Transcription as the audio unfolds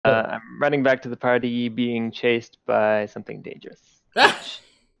I'm running back to the party being chased by something dangerous.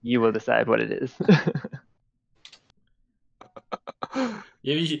 You will decide what it is.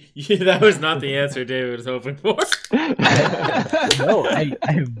 That was not the answer David was hoping for. No,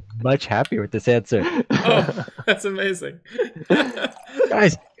 I'm much happier with this answer. Oh, that's amazing.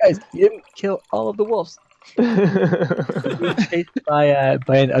 Guys, you didn't kill all of the wolves. You're being chased by an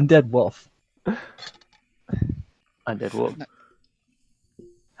undead wolf. Undead wolf.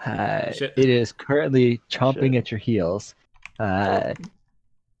 It is currently chomping at your heels.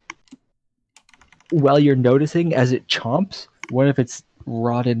 While you're noticing, as it chomps, one of its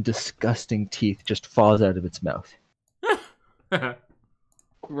rotten, disgusting teeth just falls out of its mouth.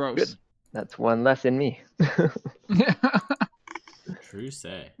 Gross. Good. That's one less in me. True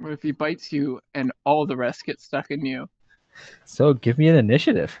say. What if he bites you and all the rest get stuck in you? So give me an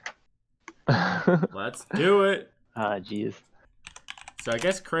initiative. Let's do it. Ah, jeez. So I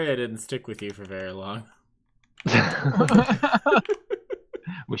guess Kreia didn't stick with you for very long.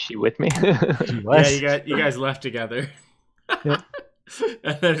 Was she with me? Yeah, you guys left together. Yep.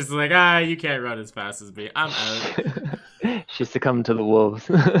 And they're just like, you can't run as fast as me. I'm out. She succumbed to the wolves.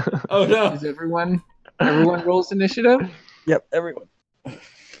 Oh no. Is everyone rolls initiative? Yep, everyone.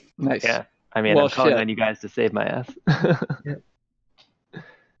 Nice. Yeah. I mean, Well, I'm calling shit. on you guys to save my ass. Yep.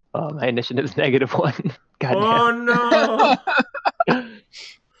 Oh, my initiative's -1. God Oh no.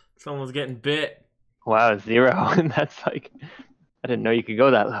 Someone's getting bit. Wow, 0. And that's like, I didn't know you could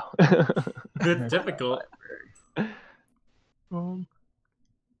go that low. It's difficult.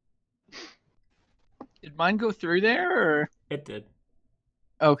 Did mine go through there, or? It did.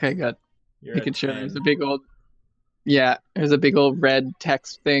 Okay, good. You're Making at sure 10. there's a big old... Yeah, there's a big old red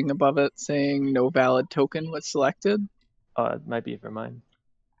text thing above it saying no valid token was selected. Oh, it might be for mine.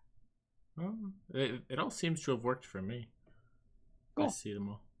 Oh, it all seems to have worked for me. I Cool. see them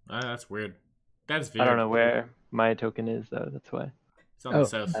all. That's weird. That's I weird. don't know where my token is, though. That's why. It's on the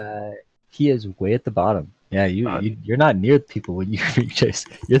south. He is way at the bottom. Yeah, you're not near people when you're being chased.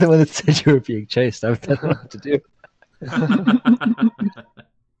 You're the one that said you were being chased. I don't know what to do.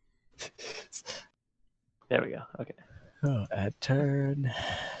 There we go. Okay. Oh, at turn.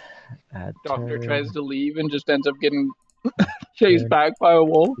 Doctor tries to leave and just ends up getting chased back by a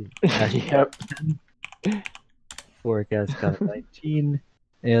wolf. Yep. Forecast got a 19,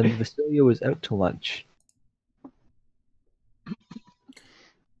 and Vasilia was out to lunch.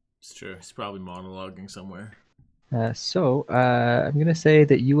 It's true. He's probably monologuing somewhere. So I'm gonna say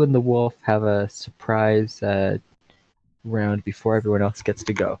that you and the wolf have a surprise round before everyone else gets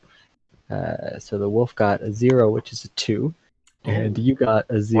to go. So the wolf got a 0, which is a 2, and you got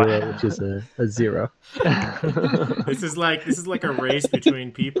a 0, which is a 0. This is like a race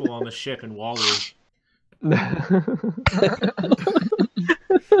between people on the ship in Wall-E.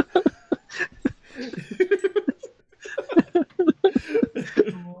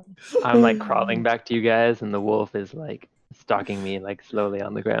 I'm like crawling back to you guys, and the wolf is like stalking me like slowly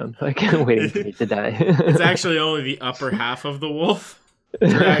on the ground, like waiting for me to die. It's actually only the upper half of the wolf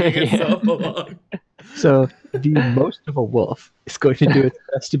dragging itself along. So the most of a wolf is going to do its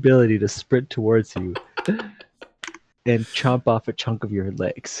best ability to sprint towards you and chomp off a chunk of your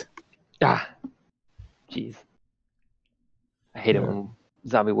legs. Ah, jeez. I hate it when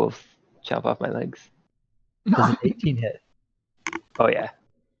zombie wolves chop off my legs. Does an 18 hit? Oh yeah,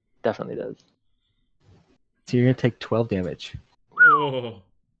 definitely does. So you're going to take 12 damage. Oh.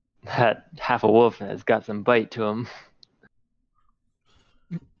 That half a wolf has got some bite to him.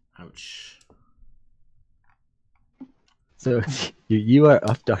 Ouch. So you are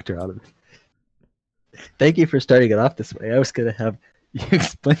up, Dr. Ottoman. Thank you for starting it off this way. I was going to have you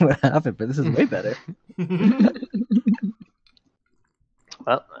explain what happened, but this is way better.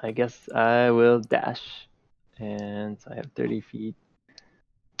 Well, I guess I will dash. And so I have 30 feet.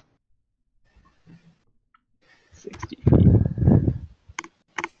 60 feet.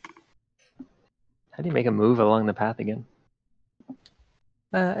 How do you make a move along the path again?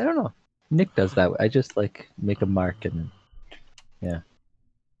 I don't know. Nick does that. I just like make a mark and yeah.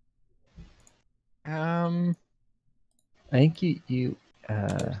 Um, I think you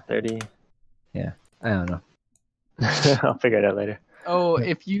 30. I don't know. I'll figure it out later. Oh,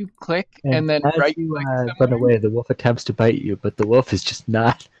 if you click and then as right you click run somewhere, away, the wolf attempts to bite you, but the wolf is just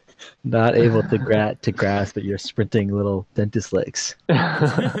not able to grasp at your sprinting little dentist legs.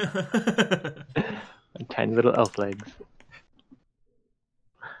 Tiny little elf legs.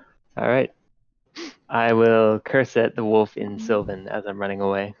 All right. I will curse at the wolf in Sylvan as I'm running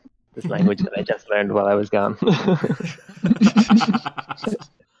away. This language that I just learned while I was gone.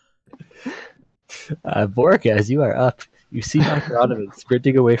 Bork, as you are up, You see Dr. Ottoman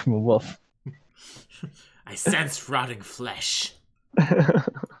sprinting away from a wolf. I sense rotting flesh. It's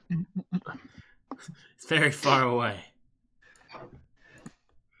very far away.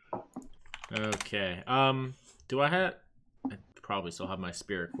 Okay. Do I have? I probably still have my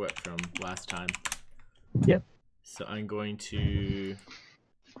spear equipped from last time. Yep. So I'm going to.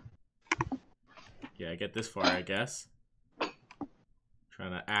 Yeah, get this far, I guess.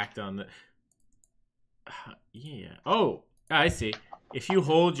 Trying to act on the. Yeah. Oh, I see. If you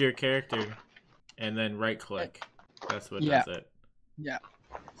hold your character and then right click, that's what does it. Yeah.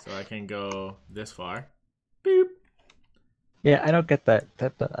 So I can go this far. Boop. Yeah, I don't get that.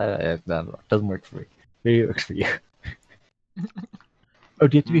 No, doesn't work for me. Maybe it works for you. Oh,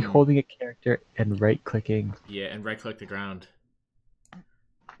 do you have to be holding a character and right-clicking? Yeah, and right click the ground.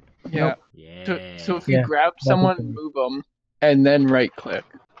 Yeah. Nope. Yeah. So if you grab someone, move them, and then right click.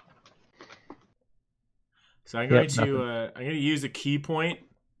 So I'm going to use a key point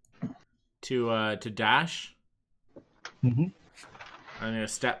to dash. Mm-hmm. I'm going to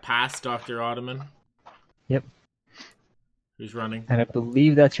step past Dr. Ottoman. Yep. Who's running? And I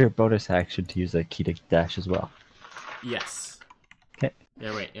believe that's your bonus action to use a key to dash as well. Yes. Okay.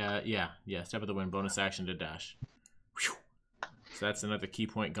 Yeah, wait. Yeah. Step of the wind, bonus action to dash. Whew. So that's another key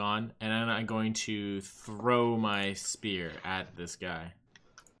point gone. And then I'm going to throw my spear at this guy.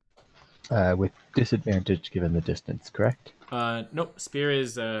 With disadvantage given the distance, correct? Nope. Spear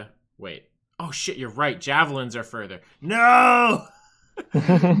is, wait. Oh, shit, you're right. Javelins are further. No!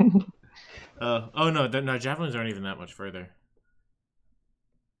 Oh, no, no, javelins aren't even that much further.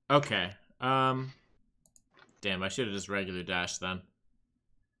 Okay. Damn, I should have just regular dashed then.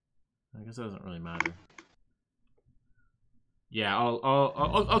 I guess it doesn't really matter. Yeah,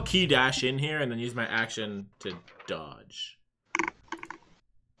 I'll key dash in here and then use my action to dodge.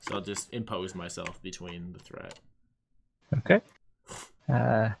 So I'll just impose myself between the threat. Okay.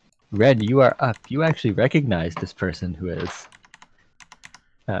 Red, you are up. You actually recognize this person who is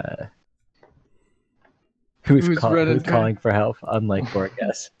who's calling for help, unlike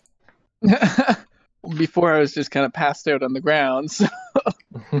Borges. Before I was just kind of passed out on the ground. So.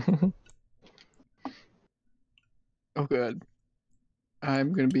 Oh, good.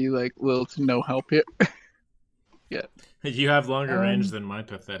 I'm gonna be like little to no help here. Yeah. You have longer range than my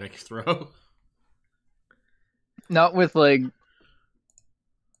pathetic throw. Not with like.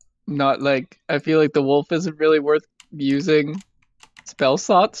 Not like I feel like the wolf isn't really worth using spell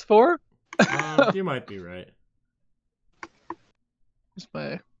slots for. You might be right. Just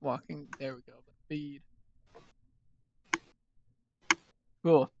by walking. There we go. Speed.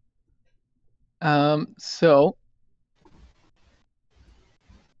 Cool. So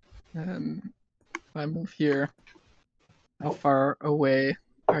if I move here, how far away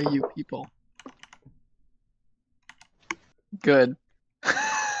are you people? Good.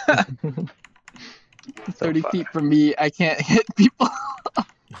 30 feet from me, I can't hit people.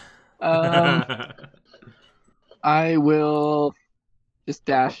 I will just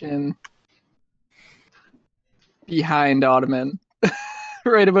dash in behind Ottoman.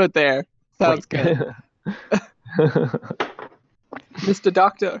 Right about there. Sounds good. Mr.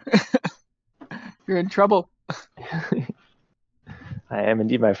 Doctor, you're in trouble. I am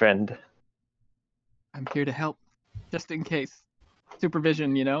indeed, my friend. I'm here to help, just in case.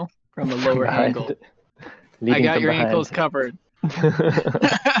 Supervision, from a lower angle. I got your ankles covered.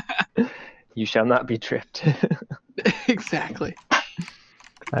 You shall not be tripped. Exactly.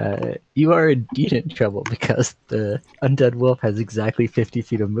 You are indeed in trouble because the undead wolf has exactly 50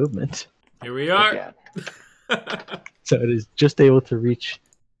 feet of movement. Here we are. So it is just able to reach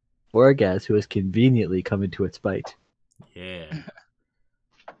Borgas, who has conveniently come into its bite. Yeah.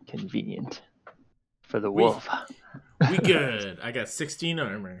 Convenient. For the wolf. We good. I got 16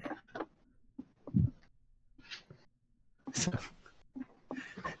 armor. So,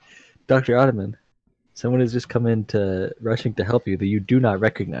 Dr. Ottoman, someone has just come in rushing to help you that you do not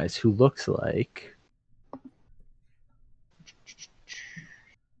recognize, who looks like...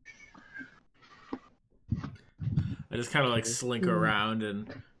 I just kind of like slink around and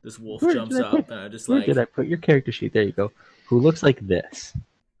this wolf jumps up and I just Where like... did I put your character sheet? There you go. Who looks like this.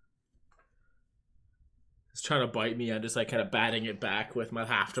 It's trying to bite me. I'm just like kind of batting it back with my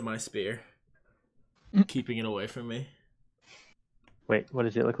half to my spear. Keeping it away from me. Wait, what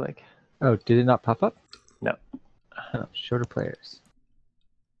does it look like? Oh, did it not pop up? No. Oh, shorter players.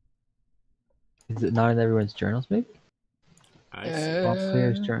 Is it not in everyone's journals, maybe? I see. All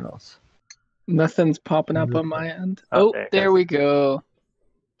players' journals. Nothing's popping up on my end. Oh, Oh, there we go.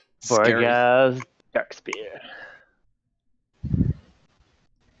 Scary. Borgas Darkspear.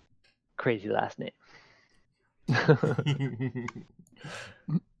 Crazy last name.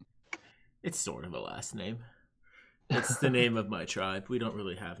 It's sort of a last name. It's the name of my tribe. We don't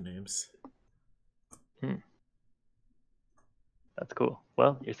really have names. That's cool.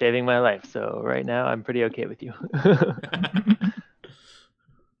 Well, you're saving my life, so right now I'm pretty okay with you.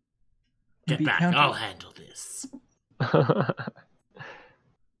 Get back, I'll handle this.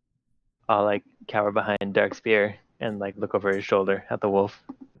 I'll like cower behind Dark Spear and like look over his shoulder at the wolf.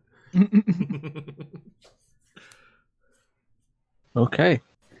 Okay.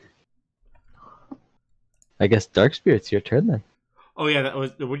 I guess Dark Spear, it's your turn then. Oh yeah, that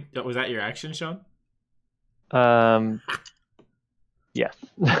was that your action, Sean? Yes.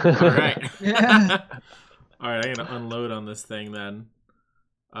 All right. Yeah. All right, I'm gonna unload on this thing then.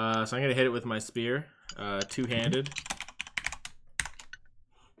 So I'm gonna hit it with my spear, two-handed.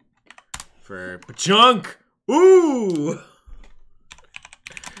 For chunk. Ooh.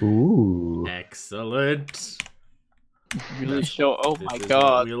 Ooh. Excellent. Really show. Oh This my is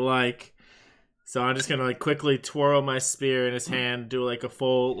god. what we like. So I'm just gonna like quickly twirl my spear in his hand, do like a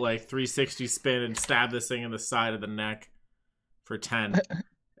full like 360 spin, and stab this thing in the side of the neck for 10.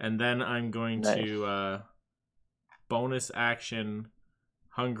 And then I'm going to bonus action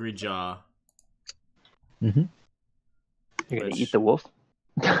Hungry Jaw. Mm-hmm. You're gonna eat the wolf?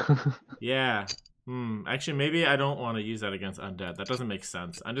 Yeah. Actually, maybe I don't want to use that against undead. That doesn't make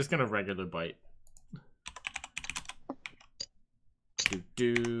sense. I'm just gonna regular bite.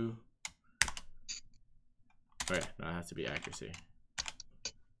 Do. Oh yeah, no, it has to be accuracy.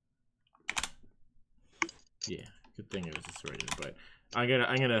 Yeah, good thing it was just regular bite. I'm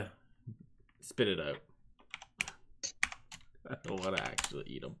gonna spit it out. I don't want to actually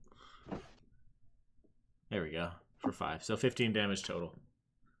eat them. There we go, for 5. So 15 damage total.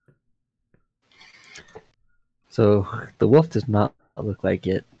 So the wolf does not look like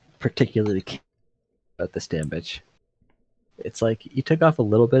it particularly cares about this damage. It's like you took off a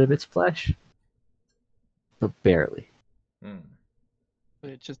little bit of its flesh, but barely. But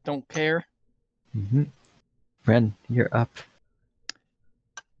it just don't care. Mm-hmm. Ren, you're up.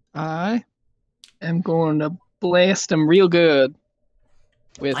 I am going to blast him real good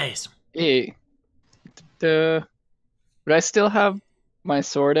with Blast. a. Would I still have my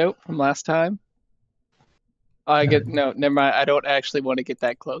sword out from last time? No, never mind. I don't actually want to get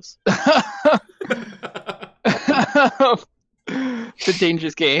that close. It's a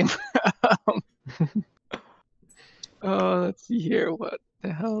dangerous game. Let's see here. What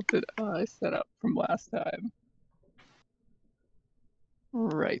the hell did I set up from last time?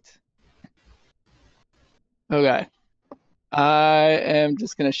 Right. Okay. I am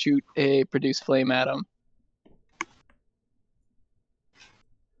just gonna shoot a produce flame at him.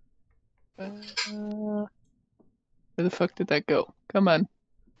 Where the fuck did that go? Come on.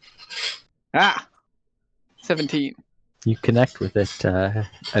 17. You connect with it,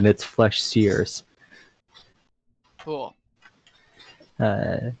 and its flesh sears. Cool.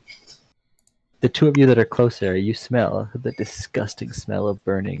 The two of you that are closer, you smell the disgusting smell of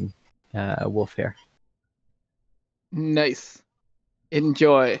burning wolf hair. Nice.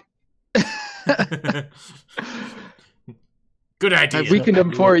 Enjoy. Good idea. I weakened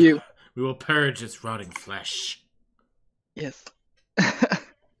him for you. We will purge its rotting flesh. Yes.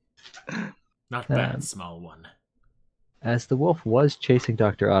 Not bad, small one. As the wolf was chasing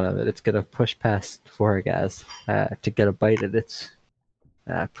Dr. Autumn, it's going to push past Foragaz to get a bite at its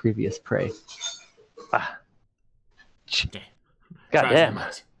previous prey. Okay. God damn.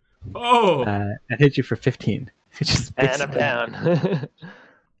 Oh! And hit you for 15. And I'm down.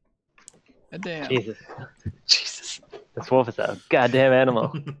 Damn. Jesus. Jesus. This wolf is a goddamn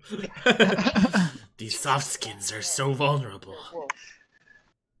animal. These soft skins are so vulnerable.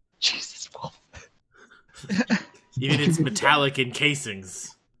 Jesus, wolf. Even its metallic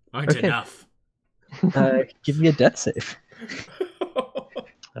encasings aren't enough. Give me a death save. All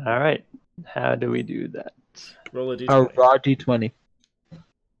right. How do we do that? Roll a d20. A raw d20.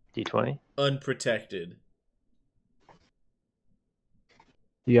 D20? Unprotected.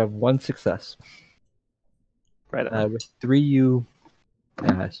 You have 1 success. Right on. With 3, you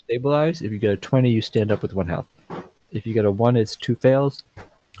stabilize. If you get a 20, you stand up with 1 health. If you get a 1, it's 2 fails.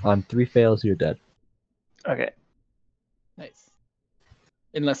 On 3 fails, you're dead. Okay. Nice.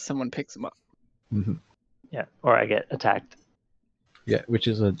 Unless someone picks him up. Mm-hmm. Yeah. Or I get attacked. Yeah, which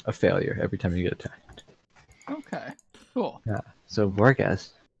is a failure every time you get attacked. Okay. Cool. Yeah. So Vorgaz,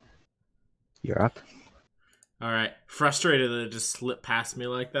 you're up. All right. Frustrated that it just slipped past me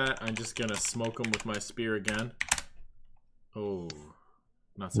like that, I'm just going to smoke him with my spear again. Oh.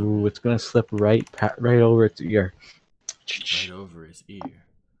 Not so Ooh, good. it's gonna slip right over its ear. Right over his ear.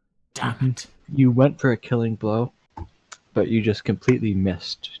 Damn it. You went for a killing blow, but you just completely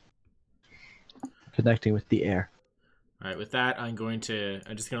missed, connecting with the air. All right, with that, I'm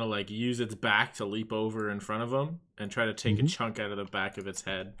just gonna like use its back to leap over in front of him and try to take a chunk out of the back of its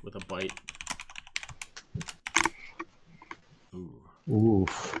head with a bite. Ooh.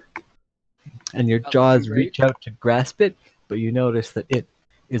 Oof. And your jaws reach out to grasp it, but you notice that it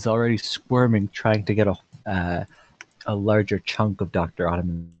is already squirming, trying to get a larger chunk of Dr.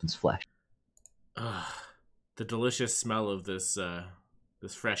 Ottoman's flesh. The delicious smell of this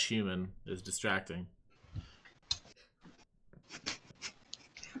fresh human is distracting.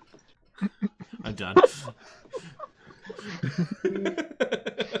 I'm done.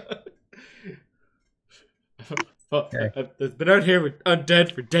 Okay. I've been out here with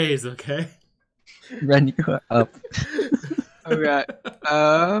undead for days, okay? Ren, you are up. Okay.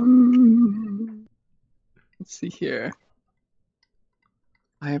 Let's see here.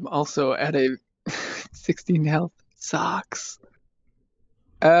 I am also at a 16 health. Sucks.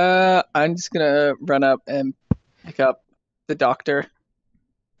 I'm just gonna run up and pick up the doctor.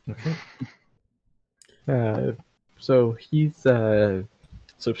 Okay. So he's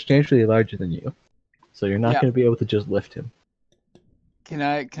substantially larger than you, so you're not going to be able to just lift him. Can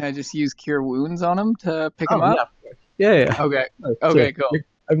I just use Cure Wounds on him to pick him up? Yeah. Okay. Okay, cool.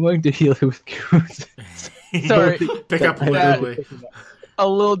 I'm going to heal him with Cure Wounds. Sorry. Pick up literally. A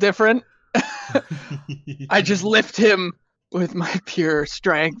little different. I just lift him with my pure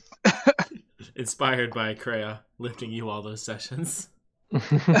strength. Inspired by Kreia lifting you all those sessions.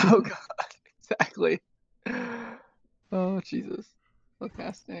 Oh god, exactly. Oh Jesus. So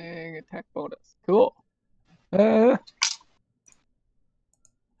casting attack bonus. Cool. Oh,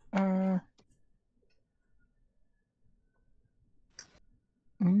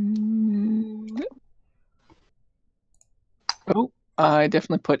 I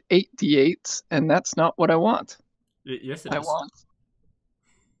definitely put 8 d8s, and that's not what I want. Yes, it is. I want.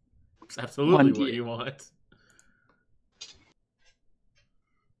 It's absolutely 1d8. what you want.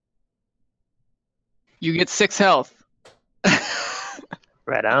 You get 6 health.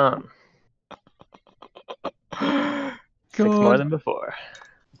 Right on. 6 more than before.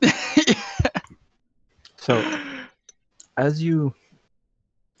 So, as you...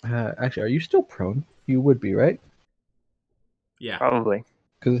 actually, are you still prone? You would be, right? Yeah. Probably.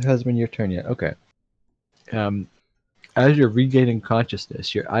 Because it hasn't been your turn yet. Okay. As you're regaining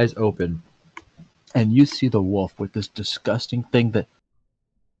consciousness, your eyes open, and you see the wolf with this disgusting thing that...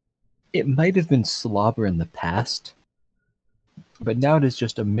 It might have been slobber in the past, but now it is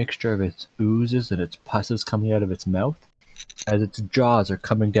just a mixture of its oozes and its pusses coming out of its mouth, as its jaws are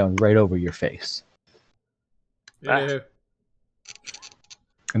coming down right over your face. Yeah.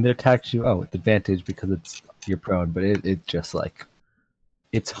 And it attacks you, with advantage because you're prone, but it just like...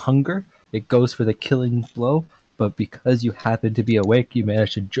 It's hunger, it goes for the killing blow, but because you happen to be awake, you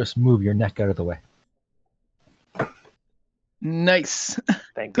manage to just move your neck out of the way. Nice.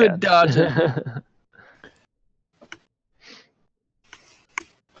 Thank Good God. dodging.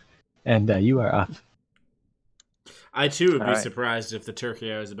 And you are up. I too would be All right. surprised if the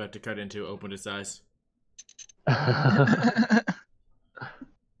turkey I was about to cut into opened its eyes. All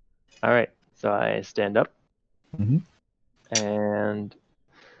right, so I stand up, Mm-hmm. and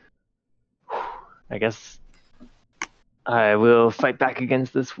I guess I will fight back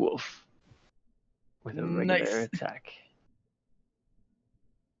against this wolf with a regular Nice. attack.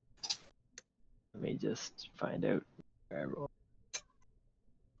 Let me just find out where I roll.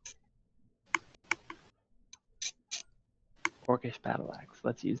 Orcish battle axe.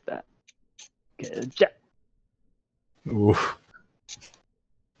 Let's use that. Good job. Ooh.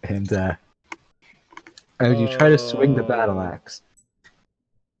 And as you try to swing the battle axe,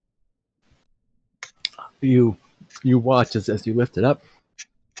 you watch as you lift it up.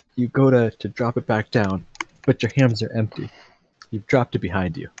 You go to drop it back down, but your hands are empty. You've dropped it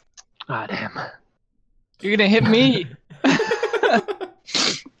behind you. Ah, damn. You're gonna hit me.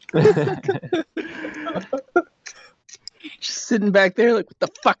 Just sitting back there like, what the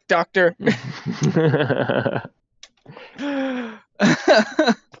fuck, doctor?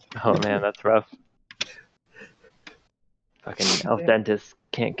 Oh man, that's rough. Fucking elf dentists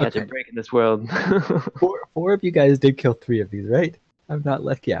can't catch a break in this world. Four of you guys did kill 3 of these, right? I'm not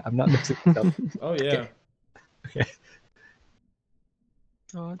mixing this up. Oh yeah. Okay.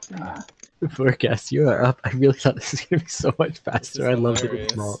 Oh, Forecast, you are up. I really thought this was gonna be so much faster. I love it.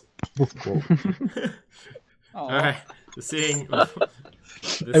 It's small. Alright. Seeing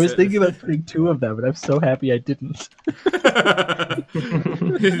I was thinking about putting 2 of them, but I'm so happy I didn't.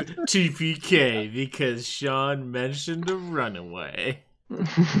 TPK because Sean mentioned a runaway.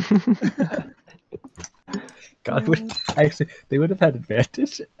 God, actually, they would have had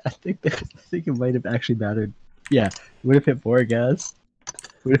advantage. I think it might have actually mattered. Yeah, would have hit Borgas.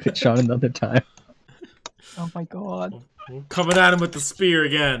 Would have hit Sean another time. Oh my god. I'm coming at him with the spear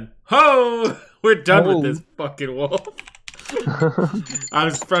again. Ho! We're done with this fucking wolf. I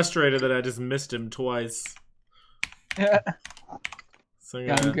was frustrated that I just missed him twice. Yeah. So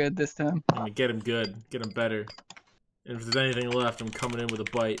Got him good this time. I'm gonna get him good, get him better. And if there's anything left, I'm coming in with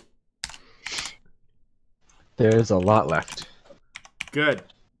a bite. There's a lot left. Good.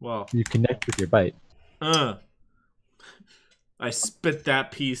 Well, You connect with your bite. I spit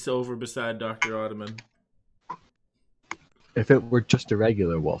that piece over beside Dr. Ottoman. If it were just a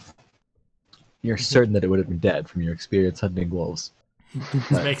regular wolf, you're certain that it would have been dead from your experience hunting wolves.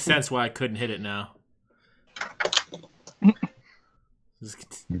 This makes sense why I couldn't hit it now.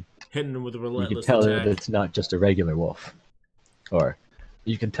 Just hitting him with a You can relentless tell attack. that it's not just a regular wolf. Or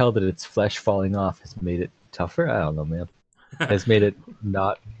you can tell that its flesh falling off has made it tougher. I don't know, man. Has made it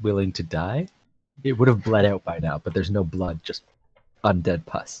not willing to die. It would have bled out by now, but there's no blood, just undead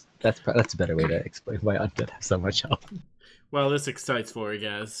pus. That's a better way to explain why undead have so much health. Well, this excites for you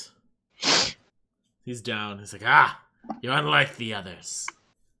guys. He's down. He's like, you're unlike the others.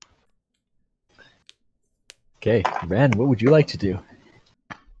 Okay, Ren, what would you like to do?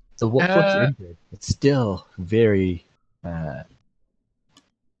 The wolf looks injured. It's still very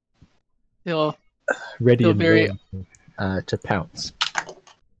Still ready and very willing to pounce.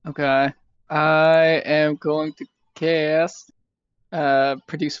 okay. I am going to cast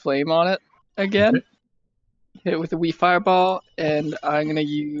produce flame on it again. Okay. Hit it with a wee fireball, and I'm gonna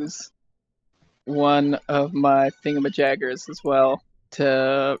use one of my thingamajaggers as well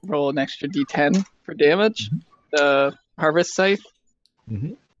to roll an extra d10 for damage. The harvest scythe.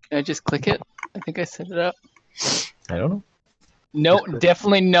 Mm-hmm. And I just click it. I think I set it up. I don't know. No,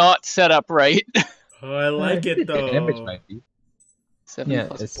 definitely not set up right. Oh, I like it The damage though. might be. 7 Yeah,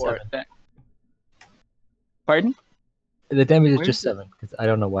 plus it's 4. 7. Pardon? The damage is Where just is it? 7 because I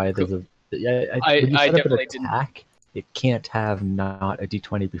don't know why there's a. Yeah, I when you set up an definitely didn't. attack, it can't have not a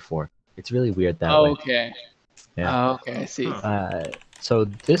d20 before. It's really weird that way. Okay. Yeah. Oh, okay, I see. Huh. So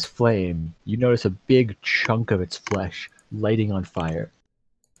this flame, you notice a big chunk of its flesh lighting on fire.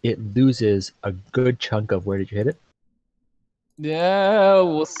 It loses a good chunk of, where did you hit it? Yeah,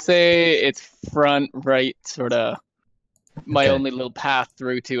 we'll say it's front right, sort of. My Okay. only little path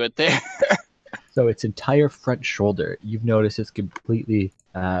through to it there. So its entire front shoulder, you've noticed it's completely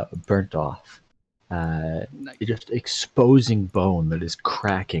burnt off. Nice. It's just exposing bone that is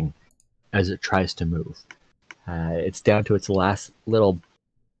cracking as it tries to move. It's down to its last little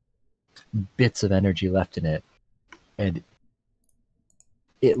bits of energy left in it. And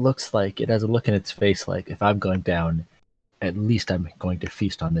it looks like, it has a look in its face like, if I'm going down, at least I'm going to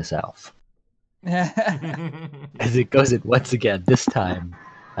feast on this elf. As it goes in once again, this time,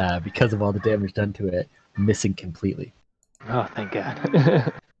 because of all the damage done to it, missing completely. Oh, thank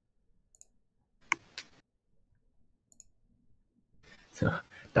God. So,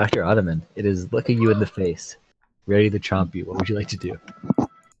 Dr. Ottoman, it is looking you in the face, ready to chomp you. What would you like to do?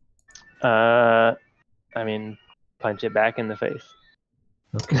 I mean, punch it back in the face.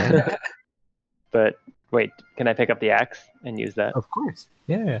 Okay. But wait, can I pick up the axe and use that? Of course.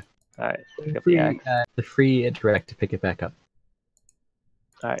 Yeah. All right, pick up the axe. The free interact to pick it back up.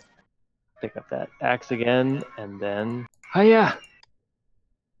 All right, pick up that axe again, and then hiya!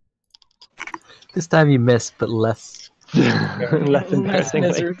 This time you miss, but less. Less Less embarrassingly.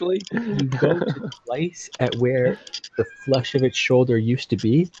 miserably. You go to slice at where the flesh of its shoulder used to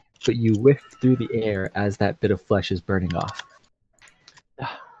be, but you whiff through the air as that bit of flesh is burning off.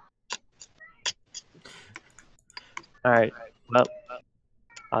 All right, well,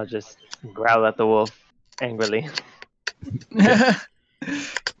 I'll just growl at the wolf angrily. Yeah.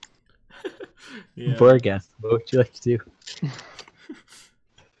 Borgas, what would you like to do?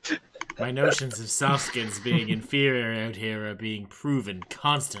 My notions of soft skins being inferior out here are being proven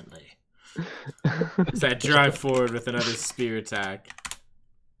constantly. So I drive forward with another spear attack.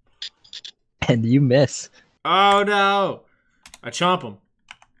 And you miss. Oh no! I chomp him.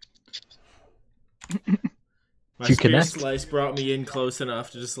 My You spear connect. slice brought me in close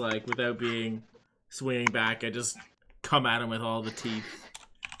enough to just like, without being swinging back, I just come at him with all the teeth.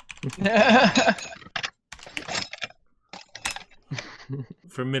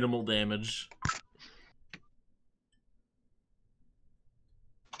 For minimal damage.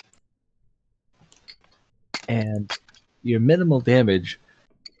 And your minimal damage,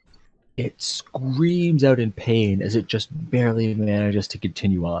 it screams out in pain as it just barely manages to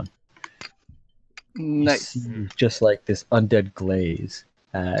continue on. You Nice. see just like this undead glaze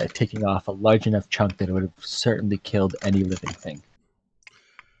taking off a large enough chunk that it would have certainly killed any living thing.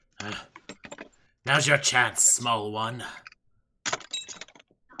 Now's your chance, small one.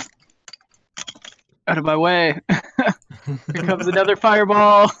 Out of my way. Here comes another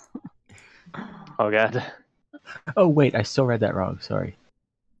fireball. Oh god. Oh wait, I still read that wrong. Sorry.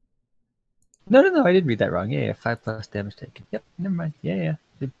 No, I did read that wrong. Yeah, 5+ damage taken. Yep, never mind. Yeah,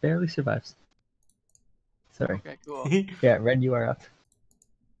 it barely survives. Sorry. Okay, cool. Yeah, Ren, you are up.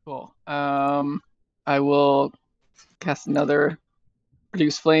 Cool. I will cast another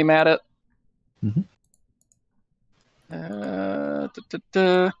produce flame at it. Mhm.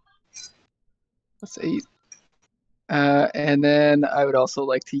 That's 8. And then I would also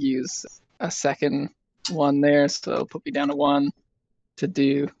like to use a second one there, so put me down to 1 to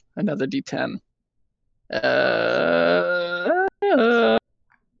do another D10.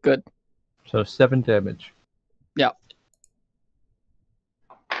 Good. So 7 damage. Yeah.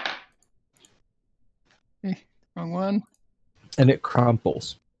 Okay, wrong one. And it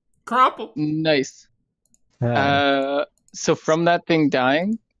crumples. Crumple. Nice. So from that thing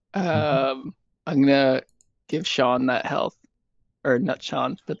dying, I'm gonna give Sean that health, or not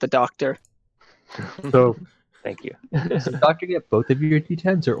Sean, but the doctor. So, Thank you. so doctor get both of your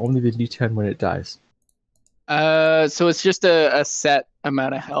d10s or only the d10 when it dies? So it's just a set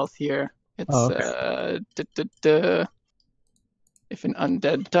amount of health here. It's Oh, okay. If an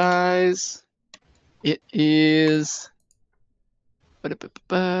undead dies, it is.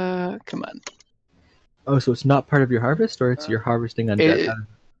 Come on. Oh, so it's not part of your harvest, or it's you're harvesting undead?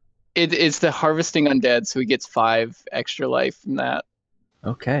 It's the harvesting undead, so he gets 5 extra life from that.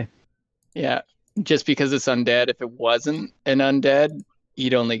 Okay. Yeah, just because it's undead. If it wasn't an undead,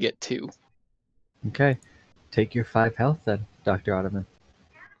 he'd only get 2. Okay. Take your 5 health then, Dr. Ottoman.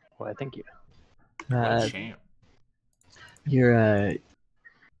 Why, thank you. What a champ.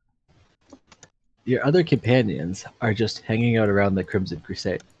 Your other companions are just hanging out around the Crimson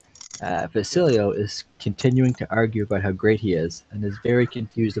Crusade. Basilio is continuing to argue about how great he is and is very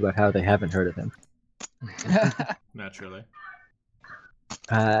confused about how they haven't heard of him. Naturally.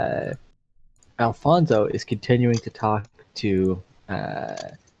 Alfonso is continuing to talk to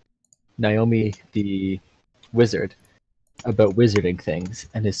Naomi the wizard about wizarding things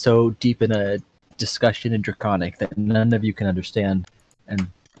and is so deep in a discussion in Draconic that none of you can understand. And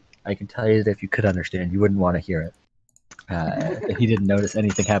I can tell you that if you could understand, you wouldn't want to hear it. He didn't notice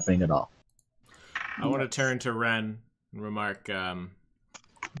anything happening at all. I want to turn to Ren and remark,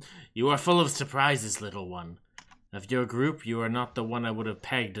 you are full of surprises, little one. Of your group, you are not the one I would have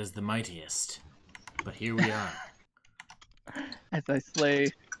pegged as the mightiest. But here we are. As I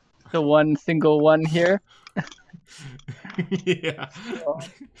slay the one single one here. Yeah.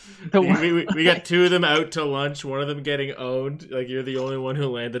 We got 2 of them out to lunch, one of them getting owned. Like, you're the only one who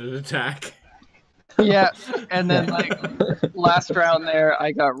landed an attack. Yeah, and then like last round there,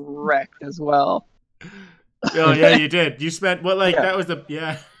 I got wrecked as well. Oh yeah, you did. You spent Yeah. that was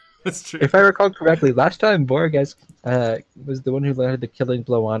the that's true. If I recall correctly, last time Borges was the one who landed the killing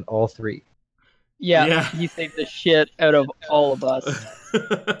blow on all 3. Yeah, he saved the shit out of all of us.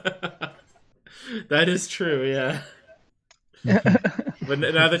 That is true, yeah. But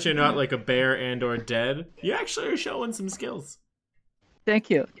now that you're not like a bear and or dead, you actually are showing some skills. Thank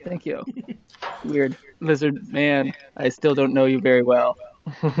you. Weird lizard man, I still don't know you very well.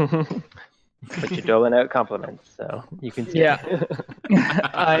 But you're doling out compliments, so you can see. Yeah.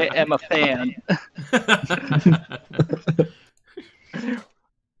 I am a fan.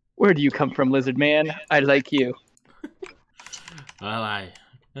 Where do you come from, lizard man? I like you. Well,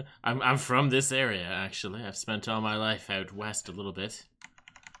 I'm from this area, actually. I've spent all my life out west a little bit.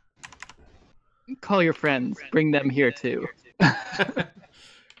 Call your friends. Bring them here too.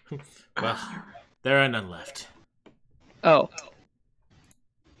 Well, there are none left. Oh.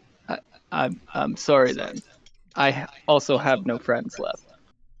 I'm sorry then. I also have no friends left.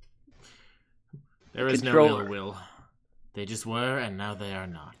 There is no ill will. They just were, and now they are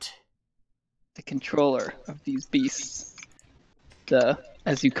not. The controller of these beasts. The,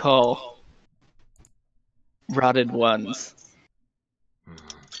 as you call, rotted ones.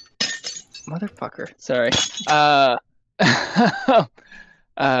 Motherfucker. Sorry.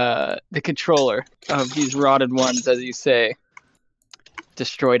 The controller of these rotted ones, as you say,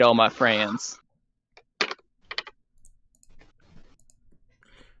 destroyed all my friends.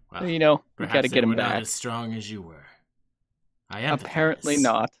 Well, You know, we perhaps gotta they get him were not back. as strong as you were. I empathize. Apparently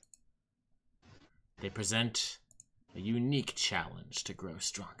not. They present a unique challenge to grow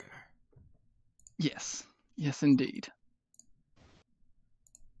stronger. Yes. Yes, indeed.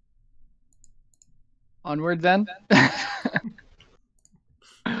 Onward then.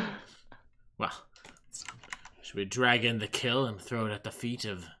 Well, should we drag in the kill and throw it at the feet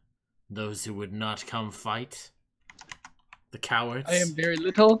of those who would not come fight? The cowards? I am very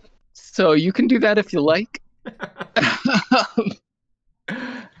little, so you can do that if you like.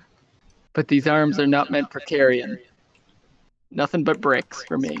 But these arms are not meant for carrying. Nothing but bricks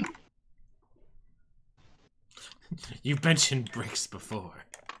for me. You've mentioned bricks before.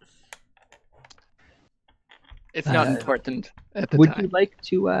 It's not important at the Would time. you like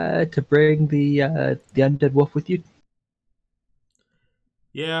to bring the undead wolf with you?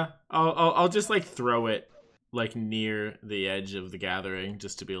 Yeah, I'll just like throw it like near the edge of the gathering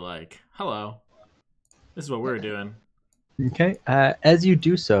just to be like, hello, this is what we're doing. Okay. As you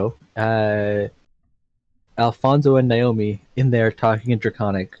do so, Alfonso and Naomi in there talking in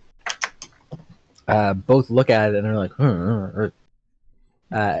Draconic, both look at it and are like,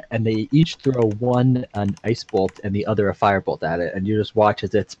 and they each throw one an ice bolt and the other a firebolt at it, and you just watch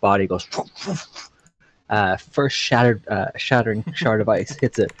as its body goes. First shattering shard of ice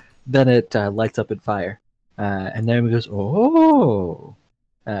hits it, then it lights up in fire, and then it goes, oh,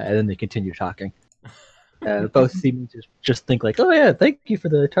 and then they continue talking. Both seem to just think like, oh yeah, thank you for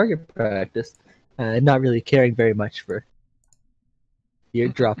the target practice, and not really caring very much for you're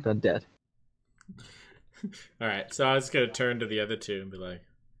dropped undead. Alright, so I was gonna turn to the other two and be like,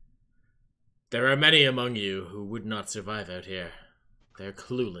 there are many among you who would not survive out here. They're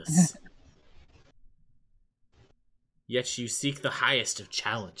clueless. Yet you seek the highest of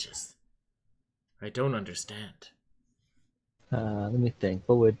challenges. I don't understand. Let me think.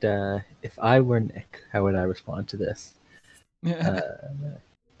 What would if I were Nick? How would I respond to this? The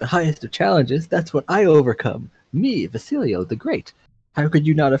highest of challenges. That's what I overcome. Me, Vasilio the Great. How could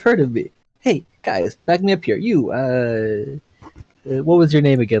you not have heard of me? Hey guys, back me up here. You, what was your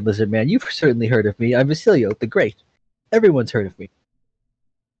name again, Lizard Man? You've certainly heard of me. I'm Vasilio the Great. Everyone's heard of me.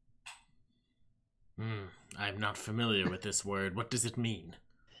 I'm not familiar with this word. What does it mean?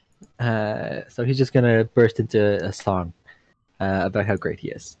 So he's just gonna burst into a song about how great he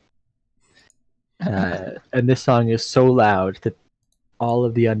is. And this song is so loud that all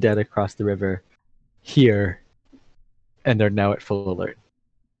of the undead across the river hear, and they're now at full alert.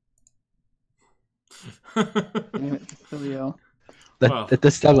 Vasilio. That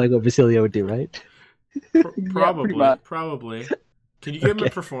does sound like what Vasilio would do, right? Probably. Can you give him a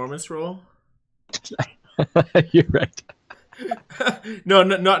performance roll? You're right. No,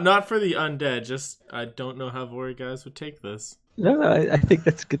 not for the undead. Just I don't know how Vori guys would take this. No, I think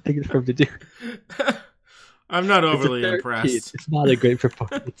that's a good thing for him to do. I'm not overly impressed. It's not a great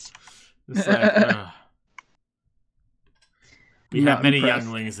performance. It's like, we Not have many impressed.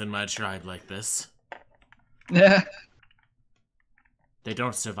 younglings in my tribe like this. Yeah. They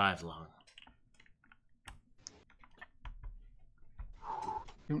don't survive long.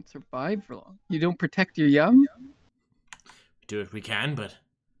 You don't survive for long. You don't protect your young? We do what we can, but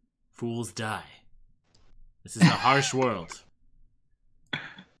fools die. This is a harsh world.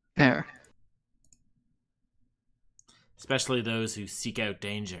 Fair. Especially those who seek out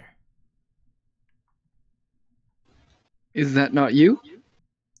danger. Is that not you?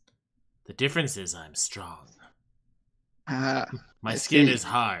 The difference is I'm strong. Ah, My I skin see. is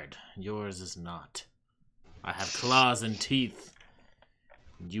hard. Yours is not. I have claws and teeth.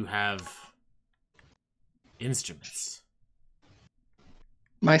 You have instruments.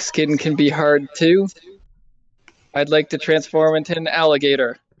 my skin can be hard too. I'd like to transform into an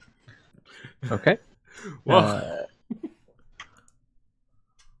alligator. Okay. Whoa.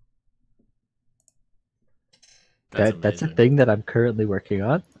 That's a amazing. thing that I'm currently working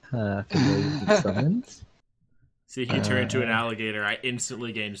on. Familiar with summons. See, you turn into an alligator. I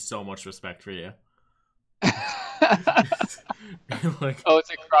instantly gained so much respect for you. Like, Oh, it's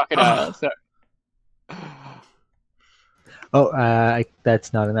a crocodile. Sorry. Oh,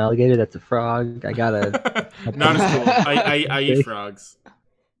 that's not an alligator. That's a frog. I gotta. not as cool. I eat frogs.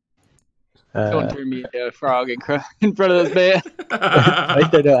 Don't turn me into a frog in front of this man. Why is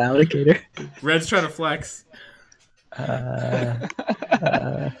there no alligator? Red's trying to flex.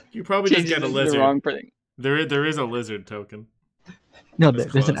 You probably just Changes get a into lizard. the wrong thing. There is a lizard token. No,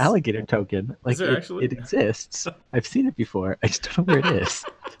 That's there's an close. alligator token. Like there actually? it exists. I've seen it before. I just don't know where it is.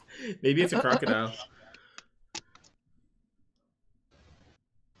 Maybe it's a crocodile.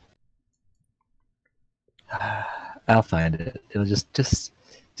 I'll find it. It'll just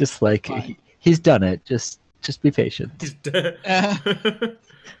like he's done it. Just be patient. He's dead.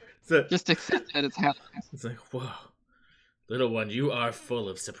 So, Just accept that it's happening. it's like, whoa. Little one, you are full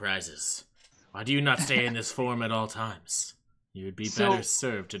of surprises. Why do you not stay in this form at all times? You would be So- better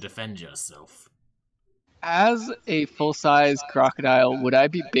served to defend yourself. as a full-size crocodile, would I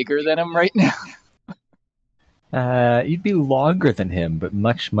be bigger than him right now? You'd be longer than him, but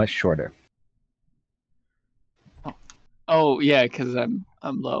much, much shorter. Oh yeah, because I'm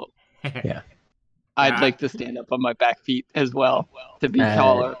low. Yeah. I'd Yeah. like to stand up on my back feet as well to be Uh,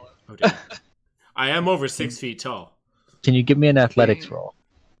 taller. Okay. I am over 6 feet tall. Can you give me an athletics roll?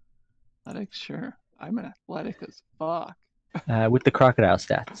 Athletic, sure. I'm an athletic as fuck. With the crocodile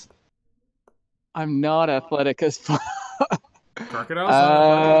stats. I'm not athletic as fuck. Crocodiles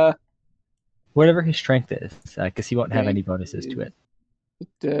not athletic? Whatever his strength is, because he won't have any bonuses to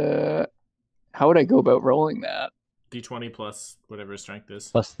it. How would I go about rolling that? D20 plus whatever his strength is.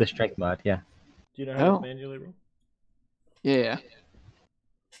 Plus the strength mod, yeah. Do you know how Oh. to manually roll? Yeah.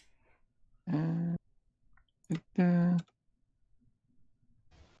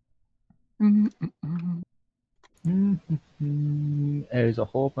 There's a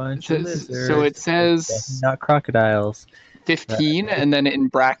whole bunch of lizards. So it It's says definitely not crocodiles. 15, and then in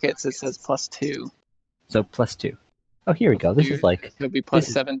brackets it says +2. So +2. Oh, here we go. This is like So it'd be this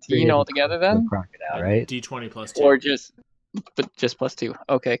is +17 really altogether close to a then? crocodile, right? D20 plus 2. Or just +2.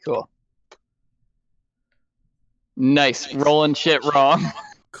 Okay, cool. Nice. Rolling shit wrong.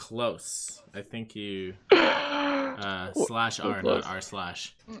 Close. I think you Yeah, /R, close. not R/.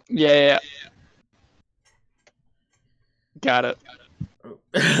 yeah. Got it.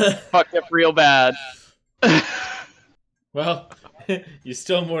 Fucked up real bad. Well, you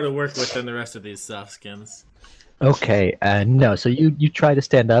still have more to work with than the rest of these soft skins. Okay, no. So you try to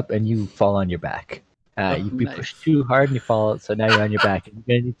stand up and you fall on your back. You'd be Nice. pushed too hard and you fall, so now you're on your back. And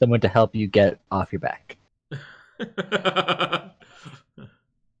you're gonna need someone to help you get off your back.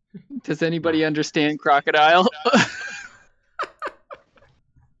 Does anybody understand crocodile?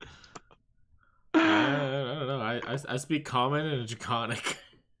 I don't know. I speak common and draconic.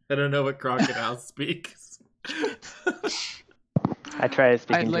 I don't know what crocodile speaks. I try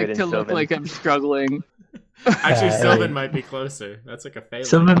speaking I'd to it like in to look Sylvan. like I'm struggling. Actually, Uh, Sylvan might be closer. That's like a Fey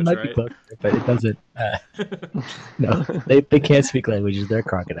Some of them language, might be right? closer, but it doesn't. No, they can't speak languages. They're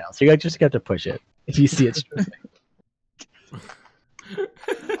crocodiles. So you just got to push it if you see it struggling.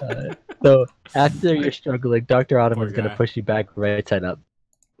 So after you're struggling, Dr. Ottoman's Poor going to guy. push you back right side up.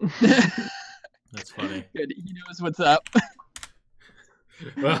 That's funny. Good. He knows what's up.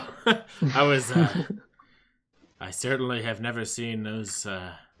 Well, I certainly have never seen those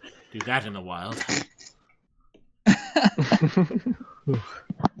do that in the wild.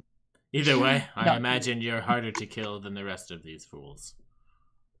 Either way, I Not imagine you're harder to kill than the rest of these fools.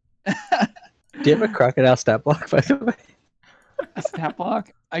 Do you have a crocodile stat block, by the way? A stat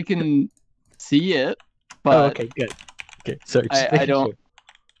block? I can see it, Oh, but okay, good. Okay, sorry. just I making don't. sure.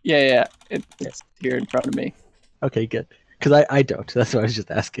 Yeah. It's here in front of me. Okay, good. Because I don't. That's what I was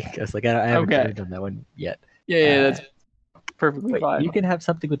just asking. I was like, I haven't Okay. trained on that one yet. Yeah, Uh, that's perfectly Wait, fine. you can have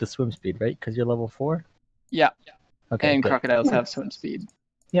something with the swim speed, right? Because you're level 4? Yeah, Okay, and good. crocodiles have swim speed.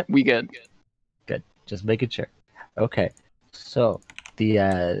 Yep. We good. Good. Just making sure. Okay. So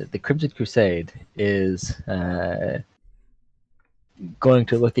the Crimson Crusade is going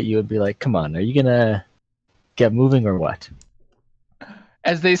to look at you and be like, "Come on, are you gonna get moving or what?"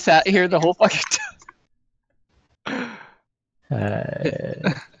 As they sat here the whole fucking time.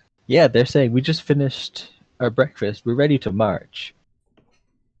 Yeah, they're saying we just finished our breakfast. We're ready to march.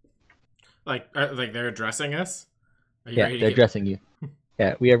 Like they're addressing us? Are you Yeah, ready to they're get- addressing you.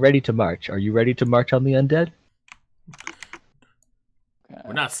 Yeah, we are ready to march. Are you ready to march on the undead?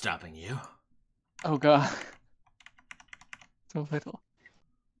 We're not stopping you. Oh god. So little.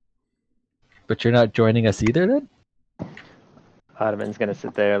 But you're not joining us either, then? Ottoman's gonna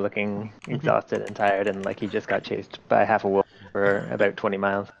sit there looking exhausted and tired and like he just got chased by half a wolf for about 20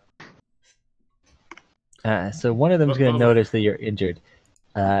 miles. So one of them's going to But- notice that you're injured,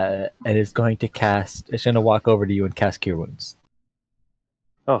 and is going to cast. It's going to walk over to you and cast Cure Wounds.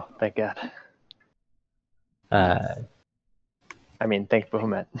 Oh, thank God. Uh, I mean, thank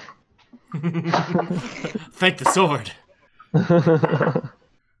Bahamut. Thank the sword.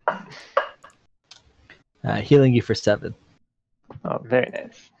 healing you for 7. Oh, very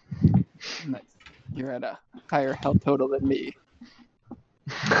nice. Nice. You're at a higher health total than me.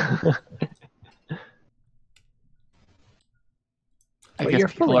 I But guess you're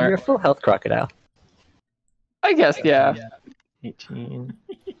people are. you're full health crocodile. I guess, yeah. 18.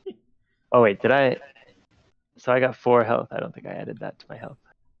 Oh wait, did I? So I got 4 health. I don't think I added that to my health.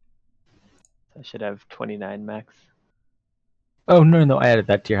 So I should have 29 max. Oh no, I added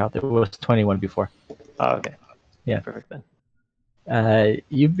that to your health. It was 21 before. Oh, okay. Yeah. Perfect then.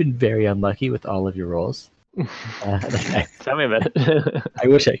 You've been very unlucky with all of your rolls. Tell me about it. I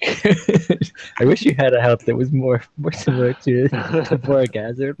wish I could. I wish you had a health that was more similar to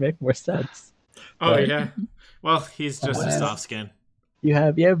Voragaz. It would make more sense. Oh But yeah. Well, he's just a soft skin. you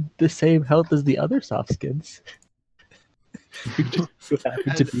have the same health as the other soft skins. You just so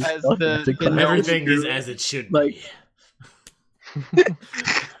happen to be As spellcasting the classes. Everything is as it should Like- be.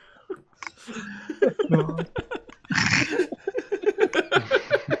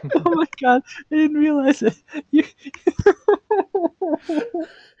 Oh my god, I didn't realize it. You...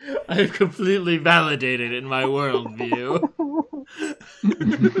 I've completely validated in my worldview.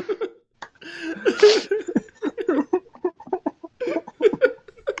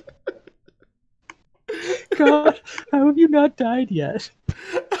 God, how have you not died yet?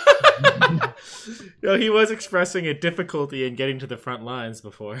 No, he was expressing a difficulty in getting to the front lines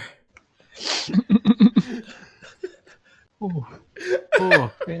before. Oh,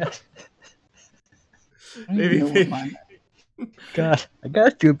 oh man. I don't even know what mine- God, I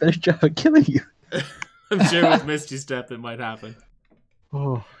gotta do a better job of killing you. I'm sure with Misty Step it might happen.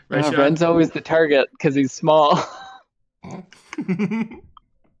 Oh, Right, Sean? Ren's always the target because he's small.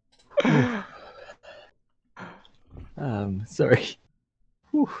 sorry.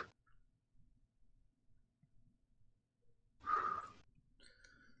 Whew.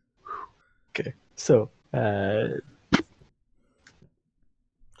 Okay, so, they're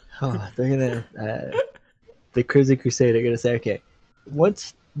gonna, the Crimson Crusade are gonna say, okay,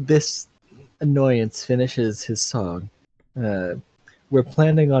 once this annoyance finishes his song, we're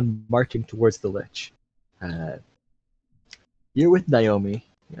planning on marching towards the Lich. You're with Naomi.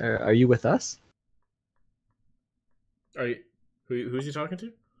 Are you with us? Are you, who's he talking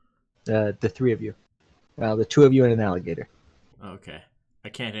to? The three of you. Well, the two of you and an alligator. Okay. I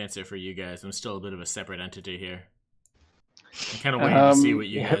can't answer for you guys. I'm still a bit of a separate entity here. I'm kind of waiting to see what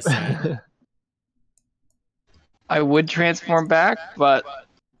you guys say. I would transform back, but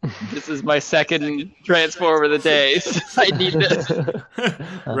this is my second transform of the day. So I need this.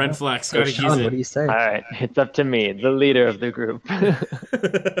 Renflex, So, gotta use Sean, what do it. you say? All right, it's up to me, the leader of the group.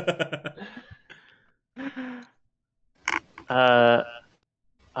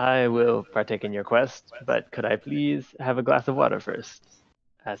 I will partake in your quest, but could I please have a glass of water first,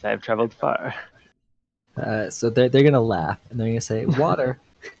 as I have traveled far? So they're gonna laugh and they're gonna say, "Water."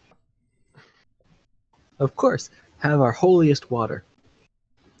 Of course, have our holiest water.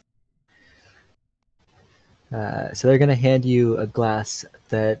 So they're gonna hand you a glass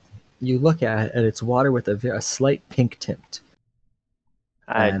that you look at, and it's water with a slight pink tint.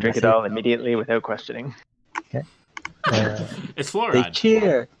 I And drink I it say- all immediately without questioning. It's They fluoride.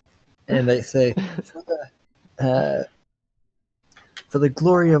 cheer and they say, "For the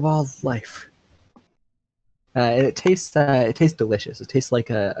glory of all life." And it tastes delicious. It tastes like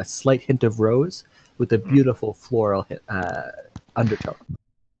a slight hint of rose with a beautiful floral undertone.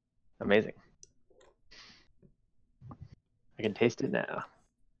 Amazing. I can taste it now.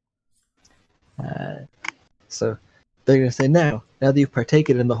 So they're going to say, now that you've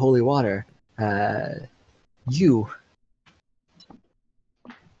partaken in the holy water, you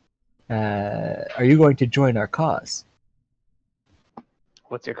are you going to join our cause?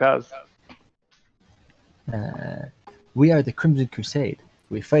 What's your cause? We are the Crimson Crusade.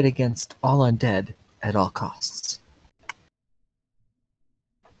 We fight against all undead at all costs.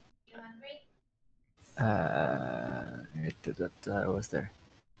 Was there?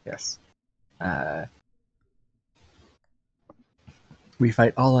 Yes. We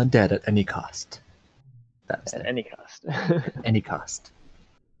fight all undead at any cost. That's At it. any cost. Any cost.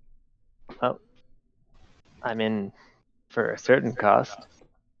 Well, I'm in for a certain cost,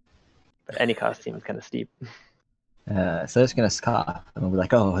 but any cost seems kind of steep. So they're just gonna scoff and we'll be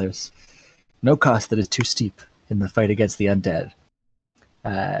like, "Oh, there's no cost that is too steep in the fight against the undead."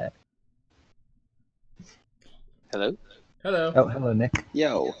 Hello? Hello. Oh, hello, Nick.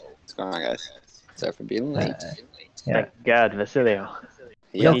 Yo. What's going on, guys? Sorry for being late. Yeah. Thank God, Vasilio.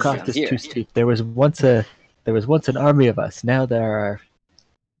 No Yes, cost I'm is here. too steep. There was once an army of us. Now there are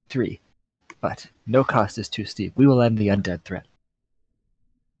 3. But no cost is too steep. We will end the undead threat.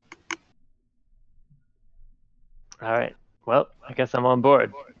 All right. Well, I guess I'm on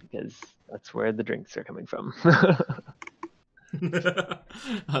board because that's where the drinks are coming from. I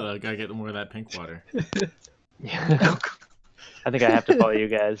gotta get more of that pink water. Yeah. I think I have to follow you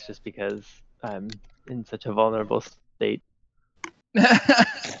guys just because I'm in such a vulnerable state.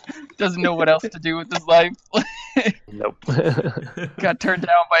 Doesn't know what else to do with his life. Nope. Got turned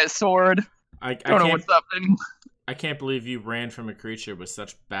down by a sword. I Don't know can't, what's up. Then. I can't believe you ran from a creature with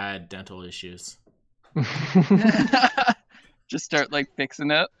such bad dental issues. Just start like fixing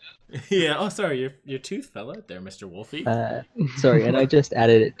it. Yeah. Oh, sorry. Your tooth fell out there, Mr. Wolfie. Sorry, and I just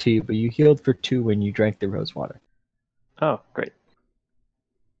added it to you, but you healed for 2 when you drank the rose water. Oh, great.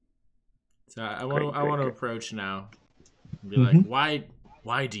 So I Great, want great, to great. approach now and be like,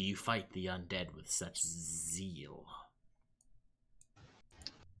 why do you fight the undead with such zeal?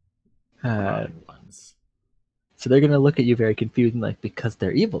 Rotting ones. So they're going to look at you very confused and like, because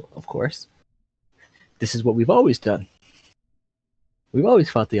they're evil, of course. This is what we've always done. We've always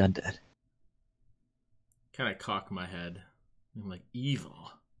fought the undead. Kind of cock my head. I'm like,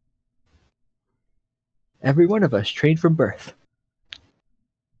 evil. Every one of us trained from birth.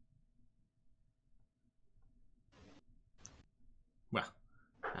 Well,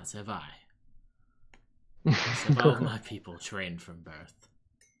 as have I. As have all my people trained from birth.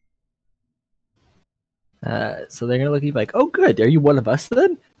 So they're going to look at you like, oh, good. Are you one of us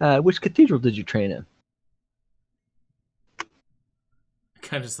then? Which cathedral did you train in?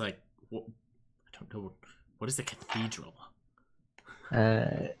 Kind of just like, I don't know. What is a cathedral?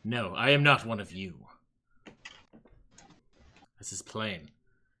 No, I am not one of you. This is plain.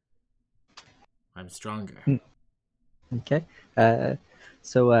 I'm stronger. Okay.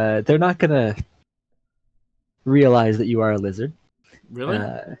 So they're not going to realize that you are a lizard. Really?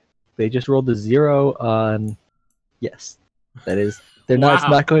 They just rolled a 0 on yes. That is, they're Wow. it's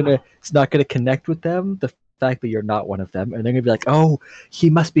not going to connect with them, the fact that you're not one of them, and they're going to be like, oh, he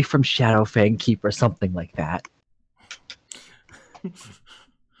must be from Shadowfang Keep or something like that.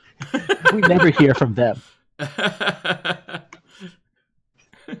 We never hear from them.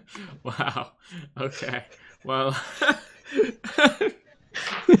 Wow. Okay. Well,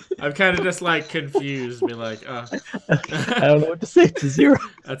 I'm kind of just like confused. Be like, I don't know what to say. It's a 0.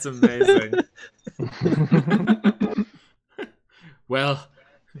 That's amazing. Well,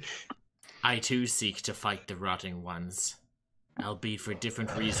 I too seek to fight the rotting ones, albeit for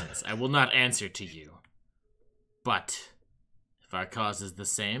different reasons. I will not answer to you. But if our cause is the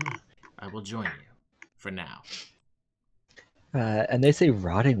same, I will join you. For now. And they say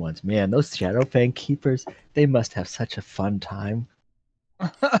rotting ones. Man, those Shadowfang Keepers, they must have such a fun time.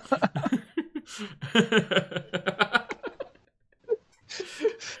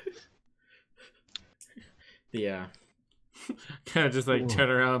 Yeah. Kind of just like turn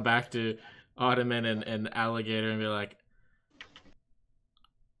around back to Ottoman and Alligator and be like,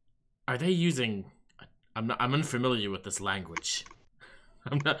 are they using... I'm unfamiliar with this language.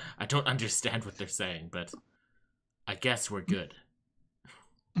 I don't understand what they're saying, but I guess we're good.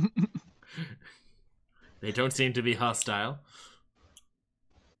 They don't seem to be hostile.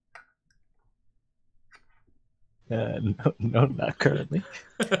 No, not currently.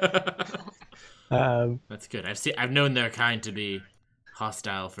 That's good. I've known their kind to be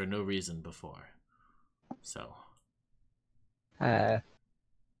hostile for no reason before. So the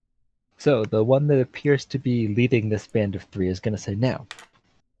one that appears to be leading this band of 3 is going to say, now,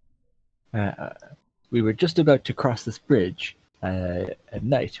 we were just about to cross this bridge at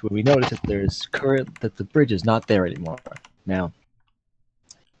night when we noticed that the bridge is not there anymore. Now,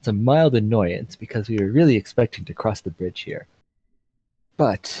 it's a mild annoyance because we were really expecting to cross the bridge here.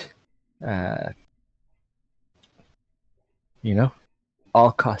 But,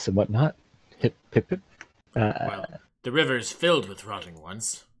 all costs and whatnot. Hip, hip, hip. well, the river is filled with rotting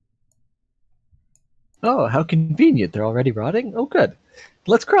ones. Oh, how convenient. They're already rotting? Oh, good.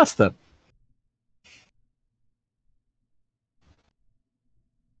 Let's cross them.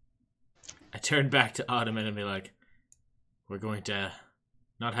 I turn back to Ottoman and be like, we're going to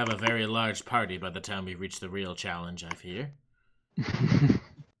not have a very large party by the time we reach the real challenge, I fear.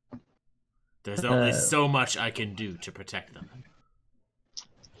 There's only so much I can do to protect them.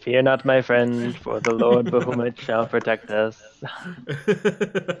 Fear not, my friend, for the Lord Bahamut shall protect us.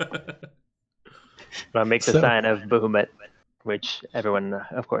 I'll make the sign of Bahamut, which everyone,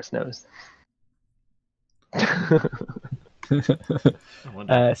 of course, knows.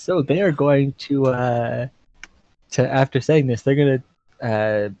 So they are going to after saying this, they're going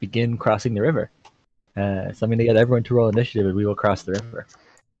to begin crossing the river. So I'm going to get everyone to roll initiative, and we will cross the river.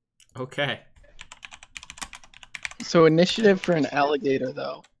 Okay. So initiative for an alligator,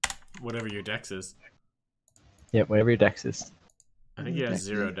 though. Whatever your dex is. Yep, whatever your dex is. I think he has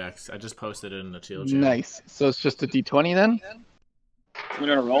 0 dex. I just posted it in the teal channel. Nice. So it's just a d20 then? We're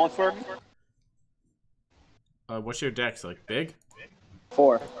gonna roll it for me? What's your dex? Like big?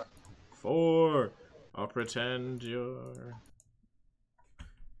 4. 4. I'll pretend you're...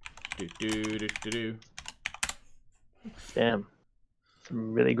 Do. Damn.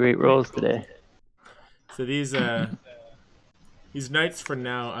 Some really great rolls today. So these knights, for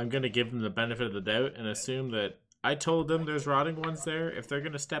now, I'm going to give them the benefit of the doubt and assume that I told them there's rotting ones there. If they're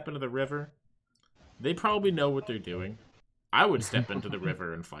gonna step into the river, they probably know what they're doing. I would step into the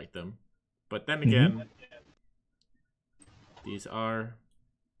river and fight them. But then again, these are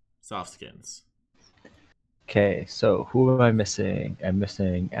soft skins. Okay, so who am I missing? I'm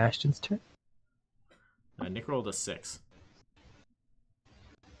missing Ashton's turn. Nick rolled a 6.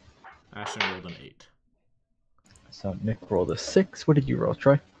 Ashton rolled an 8. So Nick rolled a 6. What did you roll,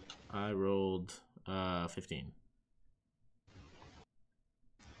 Troy? I rolled 15.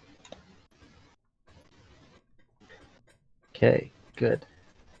 Okay, good.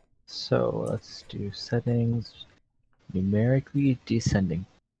 So let's do settings, numerically descending.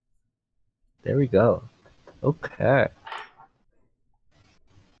 There we go. Okay.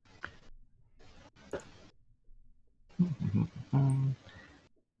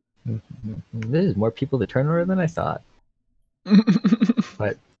 There's more people to turn over than I thought.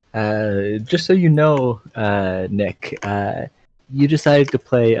 But just so you know, Nick, you decided to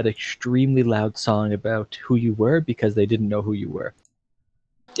play an extremely loud song about who you were because they didn't know who you were.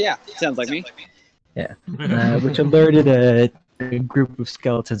 Yeah, sounds like me. Yeah, which alerted a group of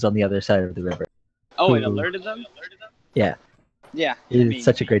skeletons on the other side of the river. Oh, it Who- alerted them? Yeah, Yeah. you did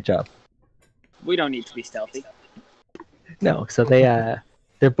such a great job. We don't need to be stealthy. No, so they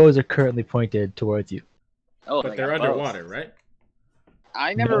their bows are currently pointed towards you. Oh, But they they're got bows. underwater, right?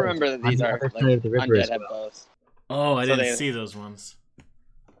 I never No, remember that on these the are other like side of the river undead as have well. bows. Oh, I So didn't they- see those ones.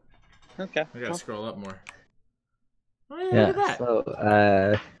 Okay. I gotta scroll up more. Oh, yeah, Yeah, look at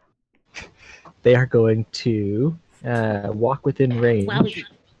that. so they are going to walk within range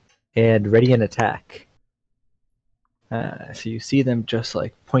and ready an attack. So you see them just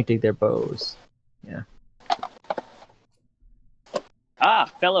like pointing their bows. Yeah. Ah,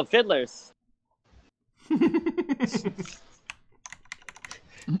 fellow fiddlers.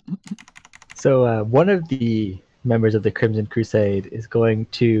 So one of the members of the Crimson Crusade is going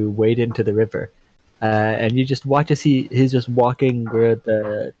to wade into the river. And you just watch as he's just walking where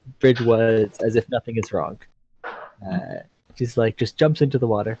the bridge was as if nothing is wrong. He's like just jumps into the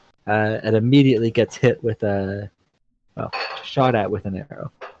water and immediately gets hit with shot at with an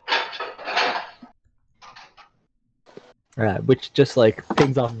arrow. Which just like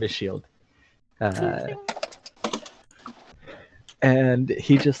pings off of his shield. And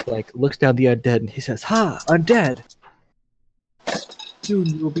he just like looks down the undead and he says, "Ha, undead! Soon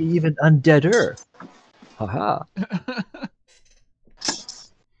you will be even undeader." Haha.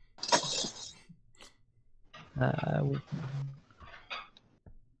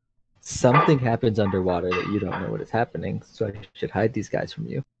 Something happens underwater that you don't know what is happening, so I should hide these guys from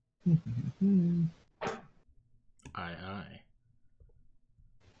you. Aye, aye.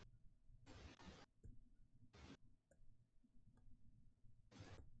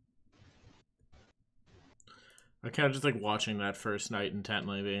 I kind of just like watching that first night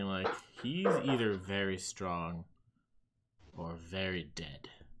intently, being like, he's either very strong or very dead.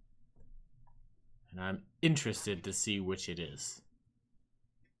 And I'm interested to see which it is.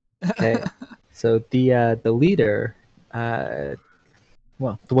 Okay, so the leader,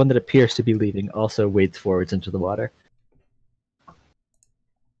 well, the one that appears to be leading, also wades forwards into the water.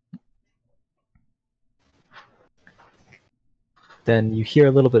 Then you hear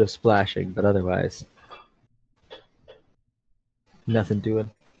a little bit of splashing, but otherwise, nothing doing.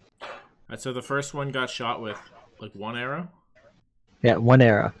 Alright, so the first one got shot with like one arrow, Yeah, one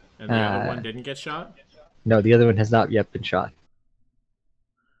arrow. and the other one didn't get shot. No, the other one has not yet been shot.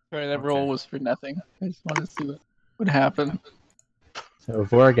 Sorry, that Okay. roll was for nothing. I just wanted to see what would happen. So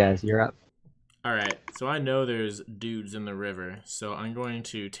Vorgaz, you're up. All right, so I know there's dudes in the river, so I'm going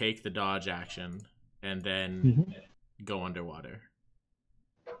to take the dodge action and then go underwater.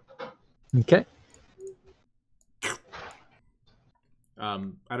 Okay. I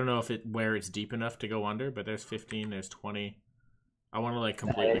don't know if where it's deep enough to go under, but there's 15, there's 20. I want to like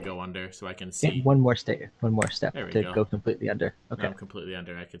completely go under so I can see. Yeah, one more step There we to go. go completely under. Okay. Now I'm completely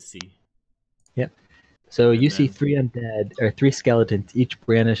under. I could see. Yep. So And you see then- three skeletons, each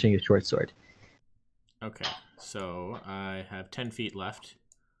brandishing a short sword. Okay, so I have 10 feet left.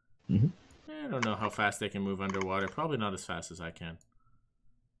 Mhm. I don't know how fast they can move underwater. Probably not as fast as I can.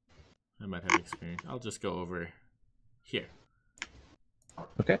 I might have experience. I'll just go over here.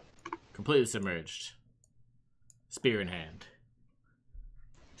 Okay. Completely submerged. Spear in hand.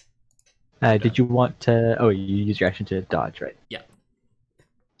 Did you want to? Oh, you use your action to dodge, right? Yeah.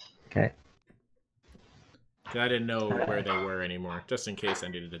 Okay. 'Cause I didn't know where they were anymore, just in case I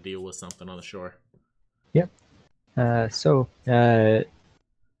needed to deal with something on the shore. So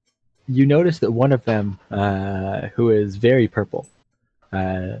you notice that one of them, who is very purple,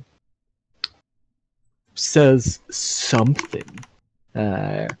 says something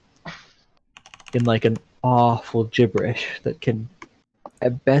in like an awful gibberish that can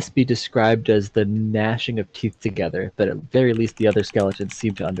at best be described as the gnashing of teeth together, but at very least the other skeletons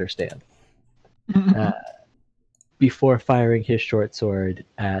seem to understand. Before firing his short sword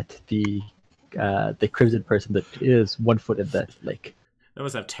at the crimson person that is 1 foot in the lake. That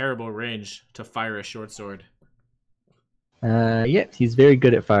must have terrible range to fire a short sword. Yeah, he's very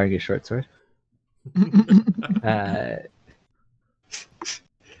good at firing his short sword. I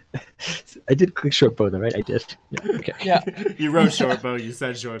did click short bow though, right? I did. Yeah. Okay. Yeah. You wrote short bow. You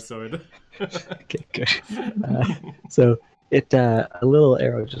said short sword. Okay. Good. So it a little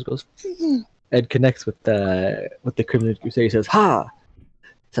arrow just goes and connects with the Crimson Crusade. He says, "Ha!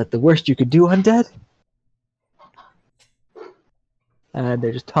 Is that the worst you could do, undead?" And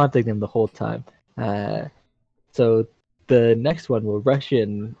they're just taunting him the whole time. So the next one will rush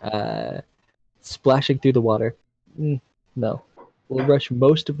in, splashing through the water. No. Will rush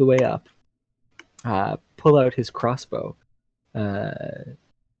most of the way up, pull out his crossbow,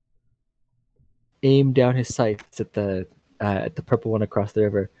 aim down his sights at the purple one across the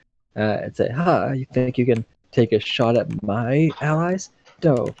river, and say, "Ha! You think you can take a shot at my allies?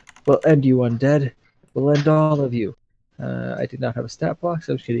 No. We'll end you, undead. We'll end all of you." I did not have a stat block,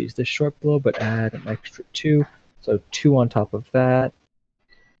 so I'm just going to use this short blow, but add an extra 2. So 2 on top of that,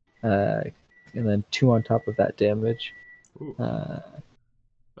 and then 2 on top of that damage.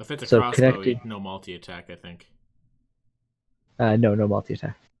 If it's a so crossbow, connecting- no multi-attack, I think. No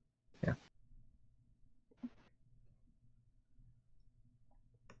multi-attack. Yeah.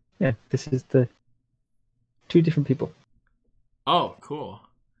 Yeah, this is the 2 different people. Oh, cool.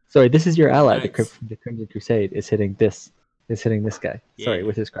 Sorry, this is your ally. Nice. The Crimson Crusade is hitting this guy. Sorry, Yeah.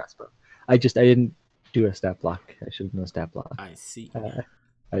 with his crossbow. I didn't do a stat block. I should have known stat block. I see.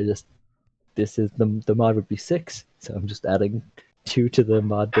 This is the mod would be 6, so I'm just adding 2 to the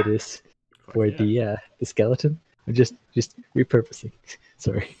mod that is for Yeah. the skeleton. I'm just repurposing.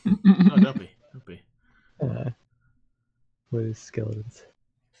 Sorry. No, don't be. What is skeletons?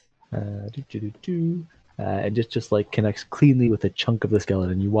 And just like connects cleanly with a chunk of the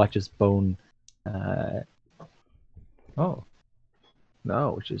skeleton. You watch his bone.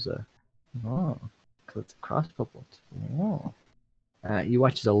 Which is because it's a crossbow bolt. You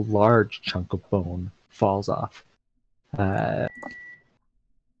watch as a large chunk of bone falls off,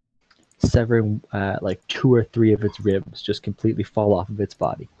 severing like 2 or 3 of its ribs just completely fall off of its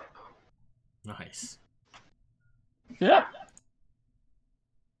body. Nice. Yeah.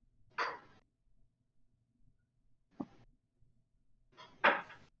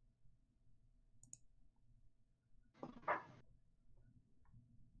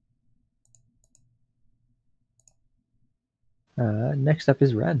 Next up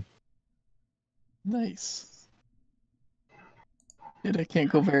is Ren. Nice. Dude, I can't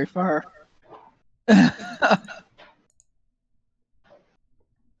go very far. I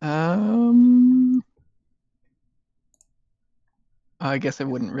guess I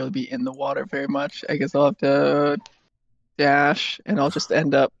wouldn't really be in the water very much. I guess I'll have to dash, and I'll just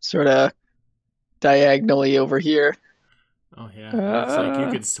end up sort of diagonally over here. Oh, yeah. It's like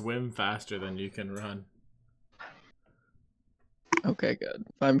you could swim faster than you can run. Okay, good.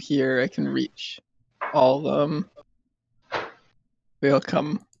 If I'm here, I can reach all of them. We'll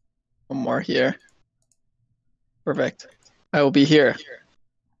come one more here. Perfect. I will be here.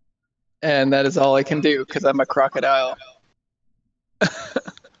 And that is all I can do, because I'm a crocodile.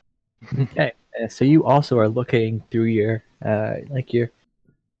 Okay, so you also are looking through your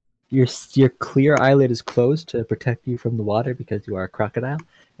your clear eyelid is closed to protect you from the water because you are a crocodile,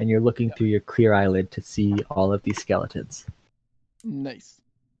 and you're looking through your clear eyelid to see all of these skeletons. Nice.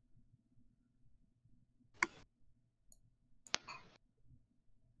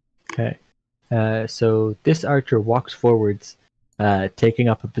 Okay, so this archer walks forwards, taking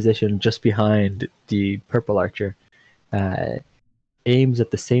up a position just behind the purple archer, aims at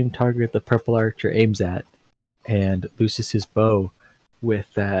the same target the purple archer aims at, and looses his bow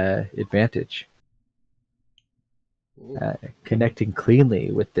with advantage, connecting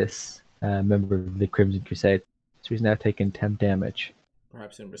cleanly with this member of the Crimson Crusade. So he's now taken 10 damage.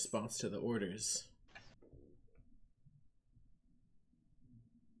 Perhaps in response to the orders.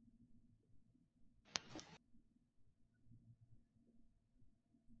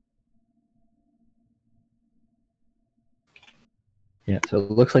 Yeah, so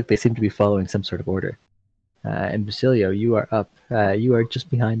it looks like they seem to be following some sort of order. And Basilio, you are up. You are just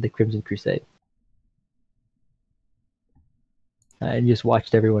behind the Crimson Crusade. And you just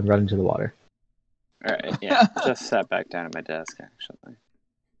watched everyone run into the water. Alright, yeah. Just sat back down at my desk, actually.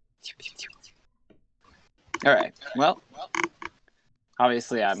 All right. Well,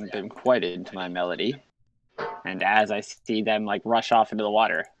 obviously I've been quite into my melody, and as I see them like rush off into the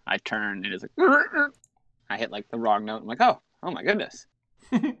water, I turn and it's like I hit like the wrong note. I'm like, oh my goodness,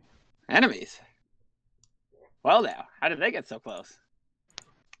 enemies. Well, now, how did they get so close?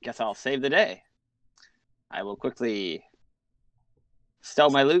 Guess I'll save the day. I will quickly stow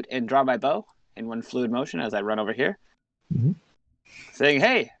my loot and draw my bow in one fluid motion as I run over here, saying,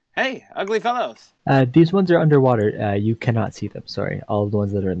 hey, ugly fellows. These ones are underwater. You cannot see them. Sorry, all the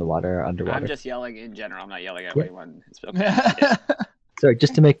ones that are in the water are underwater. I'm just yelling in general. I'm not yelling at Yeah. anyone. It's okay. Yeah. Sorry,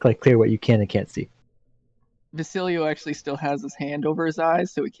 just to make clear what you can and can't see. Basilio actually still has his hand over his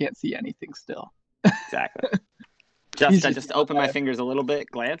eyes, so he can't see anything still. Exactly. I just opened my fingers a little bit,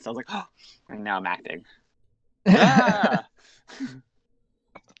 glanced. I was like, oh, and now I'm acting. Ah!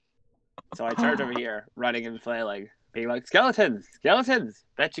 So I charge over here, running and flailing, being like, skeletons!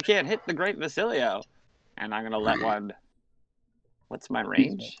 Bet you can't hit the great Basilio. And I'm going to let one... What's my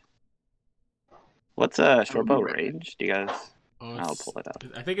range? What's a short bow range? Do you guys... I'll pull it up.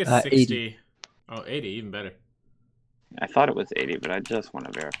 I think it's 60. 80. Oh, 80, even better. I thought it was 80, but I just want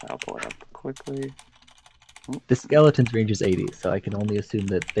to verify. I'll pull it up quickly. The skeleton's range is 80, so I can only assume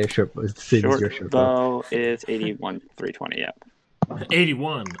that their short bow is the same as your short bow. Bow is 81, 320, yeah.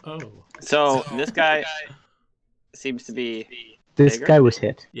 81. Oh. So this guy seems to be This bigger? guy was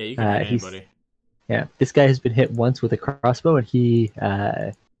hit. Yeah, you can hit he's- anybody. Yeah, this guy has been hit once with a crossbow, and he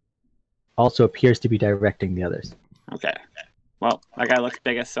also appears to be directing the others. Okay. Well, that guy looks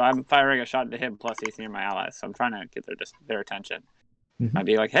biggest, so I'm firing a shot into him, plus he's near my allies, so I'm trying to get their attention. Mhm. I'd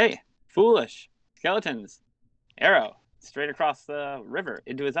be like, hey, foolish, skeletons, arrow, straight across the river,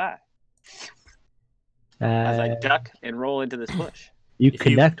 into his eye, as I duck and roll into this bush. You If you-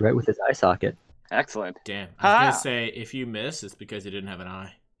 connect right with his eye socket. Excellent. Damn. I was Ha! going to say, if you miss, it's because you didn't have an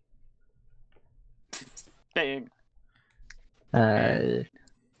eye. Bang.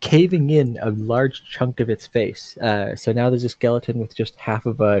 Caving in a large chunk of its face. So now there's a skeleton with just half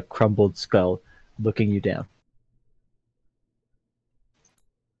of a crumbled skull looking you down.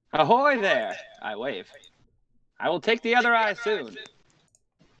 Ahoy there! I wave. I will take the other eye soon.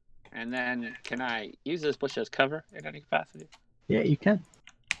 And then, can I use this bush as cover in any capacity? Yeah, you can.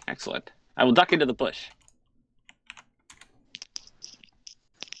 Excellent. I will duck into the bush.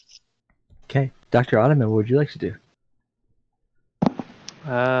 Okay, Dr. Ottoman, what would you like to do?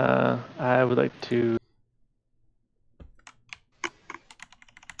 I would like to.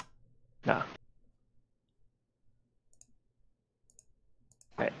 No.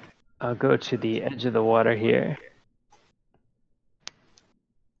 Right. I'll go to the edge of the water here.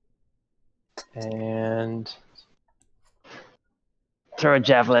 And throw a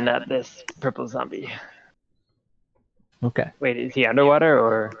javelin at this purple zombie. Okay. Wait, is he underwater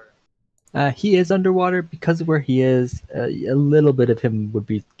or? He is underwater because of where he is. A little bit of him would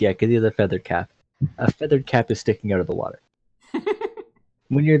be, yeah, because he has a feathered cap. A feathered cap is sticking out of the water.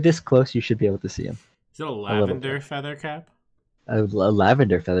 When you're this close, you should be able to see him. Is it a little lavender bit. feather cap? A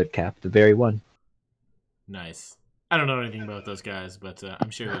lavender feathered cap, the very one. Nice. I don't know anything about those guys, but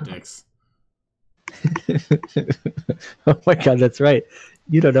I'm sure they're dicks. Oh my god, that's right.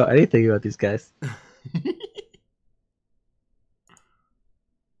 You don't know anything about these guys.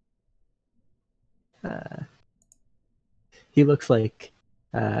 He looks like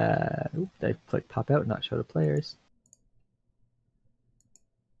they click pop out, not show to players.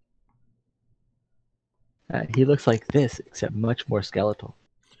 He looks like this, except much more skeletal.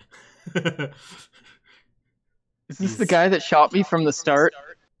 Is this the guy that shot me from the start?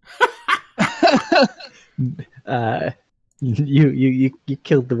 You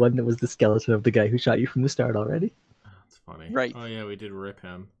killed the one that was the skeleton of the guy who shot you from the start already. That's funny. Right. Oh yeah, we did rip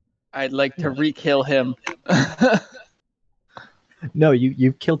him. I'd like to re-kill him. No,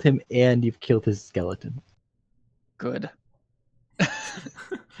 you've killed him and you've killed his skeleton. Good.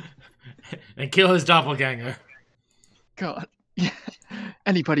 And kill his doppelganger. God.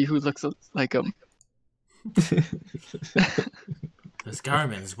 Anybody who looks like him. The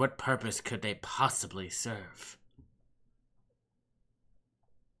Scarmans, what purpose could they possibly serve?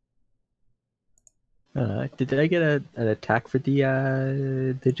 Did I get an attack for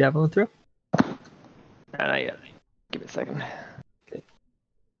the javelin throw? Not yet. Give it a second. Okay.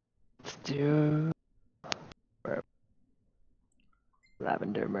 Let's do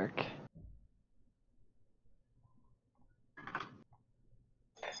lavender merc.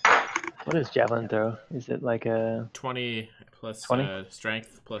 What is javelin throw? Is it like a 20 plus 20?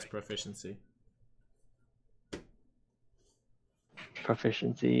 Strength plus proficiency.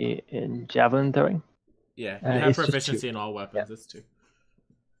 proficiency in javelin throwing? Yeah, you have it's just proficiency two. in all weapons. It's 2.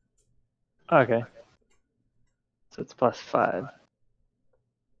 Okay. So it's +5.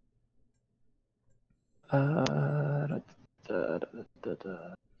 Da, da, da, da, da.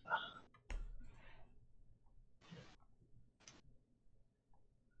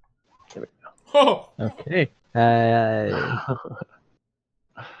 There we Oh, Okay. go.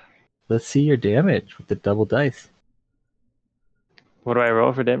 Let's see your damage with the double dice. What do I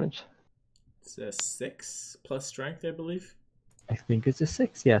roll for damage? it's a 6 plus strength, I believe. I think it's a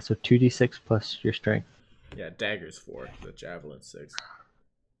 6. Yeah, so 2d6 plus your strength. Yeah, dagger's 4, the javelin 6.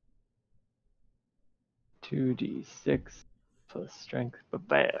 2d6 plus strength. But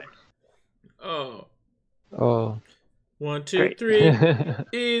bam. Oh, Oh. 1, 2, Great. 3.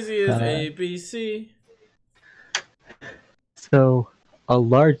 Easy as Uh, ABC. So a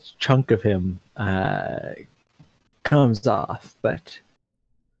large chunk of him comes off, but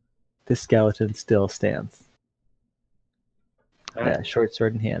the skeleton still stands. Alright. Short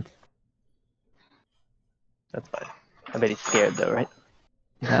sword in hand. That's fine. I bet he's scared though, right?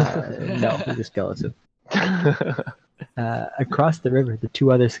 No, he's a skeleton. Across the river, the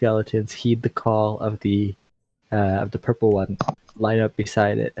two other skeletons heed the call of the purple one, line up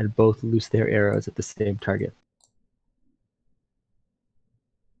beside it, and both loose their arrows at the same target.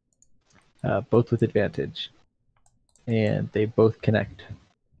 Both with advantage, and they both connect.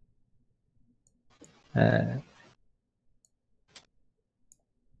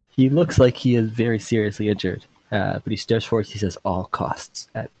 He looks like he is very seriously injured, but he stares forward. He says, "All costs,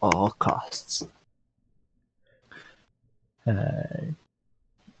 at all costs," and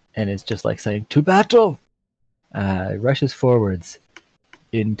it's just like saying, "To battle!" Rushes forwards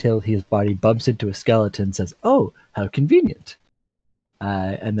until his body bumps into a skeleton. Says, "Oh, how convenient!"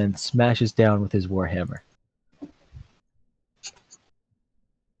 And then smashes down with his warhammer.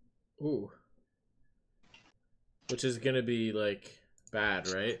 Ooh. Which is gonna be, like, bad,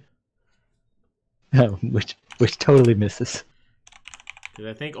 right? which totally misses. Because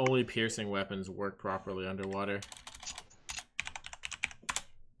I think only piercing weapons work properly underwater.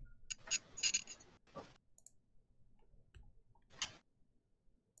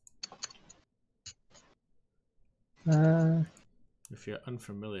 If you're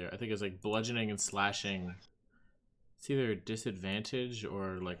unfamiliar, I think it's like bludgeoning and slashing. It's either disadvantage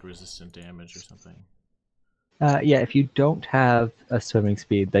or like resistant damage or something. Yeah, if you don't have a swimming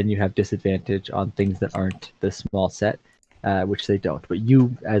speed, then you have disadvantage on things that aren't the small set, which they don't. But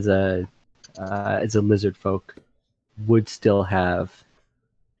you, as a lizard folk, would still have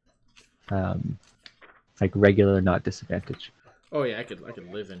like regular, not disadvantage. Oh yeah, I could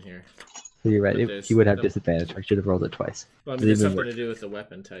live in here. So you're right. But You would have the- disadvantage. I should have rolled it twice. Well, I It mean, there's didn't something work. to do with the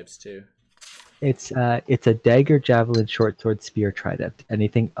weapon types too. It's a dagger, javelin, short sword, spear, trident.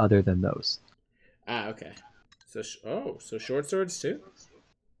 Anything other than those. Ah, okay. So so short swords too.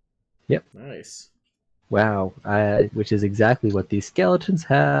 Yep. Nice. Wow. Which is exactly what these skeletons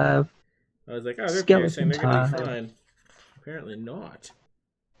have. I was like, oh, they're Skeleton piercing. They're gonna be time. fine. Apparently not.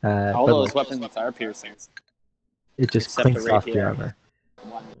 All But those like, weapons are piercing. it just except the clinks off the rapier. armor.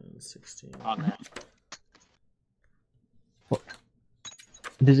 16. On there.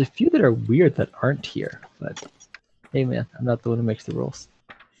 There's a few that are weird that aren't here, but hey man, I'm not the one who makes the rules.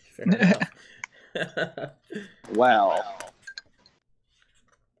 Fair enough. Well,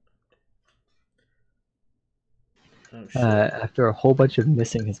 Oh shit. After a whole bunch of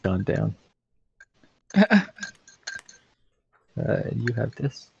missing has gone down. You have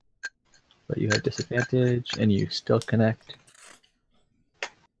this, but you have disadvantage, and you still connect. Oh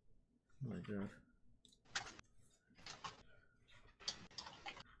my god.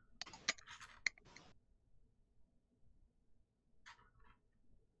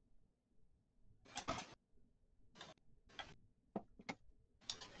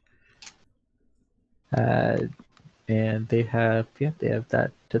 And they have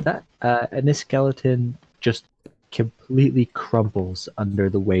that to that. And this skeleton just completely crumples under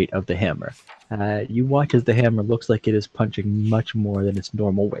the weight of the hammer. You watch as the hammer looks like it is punching much more than its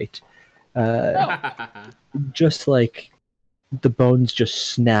normal weight. Just like the bones just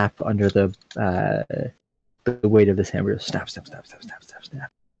snap under the weight of this hammer. Snap, snap, snap, snap, snap, snap,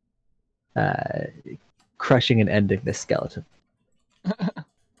 snap. Crushing and ending this skeleton.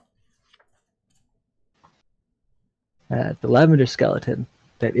 The lavender skeleton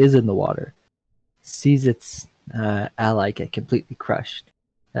that is in the water sees its ally get completely crushed,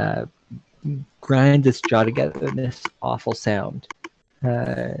 grinds its jaw together in this awful sound,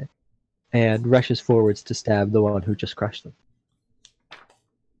 and rushes forwards to stab the one who just crushed them.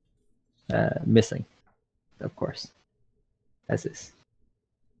 Missing, of course, as is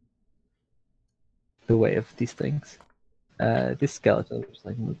the way of these things. This skeleton looks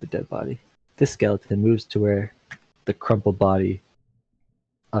like move the dead body. This skeleton moves to where the crumpled body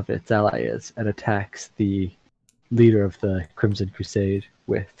of its ally is and attacks the leader of the Crimson Crusade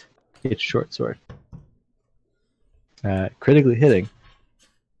with its short sword. Critically hitting.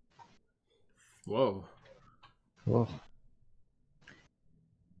 Whoa. Oh.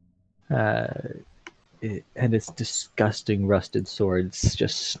 And its disgusting rusted sword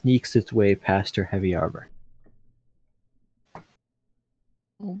just sneaks its way past her heavy armor.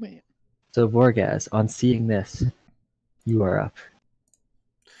 Oh man. So Vorgaz, on seeing this, you are up.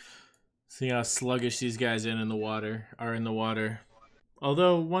 See how sluggish these guys are in the water.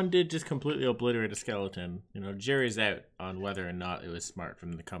 Although one did just completely obliterate a skeleton. You know, Jerry's out on whether or not it was smart for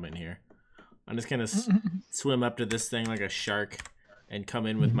them to come in here. I'm just gonna swim up to this thing like a shark and come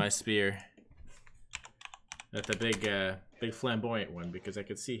in with my spear. At the big flamboyant one, because I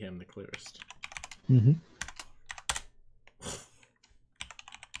could see him the clearest. Mm-hmm.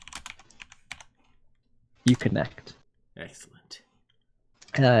 You connect. Excellent.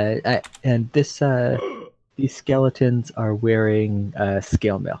 And this these skeletons are wearing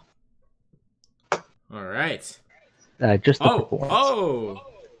scale mail. All right. Just the purple ones. Oh!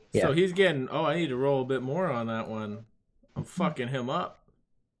 Yeah. So he's getting... Oh, I need to roll a bit more on that one. I'm fucking him up.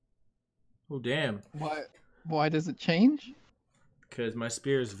 Oh, damn. Why does it change? Because my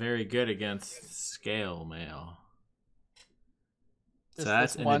spear is very good against scale mail. So Is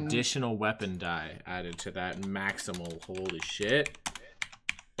that's this an one- additional weapon die added to that maximal. Holy shit.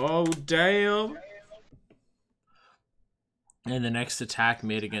 Oh, damn. And the next attack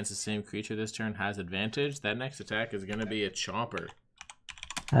made against the same creature this turn has advantage. That next attack is going to be a chomper.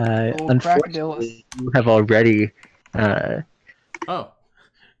 Unfortunately, you have already... Oh.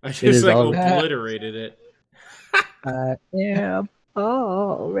 I is just like all- obliterated it. I am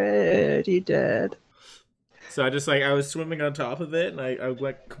already dead. So I was swimming on top of it, and I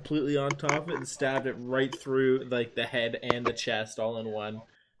went completely on top of it and stabbed it right through like the head and the chest all in one,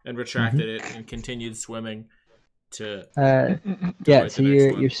 and retracted it and continued swimming to Yeah, fight so the next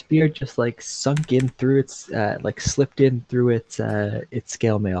your one. your spear just like sunk in through its like slipped in through its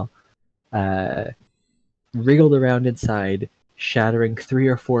scale mail, wriggled around inside, shattering 3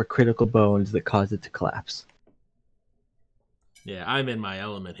 or 4 critical bones that caused it to collapse. Yeah, I'm in my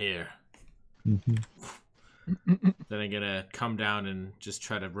element here. Mm-hmm. Then I'm gonna come down and just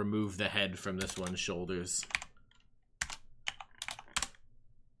try to remove the head from this one's shoulders.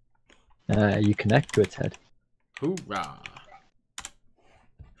 You connect to its head, Hoorah!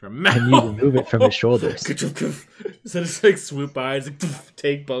 and you remove it from its shoulders. So just like swoop by, just like,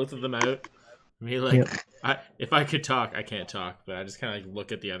 take both of them out. I mean, like, Yep. if I could talk, I can't talk, but I just kind of like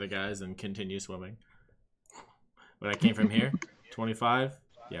look at the other guys and continue swimming. But I came from here, 25.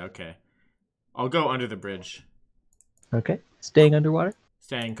 Yeah, okay. I'll go under the bridge, Okay, staying underwater.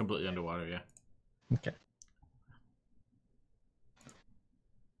 staying completely underwater. Yeah. Okay.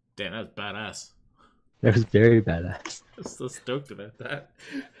 Damn, that was badass. That was very badass. I'm so stoked about that.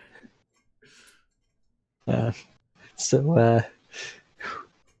 So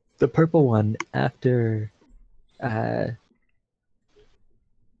the purple one after well,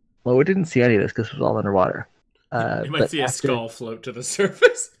 we didn't see any of this because it was all underwater. You might but see a after, skull float to the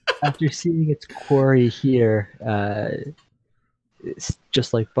surface. after seeing its quarry here, it's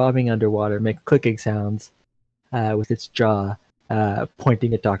just like bobbing underwater, make clicking sounds with its jaw,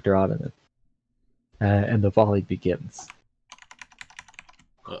 pointing at Dr. Ottoman. And the volley begins.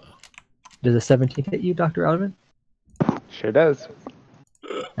 Uh-oh. Does a 17 hit you, Dr. Ottoman? Sure does.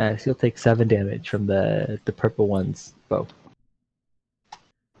 So you'll take 7 damage from the purple one's bow.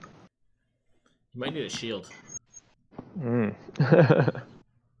 You might need a shield. Mm.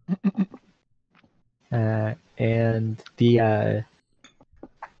 And the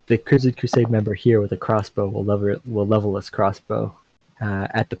Crimson Crusade member here with a crossbow will level his crossbow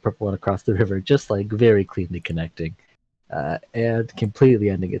at the purple one across the river, just like very cleanly connecting, and completely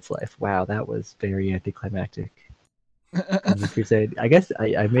ending its life. Wow, that was very anticlimactic. Crimson Crusade. I guess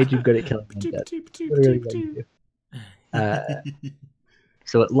I made you good at killing undead. What I really wanted to do.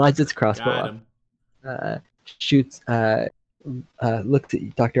 So it lines its crossbow up, shoots, looks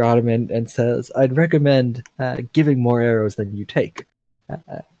at Dr. Ottoman and says, "I'd recommend giving more arrows than you take."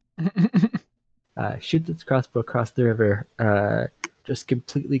 Shoots its crossbow across the river, just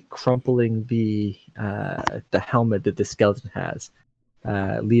completely crumpling the helmet that the skeleton has,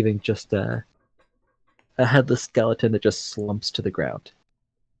 leaving just a headless skeleton that just slumps to the ground.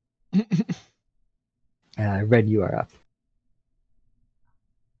 Ren, you are up.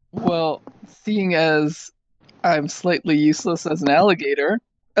 Well, seeing as I'm slightly useless as an alligator,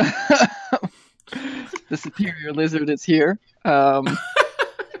 the superior lizard is here,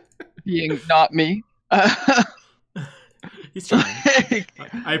 being not me. He's trying.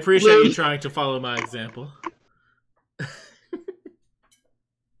 I appreciate you trying to follow my example.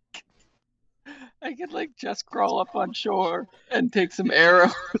 I could like just crawl up on shore and take some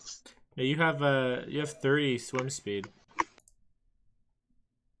arrows. Yeah, you have 30 swim speed.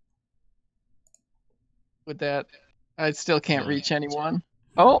 With that, I still can't reach anyone.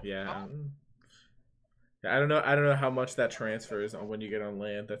 Oh, Yeah. I don't know how much that transfers on when you get on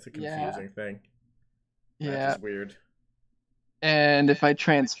land. That's a confusing thing. yeah. That's just weird. And if I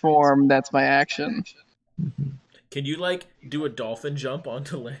transform, that's my action. Can you like do a dolphin jump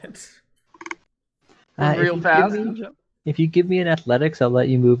onto land? Real fast. If you give me an athletics, I'll let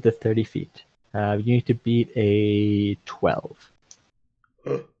you move the 30 feet. You need to beat a 12.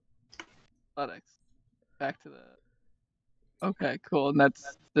 Athletics. Back to the. Okay, cool. And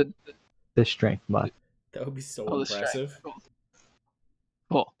that's the strength mod. That would be so the impressive. strength.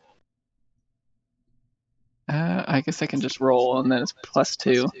 Cool. I guess I can just roll, and then it's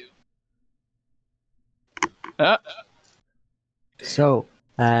 +2. So,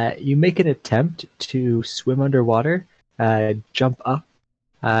 you make an attempt to swim underwater, jump up,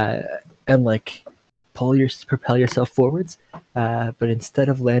 and like propel yourself forwards. But instead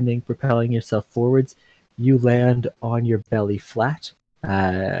of propelling yourself forwards, you land on your belly flat,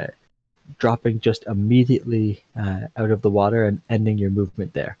 dropping just immediately out of the water and ending your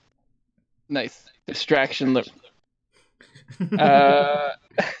movement there. Nice. Distraction.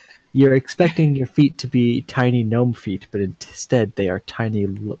 You're expecting your feet to be tiny gnome feet, but instead they are tiny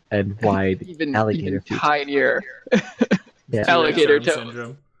and wide alligator even feet. Tinier. Yeah. Alligator T-Rex toes. arm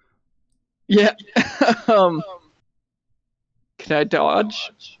syndrome. Yeah. Can I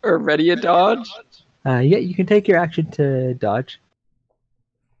dodge or ready a dodge? Yeah, you can take your action to dodge.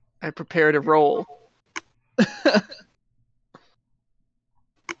 I prepare to roll.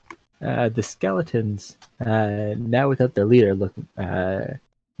 The skeletons, now without their leader, look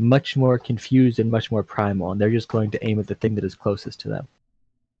much more confused and much more primal, and they're just going to aim at the thing that is closest to them.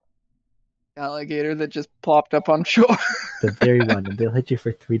 Alligator that just plopped up on shore. The very one, and they'll hit you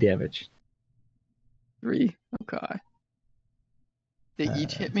for 3 damage. 3? Okay. They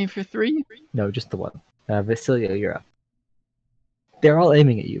each hit me for 3? No, just the one. Vasilio, you're up. They're all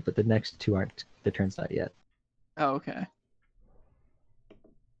aiming at you, but the next 2 aren't. Their turn's not yet. Oh, okay.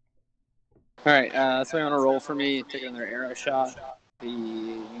 All right, so I'm gonna roll for me, take another arrow shot.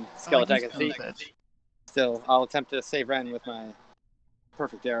 The skeleton I can see. Still, I'll attempt to save Ren with my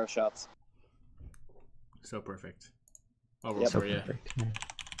perfect arrow shots. So perfect. I'll roll for you. Perfect.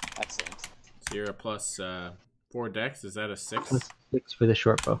 Excellent. So you're a +4 dex. Is that a 6? +6 for the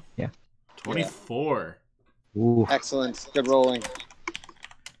short bow. Yeah. 24. Ooh. Excellent. Good rolling.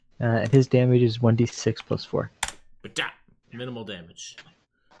 His damage is 1d6 + 4. But minimal damage.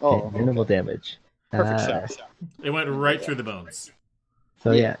 Oh, Okay, minimal damage. perfect shot. It went right through the bones.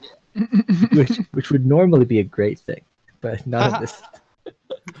 So yeah, which would normally be a great thing, but not in this.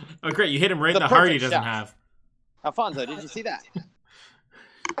 Oh, great. You hit him right in The the heart he perfect doesn't shot. have. Alfonso, did you see that?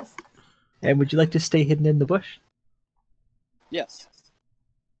 And would you like to stay hidden in the bush? Yes.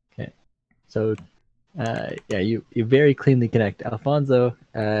 So, yeah, you very cleanly connect. Alfonso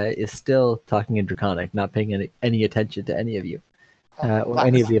is still talking in Draconic, not paying any attention to any of you, or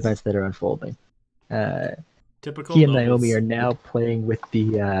any of the events that are unfolding. Typical He and nobles. Naomi are now playing with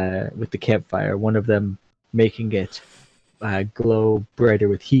the campfire. One of them making it glow brighter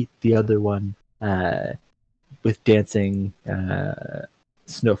with heat. The other one with dancing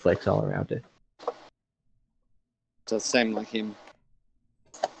snowflakes all around it. Does seem like him.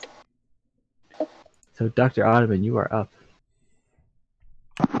 So, Dr. Ottoman, you are up.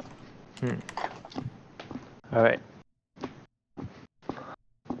 All right.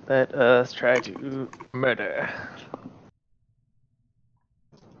 Let us try to murder.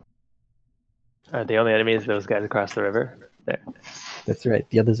 Are the only enemies those guys across the river? There. That's right.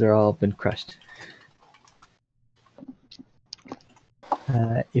 The others are all been crushed.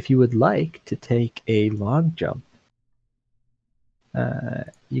 If you would like to take a long jump,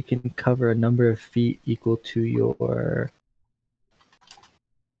 you can cover a number of feet equal to your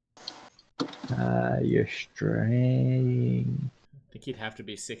strength. I think he'd have to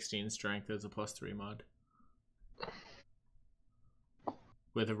be 16 strength as a +3 mod.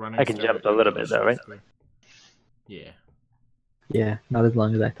 With a running I can jump a little bit though, right? Yeah. Yeah, not as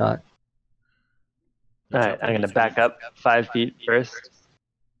long as I thought. Alright, I'm gonna back up 5 feet first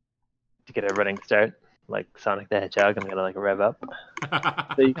to get a running start. Like Sonic the Hedgehog, I'm gonna like rev up.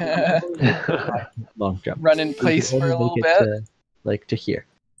 So you can long jump. Run in place You can for a only little make bit. it to here,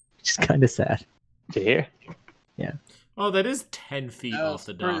 which is kind of sad. To here? Oh, that is 10 feet That off was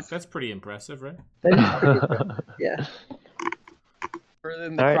the pretty- dock. That's pretty impressive, right? That is pretty impressive. Yeah.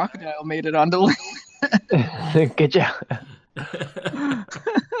 And the All right. crocodile made it onto land. Good job.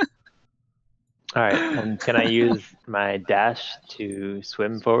 All right, and can I use my dash to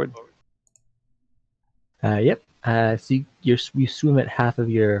swim forward? Yep. So you swim at half of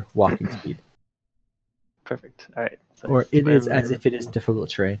your walking speed, Perfect. All right. So or it is as swim- if it is difficult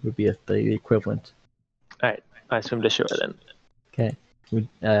terrain would be the equivalent. All right. I swim to shore then. Okay.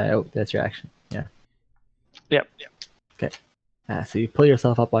 That's your action. Yeah. Yep. Okay. So you pull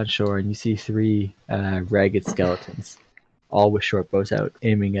yourself up on shore and you see three ragged skeletons, all with short bows out,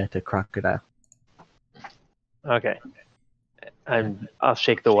 aiming at a crocodile. Okay. I'll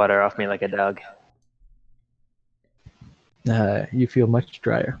shake the water off me like a dog. You feel much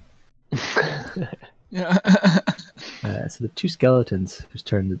drier. Yeah. So the two skeletons whose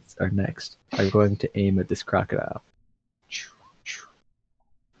turns are next are going to aim at this crocodile.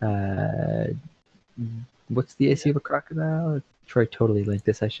 What's the AC of a crocodile? Troy totally linked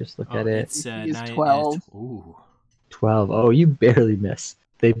this. I just looked at it. It's He's 9, 12. Ooh. 12. Oh, you barely miss.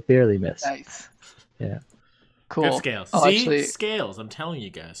 They barely miss. Nice. Yeah. Cool. Good scales. Oh, See? actually, Scales, I'm telling you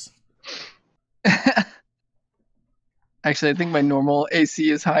guys. actually, I think my normal AC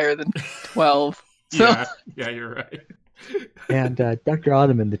is higher than 12. So Yeah, you're right. And Dr.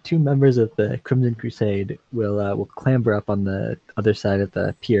 Ottoman, the two members of the Crimson Crusade, will clamber up on the other side of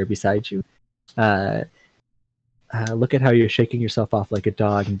the pier beside you. Look at how you're shaking yourself off like a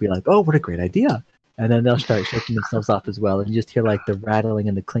dog and be like, "Oh, what a great idea!" And then they'll start shaking themselves off as well, and you just hear like the rattling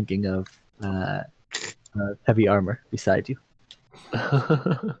and the clinking of heavy armor beside you.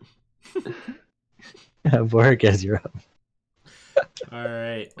 Borges, you're up. All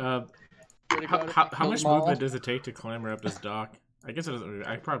right. How much movement does it take to clamber up this dock? I guess it doesn't.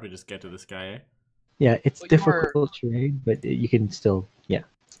 I probably just get to this guy. Eh? Yeah, it's Well, you difficult terrain, but you can still, you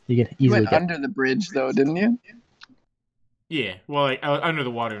can you easily went get. under the bridge, though, didn't you? Yeah. Well, like under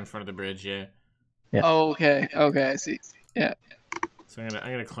the water in front of the bridge. Yeah. Yeah. Oh, okay. Okay, I see. Yeah. So I'm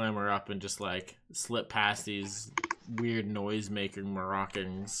gonna clamber up and just like slip past these weird noise making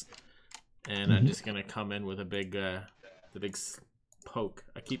Moroccans, and I'm just gonna come in with a big poke.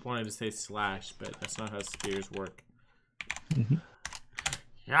 I keep wanting to say slash, but that's not how spears work.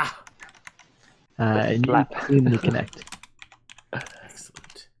 Yeah. And you cleanly connect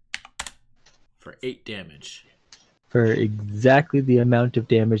Excellent. For 8 damage. for exactly the amount of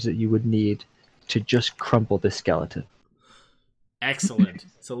damage that you would need to just crumple this skeleton. Excellent.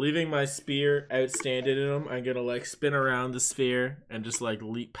 So leaving my spear outstanding in him, I'm gonna like spin around the spear and just like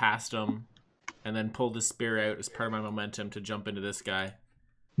leap past him, and then pull the spear out as part of my momentum to jump into this guy.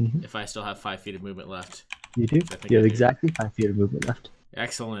 Mhm. If I still have 5 feet of movement left. You do. I think You have I do. exactly 5 feet of movement left.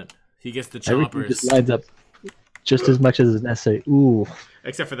 Excellent. He gets the Everything just choppers. lines up just as much as is necessary. Ooh.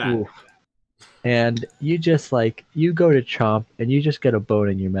 Except for that. Ooh. And you just you go to chomp and you just get a bone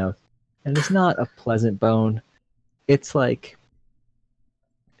in your mouth. And it's not a pleasant bone. It's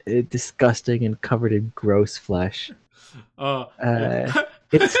disgusting and covered in gross flesh. Oh.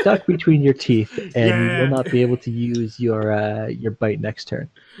 It's stuck between your teeth, and you Yeah. will not be able to use your bite next turn.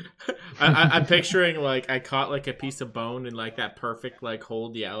 I'm picturing like I caught like a piece of bone in like that perfect like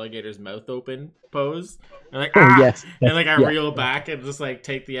hold the alligator's mouth open pose. And like Oh, yes. and like I Yeah. reel back and just like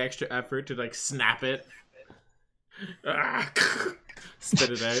take the extra effort to like snap it. Spit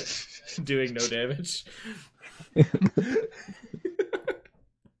it out, doing no damage.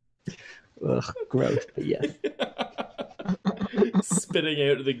 Ugh, gross, but yes. Spitting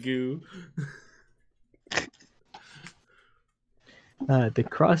out the goo. The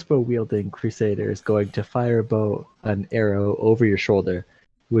crossbow wielding crusader is going to fire an arrow over your shoulder,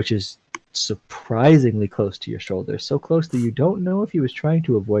 which is surprisingly close to your shoulder. So close that you don't know if he was trying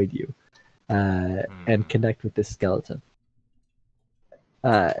to avoid you, and connect with this skeleton.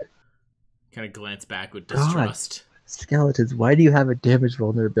 Kind of glance back with God. distrust. Skeletons, why do you have a damage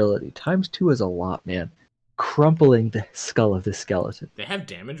vulnerability? ×2 is a lot, man. Crumpling the skull of this skeleton. They have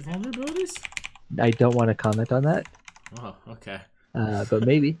damage vulnerabilities? I don't want to comment on that, Oh, okay. but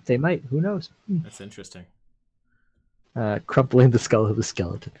maybe they might. Who knows? That's interesting. Crumpling the skull of the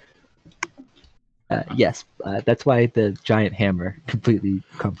skeleton. Yes, that's why the giant hammer completely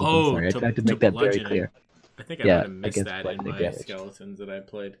crumpled. Oh, I tried to make that very bludgeon it. clear. I think I Yeah, might have missed against that in bludgeoning my damage. skeletons that I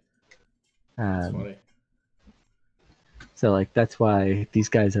played. That's Um, funny. so that's why these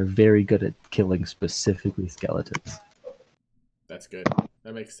guys are very good at killing specifically skeletons. That's good.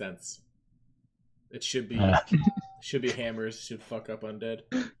 That makes sense. It should be hammers should fuck up undead.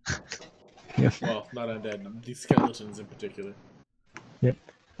 Yeah. Well, not undead. These skeletons in particular. Yep.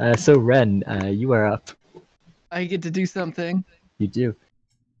 So Ren, you are up. I get to do something. You do.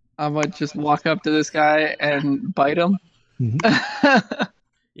 I might just walk up to this guy and bite him.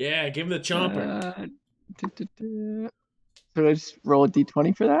 Yeah, give him the chomper. So I just roll a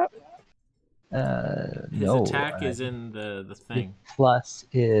d20 for that? His No. attack is in the The thing. plus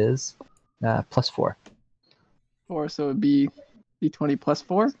is +4. 4, so it'd be d20 plus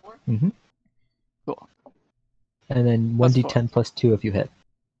 4? Mm-hmm. Cool. And then Plus 1d10 +2 if you hit,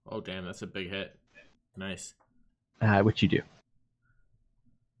 Oh, damn, that's a big hit. Nice. which you do.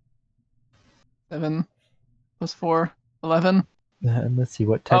 7 plus 4, 11. And let's see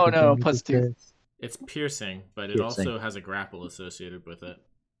what type Oh, of no, damage plus is 2. this. It's piercing, but it Piercing. also has a grapple associated with it.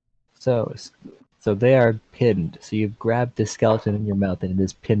 So they are pinned. So you've grabbed the skeleton in your mouth and it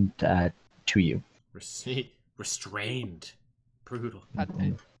is pinned to you. Restrained. Brutal.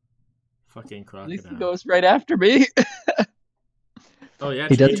 Mhm. Fucking At least he crocodile. goes right after me. Oh yeah, He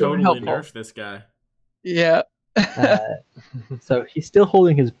he doesn't totally help. nerfed this guy. Yeah. So he's still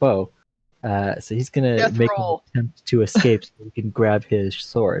holding his bow. So he's gonna Death make roll. an attempt to escape so he can grab his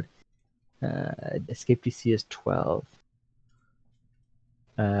sword. Escape DC is 12.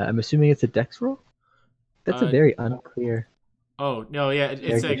 I'm assuming it's a dex roll? That's a very unclear. Oh no, yeah,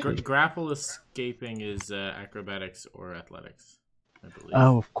 it's a Very grapple escaping is acrobatics or athletics, I believe.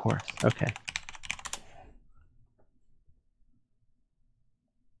 Oh, of course. Okay.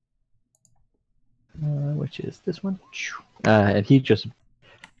 Which is this one? And he just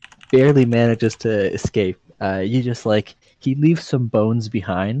barely manages to escape. You just he leaves some bones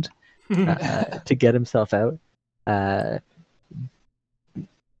behind to get himself out.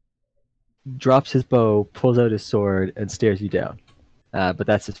 Drops his bow, pulls out his sword, and stares you down. But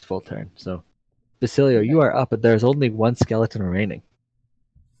that's his full turn. So, Basilio, you are up, but there's only one skeleton remaining.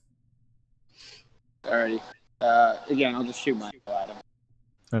 Alrighty. Again, I'll just shoot my bow at him.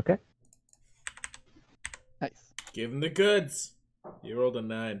 Okay. Nice. Give him the goods. You rolled a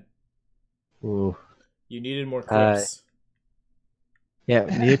 9. Ooh. You needed more clips. Yeah.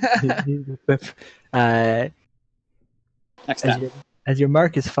 Need Next time. as your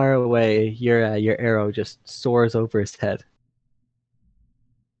mark is far away, your arrow just soars over his head.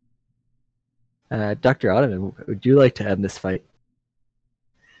 Dr. Ottoman, would you like to end this fight?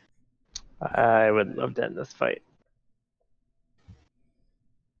 I would love to end this fight.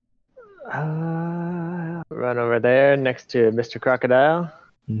 Run over there next to Mr. Crocodile.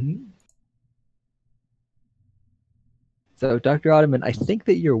 Mm-hmm. So, Dr. Ottoman, I think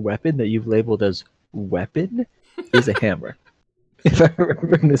that your weapon that you've labeled as weapon is a hammer. If I'm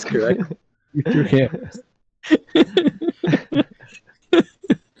remembering this correctly, you threw hammers.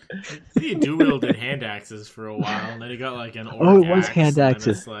 He dual-wielded hand axes for a while, and then he got like an orc Oh, it was axe, hand and then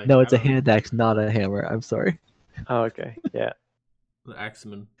axes. it's like, No, it's I a don't know, hand axe, not a hammer. I'm sorry. Oh, okay. Yeah. the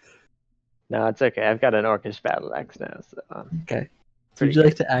axeman. No, it's okay. I've got an orcish battle axe now. So, Okay. So pretty would you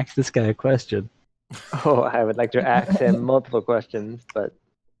like good. to ask this guy a question? Oh, I would like to ask him multiple questions, but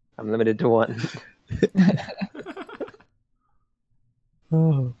I'm limited to one.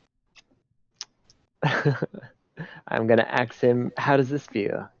 Oh. I'm gonna ask him, how does this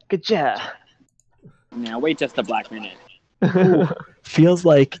feel? Good job. Now wait just a black minute. Feels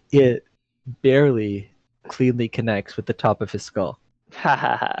like it barely cleanly connects with the top of his skull. Ha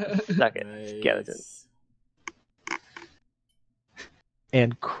ha ha. Suck it, skeleton. Nice.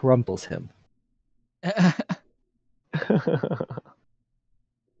 And crumples him.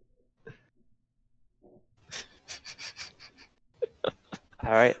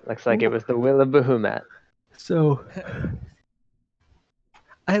 All right, looks like it was the will of Bahumat. So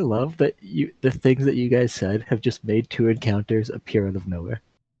I love that the things that you guys said have just made 2 encounters appear out of nowhere.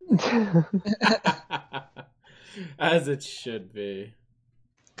 As it should be.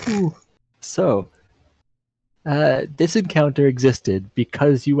 So this encounter existed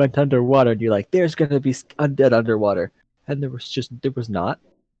because you went underwater and you're like, there's gonna be undead underwater. And there was not.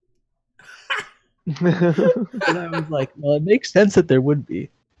 And I was like, well, it makes sense that there would be.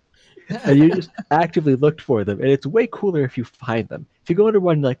 And you just actively looked for them. And it's way cooler if you find them. If you go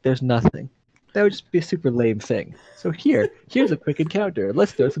underwater and you're like, there's nothing. That would just be a super lame thing. So here's a quick encounter.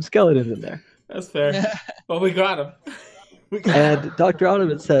 Let's throw some skeletons in there. That's fair. But we got him. And Dr.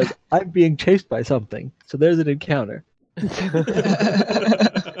 Ottoman says, I'm being chased by something. So there's an encounter. That's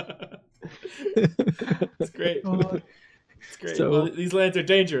great. It's great. So- Well, these lands are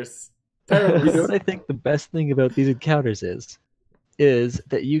dangerous. You know Perilous. what I think the best thing about these encounters is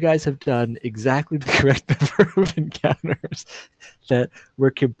that you guys have done exactly the correct number of encounters that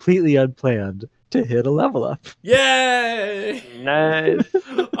were completely unplanned to hit a level up. Yay! Nice.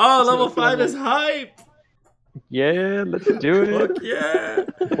 Oh, level 5 is hype! Yeah, let's do Fuck it. yeah!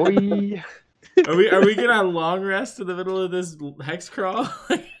 Boy. Are we gonna long rest in the middle of this hex crawl?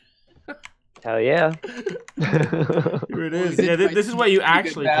 Hell yeah. Here it is. did Yeah, fight this is some what you pretty good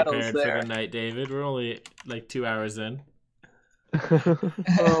actually battles prepared for there. the night, David. We're only like 2 hours in.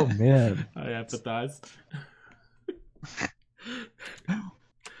 Oh man. I empathize.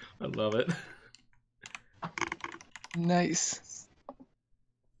 I love it. Nice.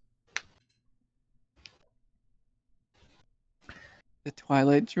 The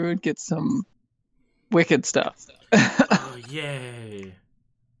Twilight Druid gets some wicked stuff. Oh, yay.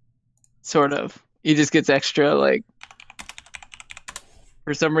 Sort of. He just gets extra, like,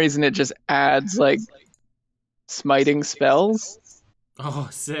 for some reason it just adds, like, smiting spells. Oh,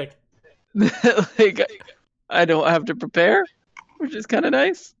 sick. Like, I don't have to prepare, which is kind of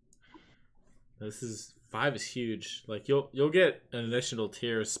nice. This is 5 is huge. Like you'll get an additional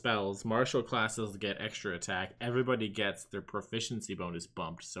tier of spells. Martial classes get extra attack. Everybody gets their proficiency bonus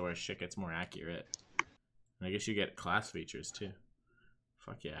bumped, so our shit gets more accurate. And I guess you get class features too.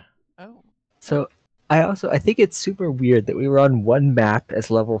 Fuck yeah. Oh. So I think it's super weird that we were on one map as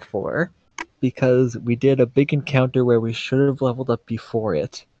level 4 because we did a big encounter where we should have leveled up before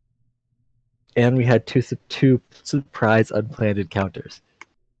it, and we had two surprise unplanned encounters.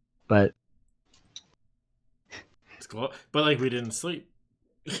 But It's cool. But like we didn't sleep.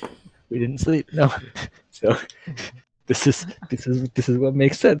 we didn't sleep. No, so this is what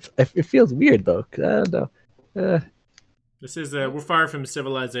makes sense. It feels weird though, 'cause I don't know. This is we're far from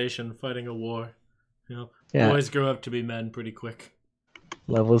civilization fighting a war. You know, Yeah. boys grow up to be men pretty quick.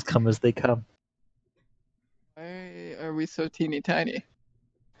 Levels come as they come. Why are we so teeny tiny?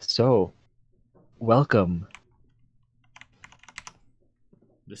 So, welcome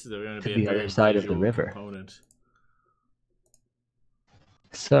This is going to To be the a very other side of the visual river. component.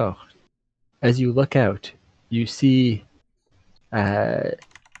 So, as you look out, you see to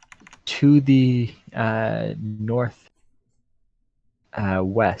the north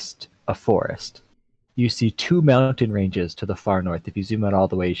west a forest. You see 2 mountain ranges to the far north. If you zoom out all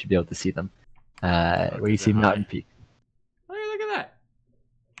the way, you should be able to see them. Where you is it see Mountain high? Peak. Oh, look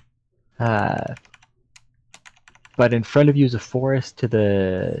at But in front of you is a forest to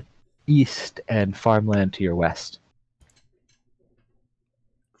the east and farmland to your west.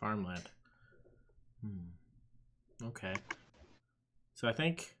 that. Farmland. Okay. So I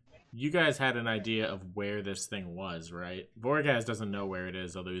think you guys had an idea of where this thing was, right? Vorgaz doesn't know where it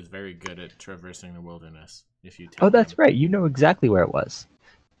is, although he's very good at traversing the wilderness. If you tell Oh, that's him. right. You know exactly where it was.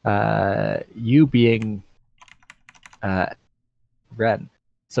 You being Ren.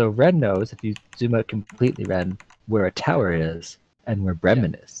 So Ren knows, if you zoom out completely, Ren, where a tower is and where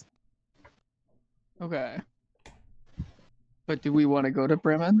Bremen is. Okay. But do we want to go to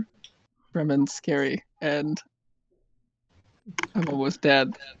Bremen? Bremen's scary, and I'm almost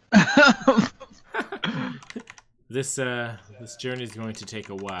dead. This journey is going to take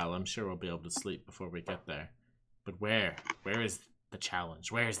a while. I'm sure we'll be able to sleep before we get there. But where? Where is the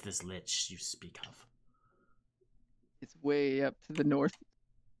challenge? Where is this lich you speak of? It's way up to the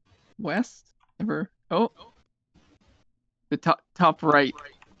northwest. Never. Oh, the top right.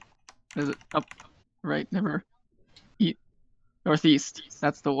 Is it up right? Never. Northeast.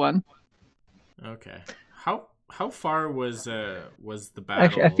 That's the one. Okay. How far was the battle?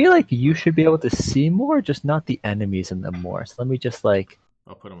 Actually, I feel like you should be able to see more, just not the enemies in them more. So let me just like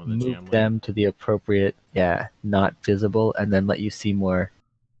I'll put them on the move GM them to the appropriate, not visible, and then let you see more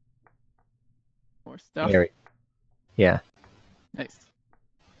More stuff. area. Yeah. Nice.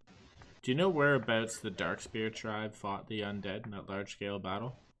 Do you know whereabouts the Darkspear tribe fought the undead in that large scale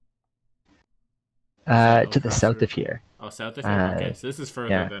battle? To the south of here. Oh, south of here? Okay, so this is further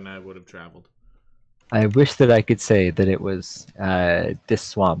yeah. than I would have traveled. I wish that I could say that it was this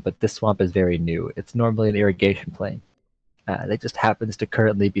swamp, but this swamp is very new. It's normally an irrigation plain. That just happens to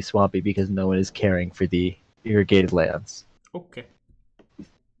currently be swampy because no one is caring for the irrigated lands. Okay.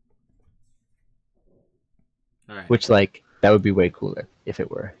 Alright. Which, like, that would be way cooler if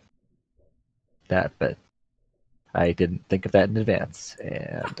it were that, but I didn't think of that in advance,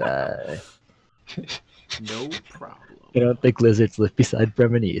 and No problem. I don't think lizards live beside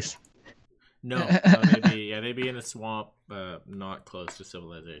Bremenese. No, they'd be in a swamp, not close to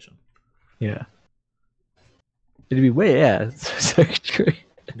civilization. Yeah. It'd be it's true.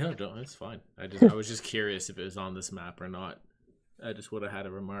 No, don't. It's fine. I was just curious if it was on this map or not. I just would have had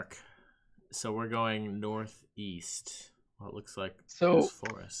a remark. So we're going northeast. Well, it looks like So,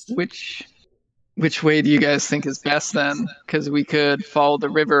 forest. which way do you guys think is best then? Because we could follow the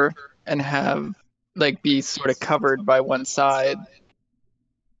river and have be sort of covered by one side,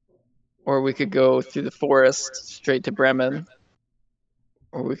 or we could go through the forest straight to Bremen,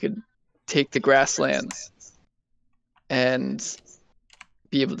 or we could take the grasslands and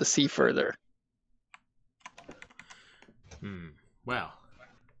be able to see further. Well.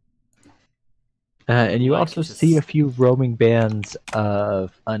 And you Like also to see a few roaming bands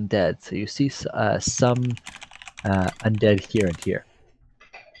of undead. So you see some undead here and here.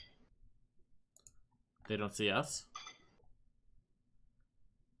 They don't see us?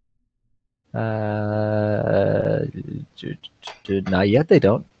 Not yet, they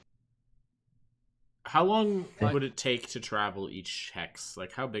don't. How long would it take to travel each hex?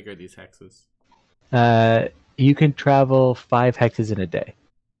 Like, how big are these hexes? You can travel 5 hexes in a day.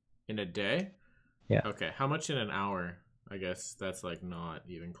 In a day? Yeah. Okay, how much in an hour? I guess that's, like, not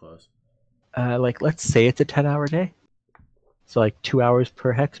even close. Like, let's say it's a 10-hour day. So, like, 2 hours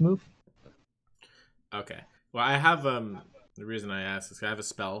per hex move. Okay. Well, I have, the reason I ask is I have a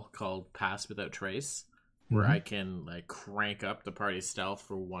spell called Pass Without Trace, where I can, like, crank up the party's stealth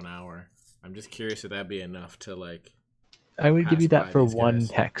for 1 hour. I'm just curious if that'd be enough to, like... I would give you that by for these 1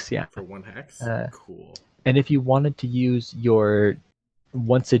 guys. hex, yeah. For 1 hex? Cool. And if you wanted to use your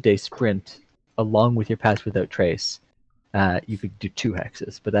once-a-day sprint along with your Pass Without Trace, you could do 2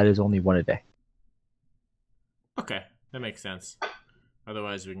 hexes, but that is only 1 a day. Okay, that makes sense.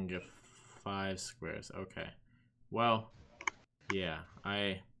 Otherwise, we can get 5 squares. Okay. Well, yeah,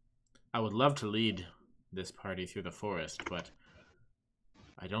 I would love to lead this party through the forest, but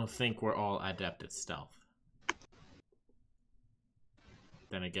I don't think we're all adept at stealth.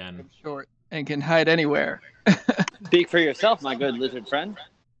 Then again... Short and can hide anywhere. Speak for yourself, my good lizard friend.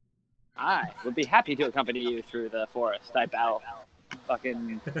 I would be happy to accompany you through the forest. I bow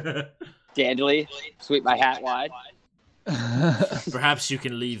fucking dandily, sweep my hat wide. Perhaps you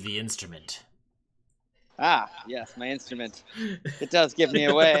can leave the instrument. Ah, yes, my instrument. It does give me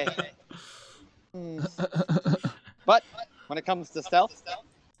away. But when it comes to stealth,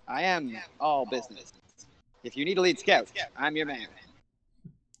 I am all business. If you need a lead scout, I'm your man.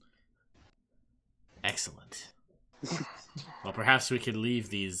 Excellent. Well, perhaps we could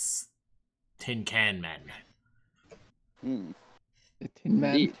leave these tin can men. The Tin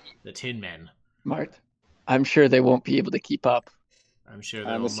Men. The tin men. Smart. I'm sure they won't be able to keep up. I'm sure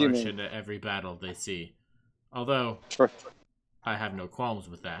they will march into every battle they see. Although, I have no qualms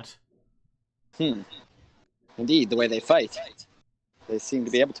with that. Indeed, the way they fight. They seem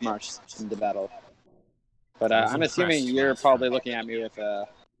to be able to march into battle. But I'm assuming you're probably looking at me with a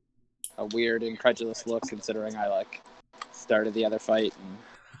weird, incredulous look, considering I, like, started the other fight and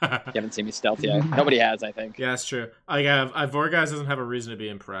you haven't seen me stealth yet. Nobody has, I think. Yeah, that's true. Vorgaz doesn't have a reason to be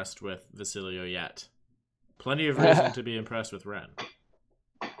impressed with Vasilio yet. Plenty of reason to be impressed with Ren.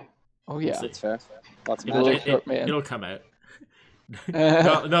 Oh yeah, That's fair. Lots of He's a little magic. short man. It'll come out.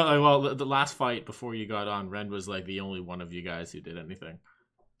 Well, the last fight before you got on, Ren was like the only one of you guys who did anything.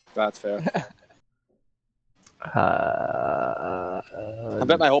 That's fair. Uh, I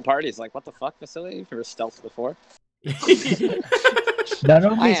bet my whole party's like, what the fuck, Vasily? You've never stealthed before. Not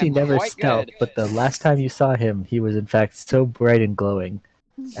only I is he am never quite stealth, good. but the last time you saw him, he was in fact so bright and glowing.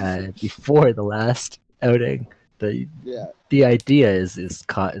 Before the last outing, the idea is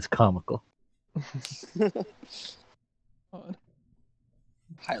comical.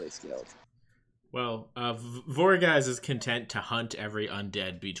 Highly skilled. Well, Vorgaz is content to hunt every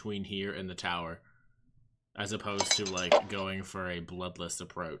undead between here and the tower, as opposed to like going for a bloodless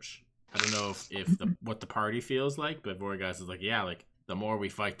approach. I don't know if what the party feels like, but Vorgaz is like, yeah, like the more we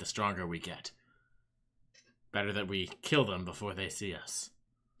fight, the stronger we get. Better that we kill them before they see us.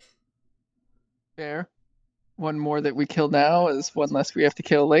 Fair. One more that we kill now is one less we have to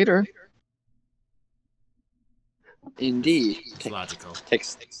kill later. Indeed. It's logical.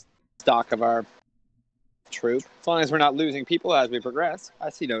 Takes stock of our troop. As long as we're not losing people as we progress, I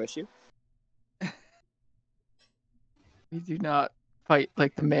see no issue. We do not fight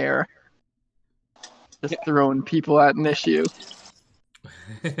like the mayor. Just throwing people at an issue.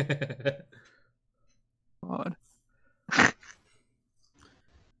 God.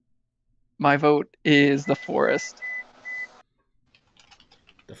 My vote is the forest.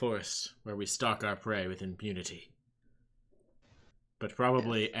 The forest, where we stalk our prey with impunity. But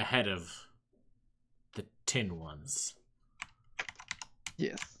probably ahead of the tin ones.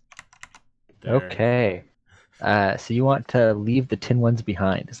 Yes. They're... Okay. So you want to leave the tin ones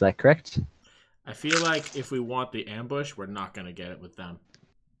behind, is that correct? I feel like if we want the ambush, we're not going to get it with them.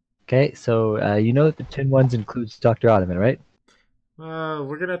 Okay, so you know that the tin ones includes Dr. Ottoman, right?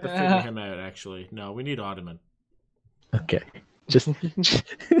 We're going to have to figure him out, actually. No, we need Ottoman. Okay. Just... Why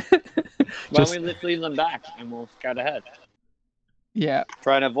don't we just leave them back and we'll scout ahead? Yeah.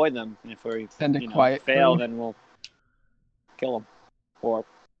 Try and avoid them. If we Send a quiet fail, crew. then we'll kill them. Or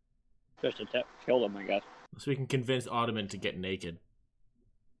just kill them, I guess. So we can convince Ottoman to get naked.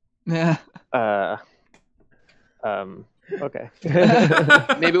 Yeah. Okay.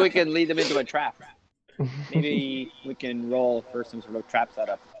 Maybe we can lead them into a trap. Maybe we can roll for some sort of trap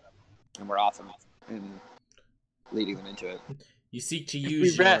setup, and we're awesome in leading them into it. You seek to If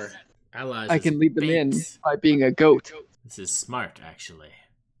use we your rest, allies I as can lead them in bait. by being a goat. This is smart, actually.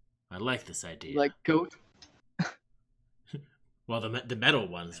 I like this idea. Like goat. Well, the metal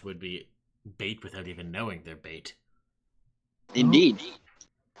ones would be bait without even knowing they're bait. Indeed.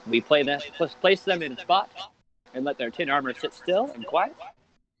 We place them in a spot and let their tin armor sit still and quiet,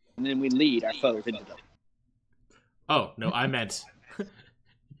 and then we lead our foes into them. Oh, no, I meant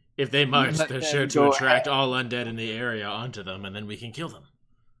if they march, Let they're them sure to go attract ahead. all undead in the area onto them, and then we can kill them.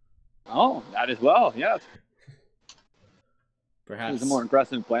 Oh, that as well, yes. Perhaps It's a more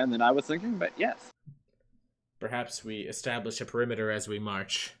aggressive plan than I was thinking, but yes. Perhaps we establish a perimeter as we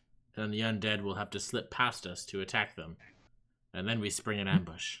march, and the undead will have to slip past us to attack them. And then we spring an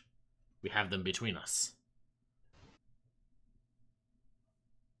ambush. We have them between us.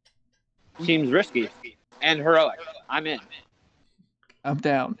 Seems risky and heroic. I'm in. I'm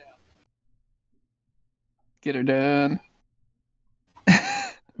down. Get her done.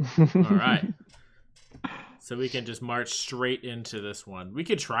 Alright. So we can just march straight into this one. We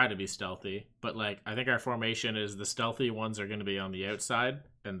could try to be stealthy, but like I think our formation is the stealthy ones are going to be on the outside,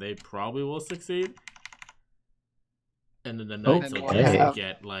 and they probably will succeed. And then the knights will Okay. just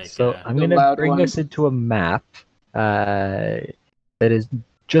get like... So I'm The going to loud bring ones. us into a map that is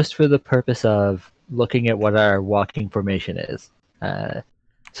just for the purpose of looking at what our walking formation is.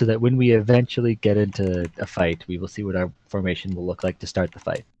 So that when we eventually get into a fight, we will see what our formation will look like to start the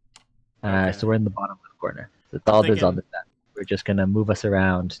fight. Okay. So we're in the bottom left corner. That's all there's on thinking- the map. We're just going to move us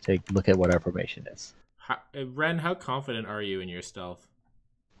around to look at what our formation is. Ren, how confident are you in your stealth?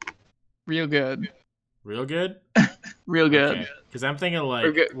 Real good. Real good? Real good. Okay. Because I'm thinking like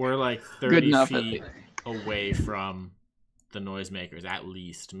We're good. we're like Good 30 enough, at feet least. away from the noisemakers, at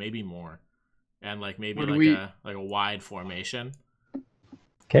least, maybe more, and like maybe What do like we- a wide formation,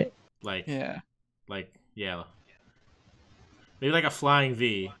 Okay. like Yeah. yeah, maybe like a flying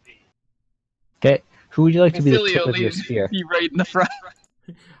V. Okay. Who would you like to be the Facilio tip of your leads spear? be right in the front.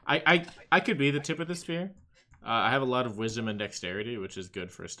 I could be the tip of the spear. I have a lot of wisdom and dexterity, which is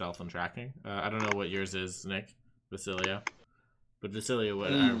good for stealth and tracking. I don't know what yours is, Nick, Basilio, but Basilio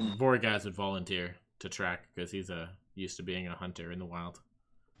would Vorgaz would volunteer to track because he's used to being a hunter in the wild.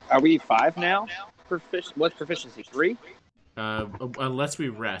 Are we 5 now? What's proficiency? 3? Unless we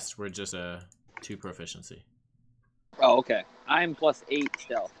rest, we're just a 2 proficiency. Oh, okay. I'm +8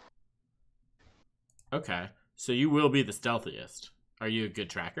 stealth. Okay, so you will be the stealthiest. Are you a good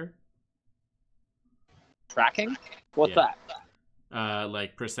tracker? Tracking? What's Yeah. that?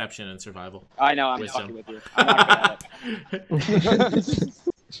 Like perception and survival. I know, I'm Wisdom. fucking with you. I'm not good at it.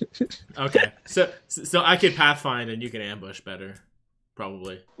 Okay, so I could pathfind and you can ambush better,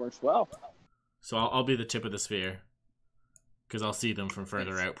 probably. Works well. So I'll be the tip of the sphere, because I'll see them from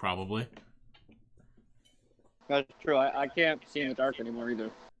further out, probably. That's true. I can't see in the dark anymore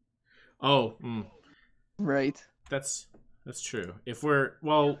either. Oh, Right. that's true. If we're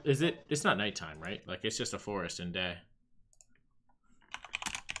it's not nighttime, right? Like it's just a forest in day.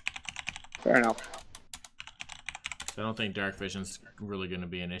 Fair enough. So I don't think dark vision's really going to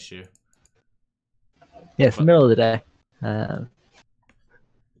be an issue. Yeah, it's the middle of the day. But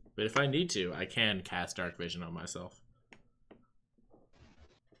if I need to, I can cast dark vision on myself.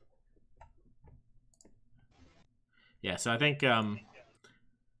 Yeah, so I think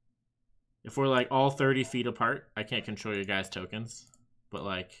if we're like all 30 feet apart, I can't control your guys' tokens. But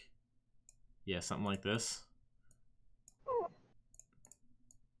like, yeah, something like this.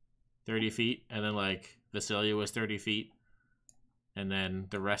 30 feet, and then like Vasilia was 30 feet, and then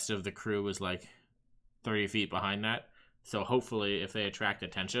the rest of the crew was like 30 feet behind that. So hopefully, if they attract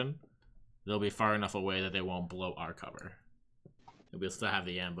attention, they'll be far enough away that they won't blow our cover. We'll still have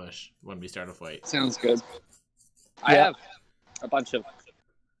the ambush when we start a fight. Sounds good. I have a bunch of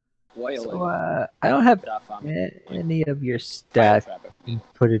oil So, and I don't have stuff on me. any of your Fire stats trap it.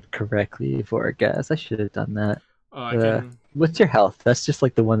 inputted correctly for a guess. I should have done that. I can. What's your health? That's just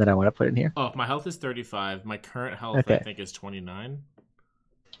like the one that I want to put in here. Oh, my health is 35. My current health, I Okay. think, is 29.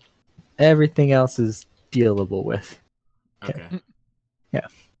 Everything else is dealable with. Okay. Yeah.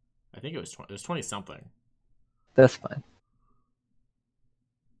 I think it was 20. It was 20 something. That's fine.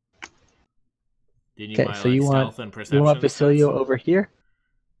 Do you need Okay, my so you want- stealth and perception? You want stats? Basilio over here?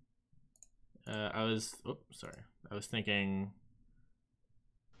 I was. Oh, sorry. I was thinking.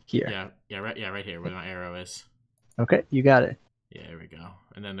 Here. Yeah, right here where my arrow is. Okay, you got it. Yeah, there we go.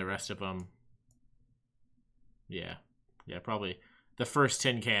 And then the rest of them. Yeah, probably the first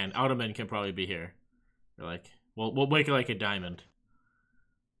tin can. Ottoman can probably be here. Or like We'll make it like a diamond.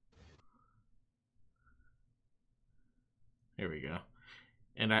 Here we go.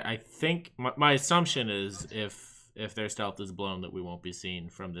 And I think my assumption is if their stealth is blown that we won't be seen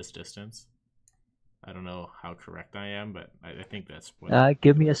from this distance. I don't know how correct I am, but I think that's what...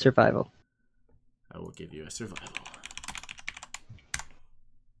 Give me a survival. I will give you a survival.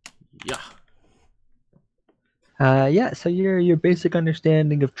 Yeah. Yeah, so your basic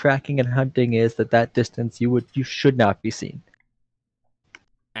understanding of tracking and hunting is that distance you should not be seen.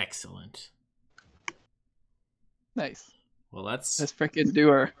 Excellent. Nice. Well, let's freaking do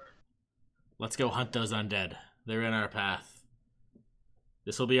her. Let's go hunt those undead. They're in our path.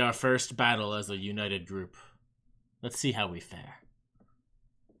 This will be our first battle as a united group. Let's see how we fare.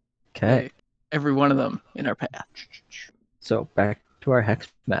 Okay. Every one of them in our path. So back to our hex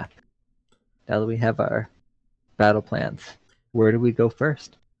map. Now that we have our battle plans, where do we go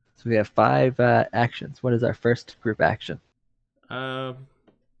first? So we have 5 actions. What is our first group action? What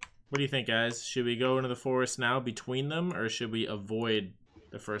do you think, guys? Should we go into the forest now between them, or should we avoid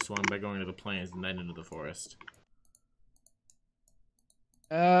the first one by going to the plains and then into the forest?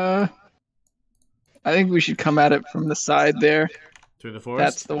 I think we should come at it from the side there. Through the forest?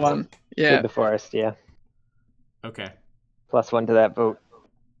 That's the one. Through Yeah. the forest, yeah. Okay. +1 to that vote.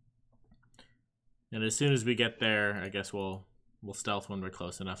 And as soon as we get there, I guess we'll stealth when we're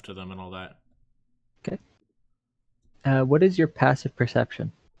close enough to them and all that. Okay. What is your passive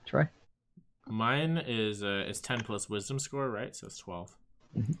perception, Troy? Mine is 10 plus wisdom score, right? So it's 12.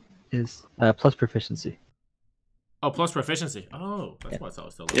 Is plus proficiency. Oh, plus proficiency. Oh, that's why it's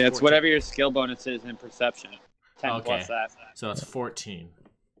always still. Yeah, it's whatever your skill bonus is in perception. 10 plus that. So it's 14.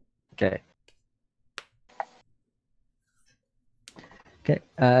 Okay. Okay.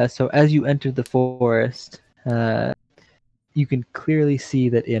 So as you enter the forest, you can clearly see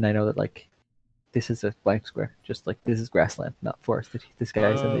that I know that like this is a blank square, just like this is grassland, not forest. This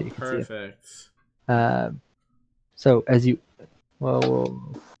guy's in there. You can see it. Perfect. So as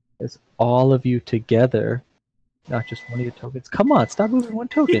as all of you together, not just one of your tokens. Come on, stop moving one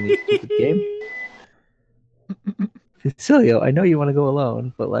token, you stupid game. Cecilio, I know you want to go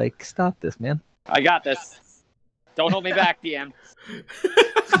alone, but like, stop this, man. I got this. Don't hold me back, DM.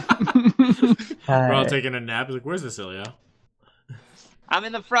 We're all taking a nap. He's like, where's Cecilio? I'm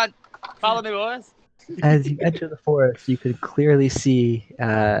in the front. Follow me, boys. As you enter the forest, you can clearly see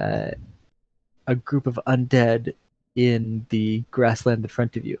a group of undead in the grassland in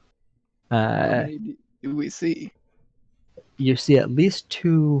front of you. How many do we see? You see at least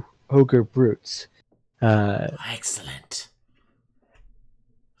 2 ogre brutes. Excellent.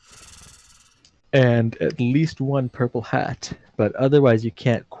 And at least 1 purple hat, but otherwise you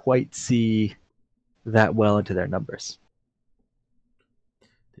can't quite see that well into their numbers.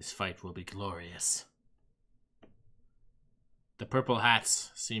 This fight will be glorious. The purple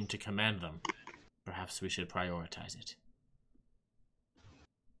hats seem to command them. Perhaps we should prioritize it.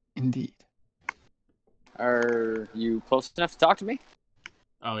 Indeed. Are you close enough to talk to me?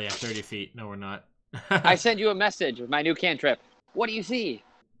 Oh yeah, 30 feet. No, we're not. I sent you a message with my new cantrip. What do you see?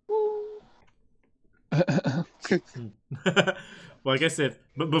 Well, I guess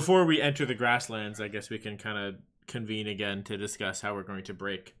but before we enter the grasslands, I guess we can kind of convene again to discuss how we're going to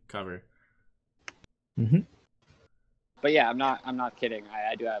break cover. Mm-hmm. But yeah, I'm not kidding.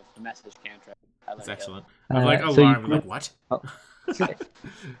 I do have a message cantrip. That's excellent. I'm like so alarmed. Like what? Oh.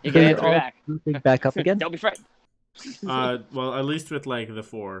 You can answer all back. grouping back up again? Don't be frightened. Well, at least with like the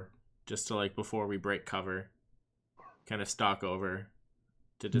 4, just to like before we break cover, kind of stalk over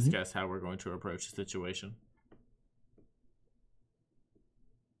to discuss how we're going to approach the situation.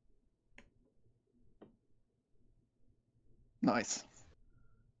 Nice.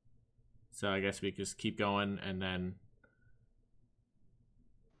 So I guess we just keep going, and then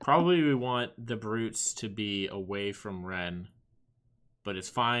probably we want the brutes to be away from Ren, but it's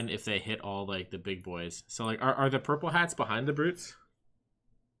fine if they hit all like the big boys. So like, are the purple hats behind the brutes?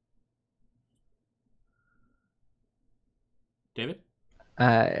 David?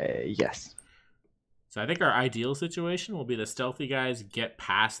 Yes. So I think our ideal situation will be the stealthy guys get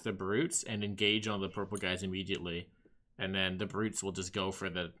past the brutes and engage on the purple guys immediately, and then the brutes will just go for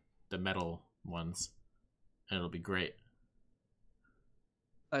the metal ones, and it'll be great.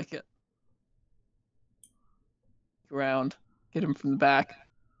 Like it. Around. Get him from the back.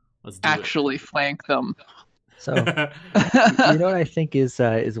 Let's do Actually flank them. So it. you know what I think is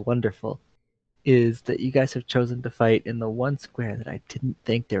wonderful is that you guys have chosen to fight in the one square that I didn't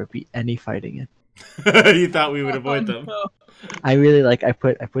think there would be any fighting in. You thought we would avoid them. No. I really I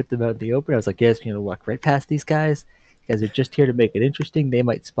put them out in the open. I was like, yeah, it's gonna walk right past these guys. You as they're just here to make it interesting. They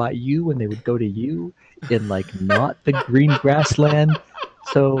might spot you when they would go to you in like not the green grassland.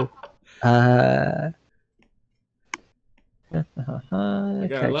 So, I can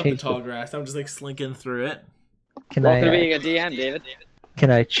I love the change tall grass. I'm just like slinking through it. Can Welcome to I being a DM, David. can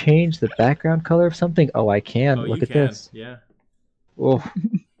I change the background color of something? Oh, I can. Oh, Look you at can. this. Yeah. Oh,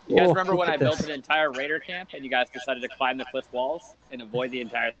 You guys oh, remember look when I at built this. an entire raider camp and you guys decided to climb the cliff walls and avoid the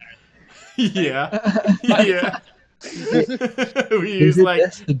entire Yeah. Yeah. We used Isn't like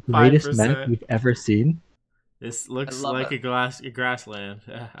this the greatest map 5%. you've ever seen? This looks love like it. a grassland.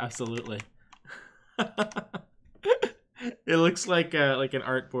 Absolutely. It looks like an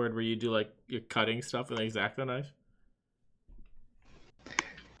artboard where you do like you're cutting stuff with an X-Acto knife.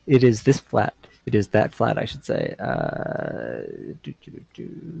 It is this flat. It is that flat, I should say.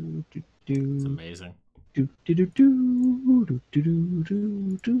 It's amazing.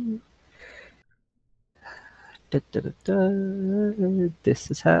 This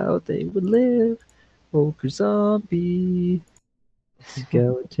is how they would live. Ogre zombie.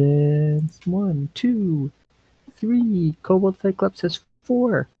 Skeletons. 1, 2, 3. Kobold Cyclops has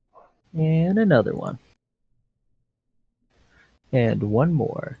 4. And another one. And one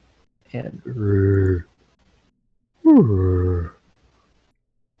more. And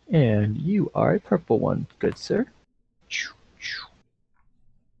and you are a purple one, good sir.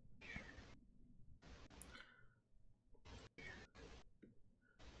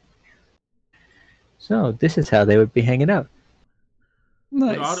 So this is how they would be hanging out.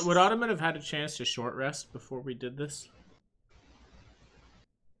 Nice. Would Ottoman have had a chance to short rest before we did this?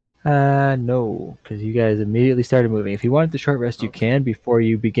 No, because you guys immediately started moving. If you wanted to short rest, you Okay. can before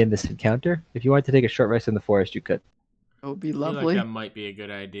you begin this encounter. If you wanted to take a short rest in the forest, you could. That would be I feel like lovely. that might be a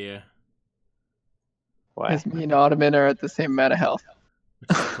good idea, Why? Because me and Ottoman are at the same amount of health.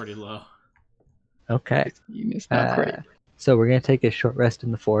 which is pretty low. Okay. 16 is not great. So we're gonna take a short rest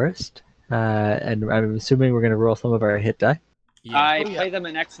in the forest, and I'm assuming we're gonna roll some of our hit die. Yeah. I play them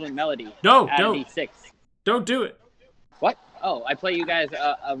an excellent melody. No, Add a don't. D6. Don't do it. What? Oh, I play you guys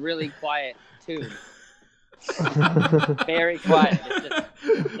a really quiet tune. Very quiet. It's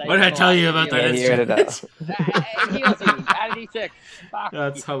just, What did I tell you about that Yeah, you edit instrument? out. It heals you. Add a D6. Fuck.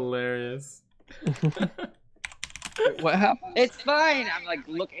 That's hilarious. What happened? It's fine. I'm like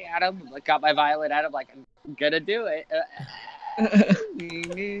looking at him, like got my violin at him, like I'm gonna do it.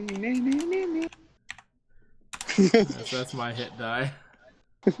 That's my hit die.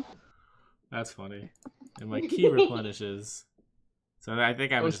 That's funny. And my key replenishes. So I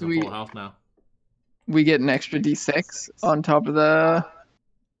think I'm Oh, just so at we- full health now. We get an extra D6 on top of the.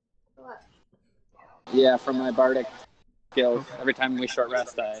 Yeah, from my bardic skills. Every time we short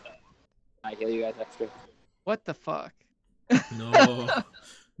rest, I heal you guys extra. What the fuck? No.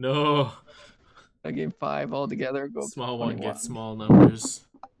 No. I gave 5 altogether. Go Small one 21. gets small numbers.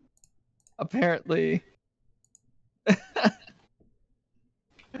 Apparently.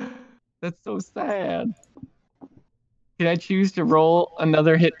 That's so sad. Can I choose to roll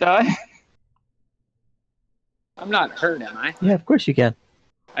another hit die? I'm not hurt, am I? Yeah, of course you can.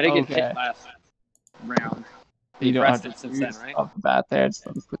 I didn't get Okay. hit last round. You don't have rested to since choose then, right? off the bat there. Just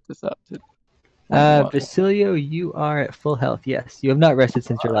let me put this up to. Basilio, you are at full health. Yes, you have not rested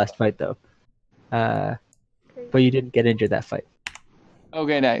since your last fight, though. But you didn't get injured that fight.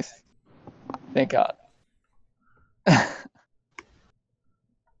 Okay, nice. Thank God.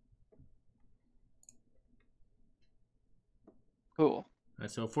 Cool.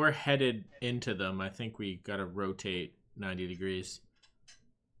 Alright, so if we're headed into them, I think we gotta rotate 90 degrees.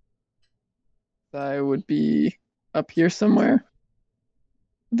 I would be up here somewhere.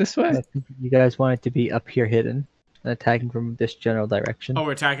 This way? I think you guys wanted to be up here hidden, and attacking from this general direction. Oh,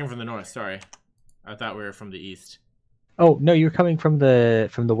 we're attacking from the north. Sorry, I thought we were from the east. Oh no, you were coming from the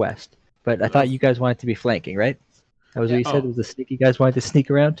west. But I thought you guys wanted to be flanking, right? That was what you said. Oh. Was the sneak? You guys wanted to sneak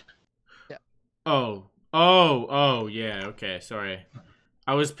around? Oh, yeah. Okay, sorry.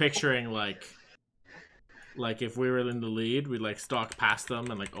 I was picturing like if we were in the lead, we'd like stalk past them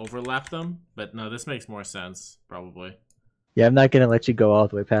and like overlap them. But no, this makes more sense probably. Yeah, I'm not gonna let you go all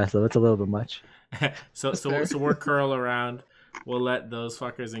the way past them. It's a little bit much. so fair. we'll curl around. We'll let those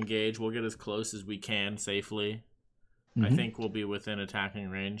fuckers engage. We'll get as close as we can safely. I Mhm. think we'll be within attacking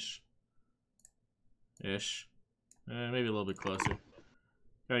range. Ish. Maybe a little bit closer.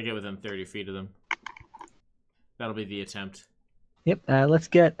 Gotta get within 30 feet of them. That'll be the attempt. Yep. Let's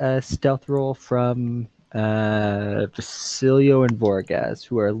get a stealth roll from Basilio and Vorgaz,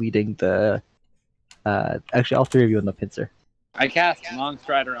 who are leading the. Actually, all 3 of you in the pincer. I cast Long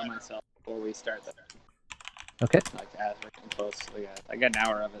Strider on myself before we start that. Okay. Like as we're getting close, I got an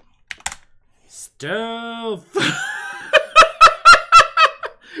hour of it. Stealth!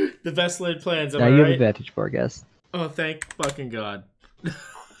 The best laid plans, am Now I you have right? advantage, Borgas. Oh, thank fucking God. All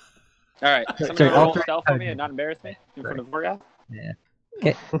right, somebody Sorry, all roll three- stealth for me and not embarrass me in front of Vorga. Yeah.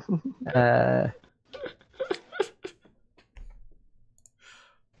 Okay.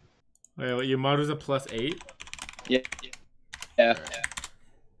 Wait, what, your mod was a +8? Yeah.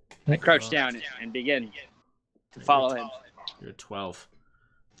 Crouch down and begin to follow him. You're 12.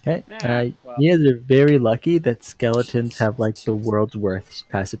 Okay. Yeah, well. You guys are very lucky that skeletons have like the world's worst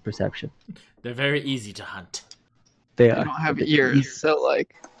passive perception. They're very easy to hunt. They I are. don't have ears, so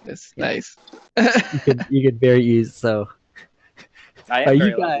like it's Yeah. nice. You could very easy. So I am you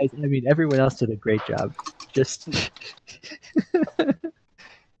very guys, lucky. I mean, everyone else did a great job. Just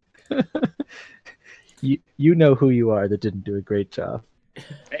you know who you are that didn't do a great job.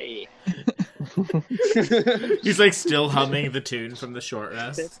 Hey. He's like still humming the tune from the short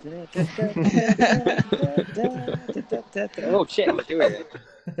rest. Oh shit! Let's do it.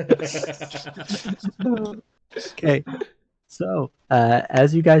 Okay. So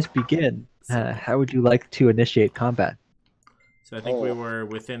as you guys begin, how would you like to initiate combat? So I think we were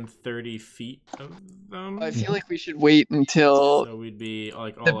within 30 feet of them. I feel like we should wait until So we'd be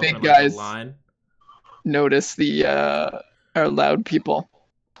like all the up big in like a guys- line. notice the our loud people.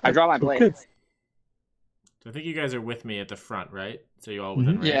 I draw my blade. Okay. So I think you guys are with me at the front, right? So you all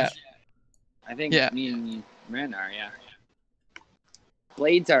within range. Yeah. I think Yeah. me and Ren are, yeah.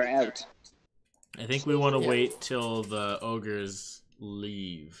 Blades are out. I think we want to wait till the ogres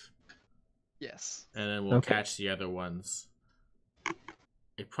leave, Yes. and then we'll Okay. catch the other ones.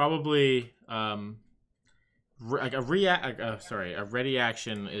 It probably like a ready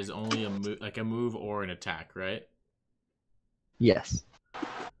action is only a move or an attack, right? Yes.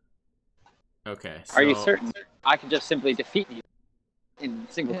 Okay. Are you so- certain? I can just simply defeat you in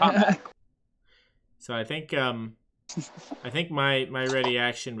single combat. So I think my ready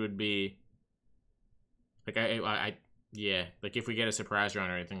action would be like like if we get a surprise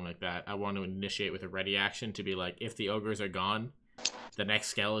round or anything like that, I want to initiate with a ready action to be like, if the ogres are gone, the next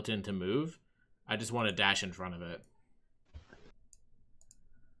skeleton to move, I just want to dash in front of it.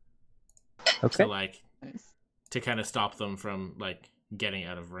 Okay. So like Nice. to kind of stop them from like getting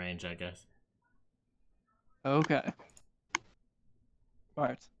out of range, I guess. Okay.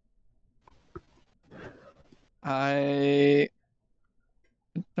 Smart.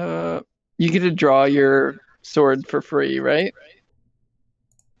 You get to draw your sword for free, right?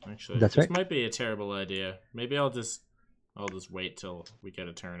 Actually, That's this right. might be a terrible idea. Maybe I'll just wait till we get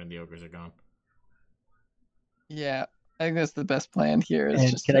a turn and the ogres are gone. Yeah. I think that's the best plan here. Is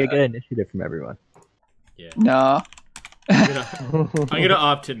And just can I get initiative from everyone? Yeah. No. I'm gonna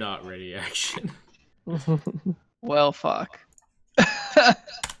opt to not ready action. Well, fuck.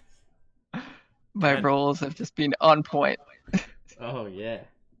 My God. rolls have just been on point. Oh yeah.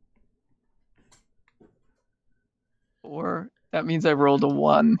 Or that means I rolled a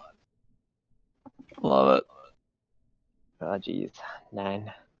 1. Love it. Oh, geez.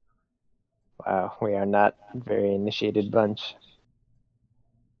 9. Wow, we are not a very initiated bunch.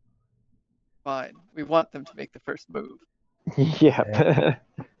 Fine. We want them to make the first move. Yep.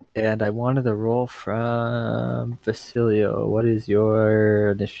 And I wanted a roll from Vasilio. What is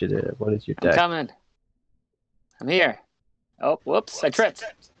your initiative? What is your I'm deck? coming. I'm here. Oh, whoops! I tripped.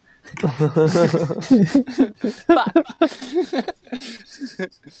 Fuck.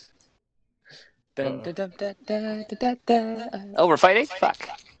 Dun, dun, dun, dun, dun, dun, dun. Oh, we're fighting? Fuck.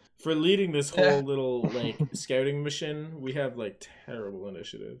 For leading this whole little like scouting mission, we have like terrible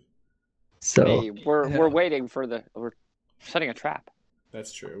initiative. So Hey, we're waiting for we're setting a trap.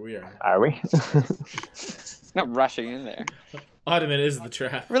 That's true. We are. Are we? Not rushing in there. Ottoman is the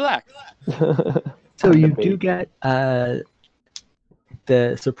trap. Relax. So you do get the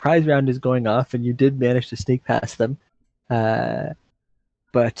surprise round is going off, and you did manage to sneak past them,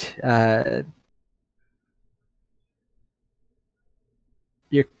 but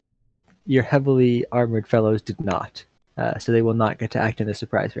your heavily armored fellows did not, so they will not get to act in the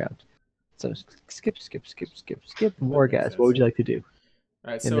surprise round. So skip. More makes guys. sense. What would you like to do?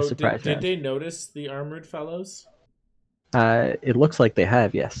 All right. In the So surprise did round. they notice the armored fellows? It looks like they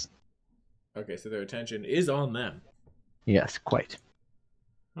have, yes. Okay, so their attention is on them. Yes, quite.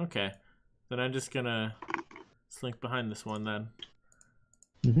 Okay, then I'm just gonna slink behind this one then,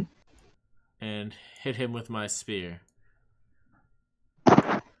 Mhm. and hit him with my spear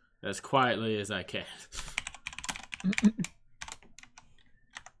as quietly as I can.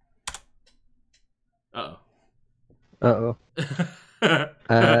 Uh Uh-oh.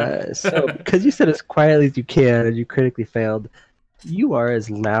 oh. So, because you said as quietly as you can and you critically failed, you are as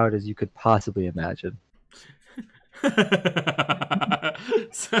loud as you could possibly imagine.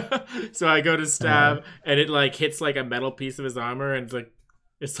 so I go to stab, and it like hits like a metal piece of his armor, and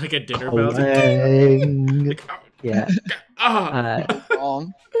it's like a dinner bell. Clang. Like, Yeah.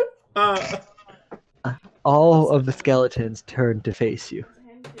 Wrong. All of the skeletons turn to face you.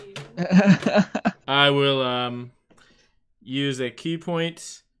 I will use a key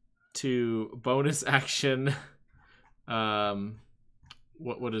point to bonus action.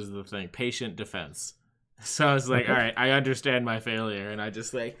 What is the thing? Patient defense. So I was like, all right, I understand my failure, and I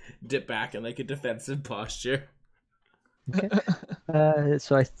just like dip back in like a defensive posture. Okay.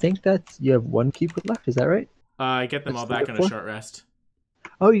 So I think that's you have one key point left. Is that right? I get them all back on a short rest.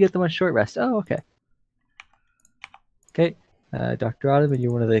 Oh, you get them on short rest. Oh, okay. Okay. Dr. Ottoman,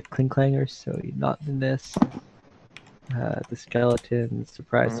 you're one of the Klingklangers, so you're not in this. The skeleton,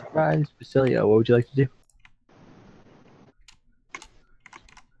 surprise, surprise. Basilia, what would you like to do?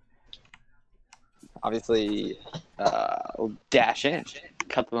 Obviously, we'll dash in,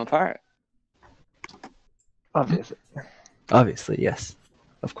 cut them apart. Obviously, yes.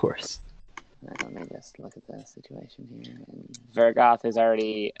 Of course. Let me just look at the situation here. And Vergoth has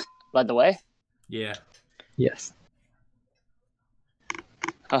already led the way. Yeah. Yes.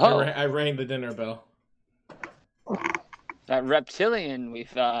 Oh, I rang the dinner bell. that reptilian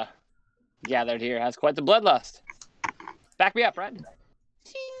we've gathered here has quite the bloodlust. Back me up, friend.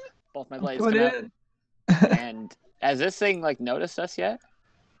 Both my blades come out. And has this thing like noticed us yet?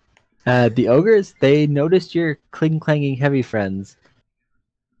 The ogres, they noticed your clang-clanging heavy friends.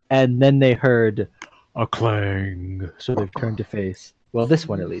 And then they heard a clang. So they've turned to face. Well, this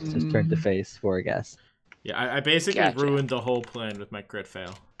one at least has turned to face for a guess. Yeah, I basically ruined the whole plan with my crit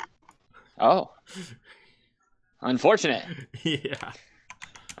fail. Oh. Unfortunate. Yeah.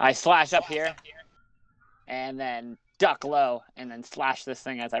 I slash up here, and then duck low, and then slash this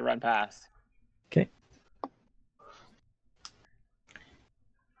thing as I run past. Okay.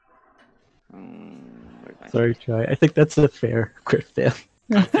 Sorry, Troy. I think that's a fair crit fail.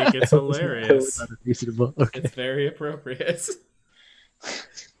 I think it's hilarious. That was unreasonable. Okay. It's very appropriate.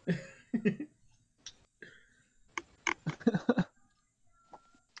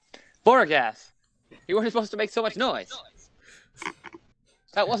 Borgas, you weren't supposed to make so much noise.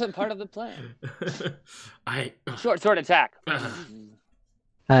 That wasn't part of the plan. Short sword attack.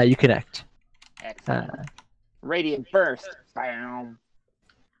 You connect. Excellent. Radiant burst. Bam.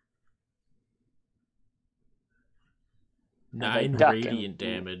 9 radiant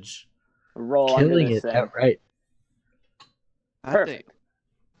damage. Roll Killing under this it thing. outright. Perfect.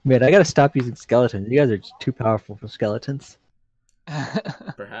 Man, I gotta stop using skeletons. You guys are just too powerful for skeletons.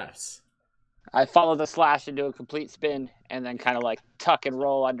 Perhaps. I follow the slash into a complete spin, and then kind of like tuck and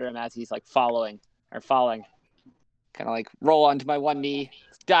roll under him as he's like falling. Kind of like roll onto my one knee,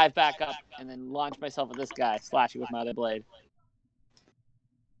 dive back up, and then launch myself at this guy, slashing with my other blade.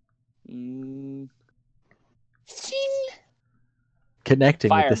 Connecting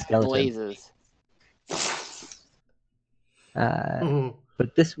Fire with the skeleton. blazes.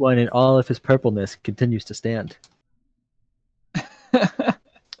 But this one, in all of his purpleness, continues to stand.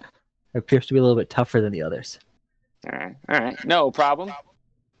 It appears to be a little bit tougher than the others. All right, no problem.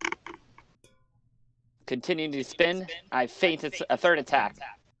 Continuing to spin, I feint a third attack,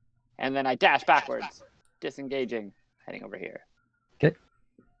 and then I dash backwards, disengaging, heading over here. Okay.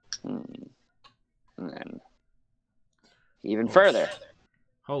 And then even further.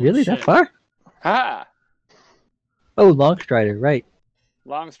 Holy Really, shit. that far? Ha! Oh, Longstrider, right.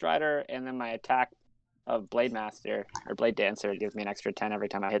 Long Strider, and then my attack of Blade Master, or Blade Dancer, gives me an extra 10 every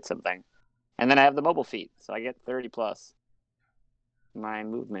time I hit something. And then I have the mobile feat, so I get 30 plus my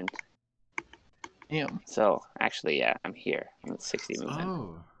movement. Damn. So, actually, yeah, I'm here. I'm at 60 movement.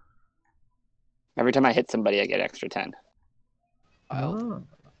 Oh. Every time I hit somebody, I get extra 10. Oh.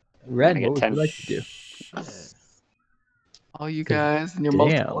 Ren, I get what would 10. you like to do? Shit. All you guys and your Damn.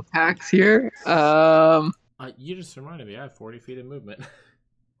 multiple attacks here. You just reminded me, I have 40 feet of movement.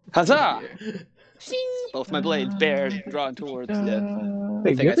 Huzzah! Both my blades bared, drawn towards the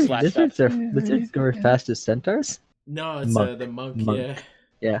Wait, thing I slashed up. lizards go as fast as centaurs? No, it's Monk. the monk, Monk. yeah.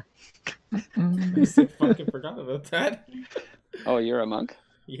 Yeah. I fucking forgot about that. Oh, you're a monk?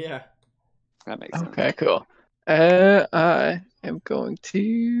 Yeah. That makes sense. Okay, cool. I am going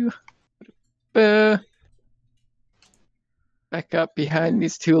to back up behind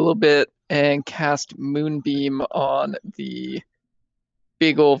these two a little bit and cast Moonbeam on the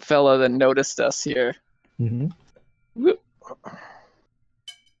big old fella that noticed us here. Mm-hmm. Whoop.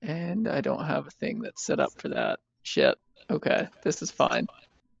 And I don't have a thing that's set up for that. Shit. Okay, this is fine.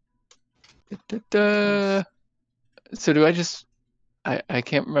 So do I just... I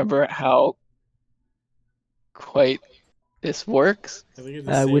can't remember how quite this works. I think it's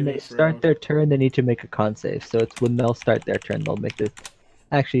a When saving they throw. start their turn, they need to make a con save. So it's when they'll start their turn, they'll make it.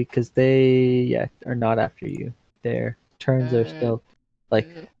 Actually, because they are not after you. Their turns are still like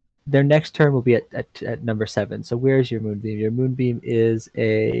their next turn will be at number 7. So where's your moonbeam? Your moonbeam is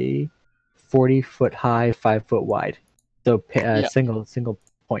a 40-foot high, 5-foot wide. So Yeah. single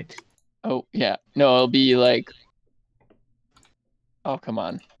point. Oh yeah, no, it'll be like. Oh come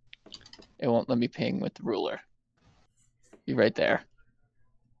on, it won't let me ping with the ruler. Be right there.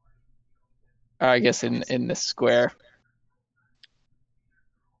 Or I guess in this square.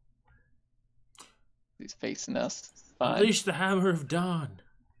 He's facing us. Fine. Unleash the hammer of dawn.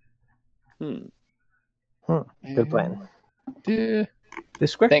 Good plan. This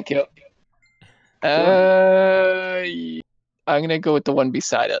square. Thank you. I'm gonna go with the one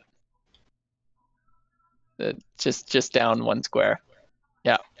beside it. Just down one square.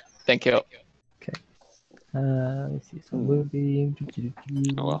 Yeah. Thank you. Let me see. So moonbeam.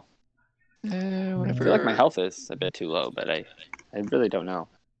 Oh well. I Whatever. feel like my health is a bit too low, but I really don't know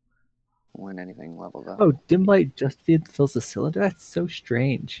when anything levels up. Oh, dim light just fills the cylinder. That's so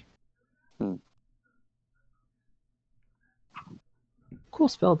strange. Cool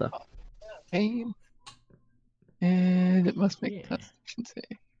spell though. Pain. And it must make Yeah. Constitution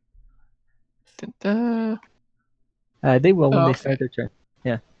save. Da-da. They will when Oh, they okay. start their turn.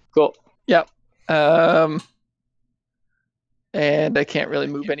 Cool. Yep. And I can't really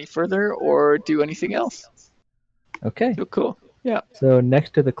move any further or do anything else. Okay. So cool. Yeah. So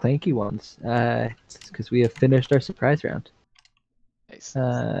next to the clanky ones, because we have finished our surprise round, Nice.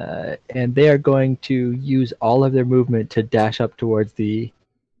 and they are going to use all of their movement to dash up towards the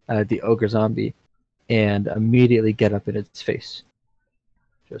ogre zombie, and immediately get up in its face.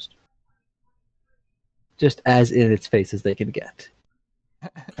 Just as in its face as they can get.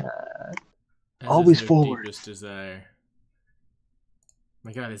 As Always is their forward. deepest desire.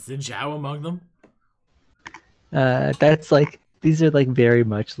 My God, is Zinjao among them? That's like these are like very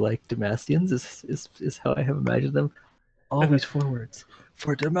much like Demacians is how I have imagined them. Always forwards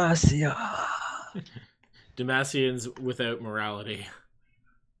for Demacia. Demacians without morality.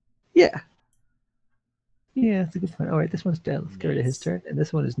 Yeah. Yeah, that's a good point. All right, this one's dead. Let's get rid of his Nice. turn, and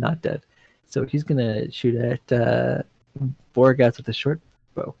this one is not dead. So he's gonna shoot at Borgas with a short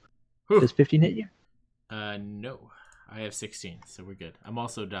bow. Whew. Does 15 hit you? No. I have 16, so we're good. I'm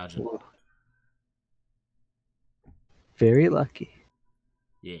also dodging. Very lucky.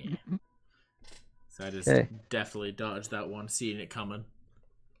 Yeah. So I just Okay. definitely dodged that one, seeing it coming.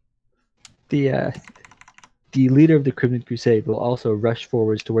 The leader of the Crimson Crusade will also rush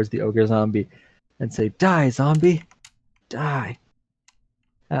forwards towards the ogre zombie and say, "Die, zombie, die."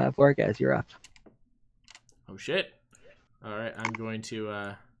 Borgas, you're up. Oh shit. Alright, I'm going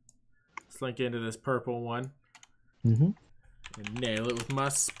to slink into this purple one Mm-hmm. and nail it with my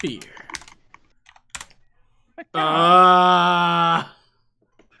spear. Ah!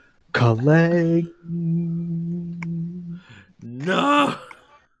 Collect. No!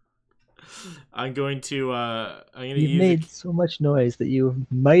 I'm going to You use made so much noise that you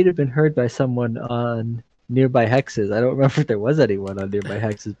might have been heard by someone on nearby hexes. I don't remember if there was anyone on nearby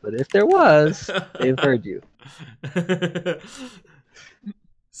hexes, but if there was, they've heard you.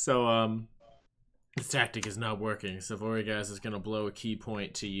 So this tactic is not working. So Voragaz is gonna blow a key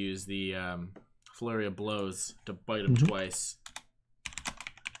point to use the flurry of blows to bite him twice.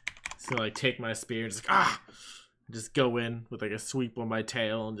 So like take my spear and just go in with like a sweep on my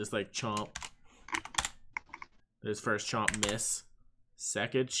tail and just like chomp. His first chomp miss.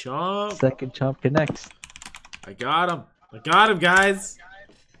 Second chomp. Second chomp connects. I got him. I got him, guys.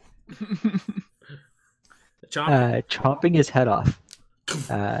 Chomp. Chomping his head off.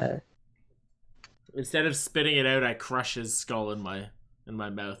 Instead of spitting it out, I crush his skull in my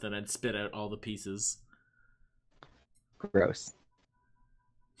mouth and I'd spit out all the pieces. Gross.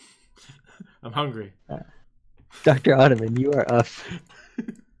 I'm hungry. Dr. Ottoman, you are up.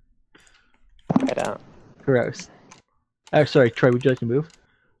 I don't. Gross. Oh, sorry, Troy, would you like to move?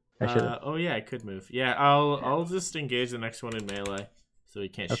 I should have. Oh yeah, I could move. Yeah, I'll just engage the next one in melee, so he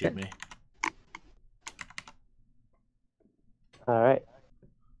can't shoot me. All right.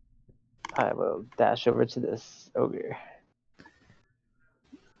 I will dash over to this ogre.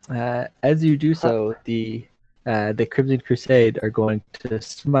 As you do so, the Crimson Crusade are going to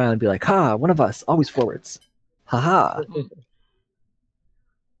smile and be like, "Ha! One of us, always forwards. Ha ha!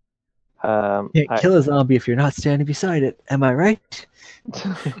 Can't kill a zombie if you're not standing beside it. Am I right?"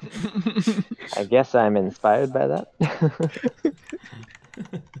 I guess I'm inspired by that.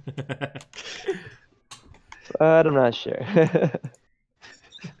 But I'm not sure.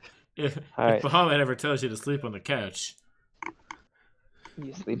 If Alright. Bahamut ever tells you to sleep on the couch,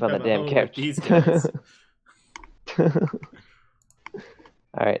 You sleep on the come damn home with couch. these guys.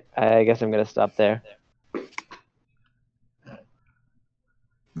 Alright, I guess I'm gonna stop there.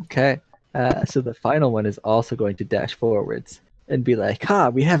 Okay. So the final one is also going to dash forwards and be like, "Ha!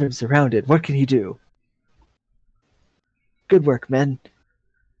 We have him surrounded. What can he do? Good work, men.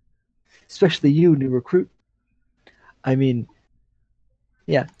 Especially you, new recruit. I mean,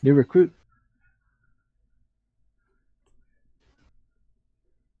 yeah, new recruit."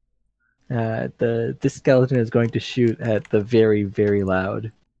 This skeleton is going to shoot at the very, very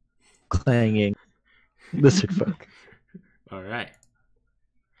loud, clanging lizard folk. All right.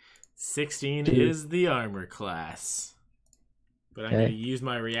 16 Dude. is the armor class. But I'm Okay. going to use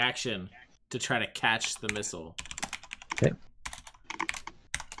my reaction to try to catch the missile. Okay.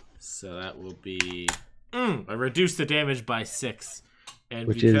 So that will be... I reduced the damage by 6. And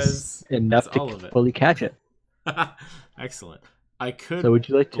Which because is enough that's to all of it. fully catch it. Excellent. I could So would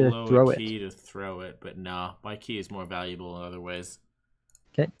you like to blow throw a it? key to throw it, but no, my key is more valuable in other ways.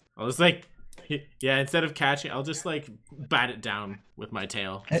 Okay. I'll just like, yeah, instead of catching, I'll just like bat it down with my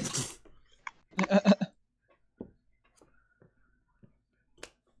tail. Okay.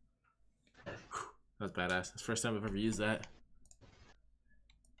 That's badass. It's the first time I've ever used that.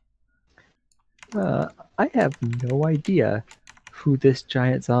 I have no idea who this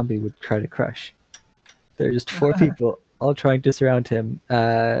giant zombie would try to crush. There are just 4 people all trying to surround him.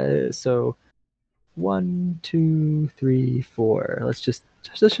 So 1, 2, 3, 4. Let's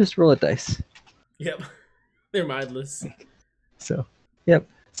just roll a dice. Yep. They're mindless. So, yep.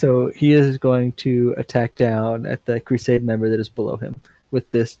 So he is going to attack down at the crusade member that is below him with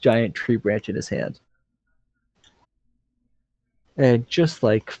this giant tree branch in his hand. And just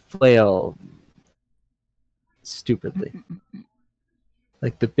like flail stupidly.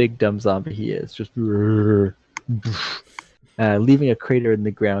 Like the big dumb zombie he is. Just leaving a crater in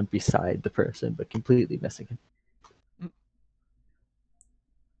the ground beside the person, but completely missing him.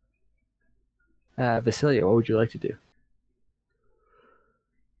 Vasilia, what would you like to do?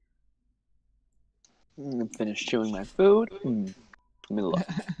 Finish chewing my food. Middle of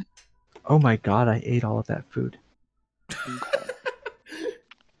Oh my god, I ate all of that food. Trying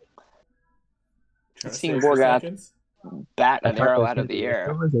to Seeing save for Borgath seconds? bat I an thought arrow I was out of gonna the do air.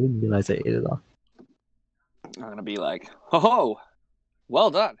 leftovers. I didn't realize I ate it all. I'm gonna be like, "Oh, well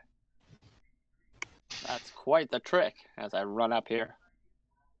done. That's quite the trick." As I run up here,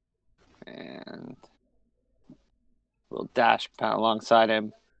 and we'll dash alongside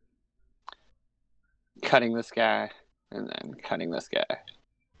him, cutting this guy, and then cutting this guy,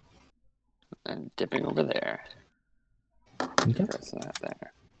 and dipping over there. Okay. Press that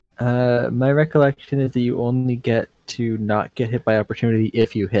there. My recollection is that you only get to not get hit by opportunity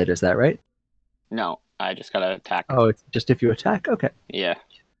if you hit. Is that right? No, I just gotta attack. Oh, it's just if you attack? Okay. Yeah,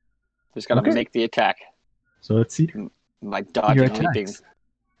 just gotta Okay. make the attack. So let's see. Like Your dodging, attacks. leaping.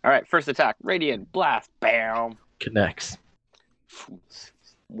 All right, first attack, radiant blast, bam, Connects.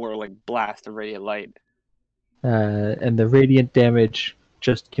 whirling blast of radiant light. And the radiant damage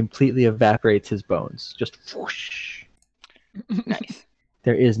just completely evaporates his bones. Just whoosh. Nice.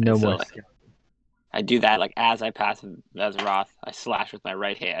 There is no And so, more like, skin. I do that like as I pass Azeroth, I slash with my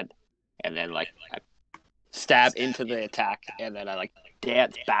right hand, and then like I stab into the attack, and then I like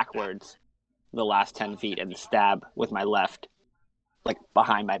dance backwards the last 10 feet and stab with my left, like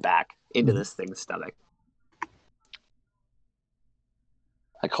behind my back into this thing's stomach,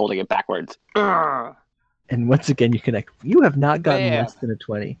 like holding it backwards. Urgh! And once again, you connect. You have not gotten Bam. less than a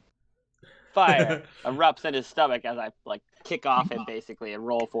 20. Fire erupts in his stomach as I like kick off him basically and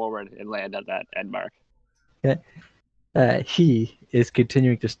roll forward and land at that end mark. He is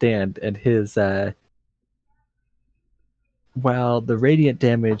continuing to stand, and his while the radiant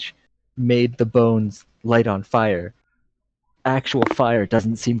damage made the bones light on fire, actual fire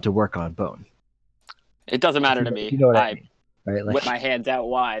doesn't seem to work on bone. It doesn't matter If to you- me. if you know what I I mean, right? Like, whip my hands out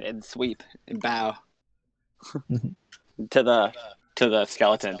wide and sweep and bow Mhm. to the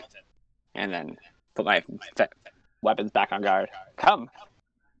skeleton, and then put my weapons back on guard. Come,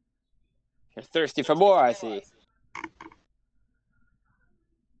 you're thirsty for more, I see.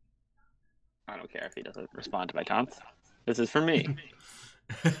 I don't care if he doesn't respond to my taunts. This is for me.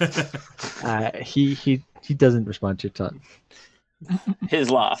 he doesn't respond to your taunt. His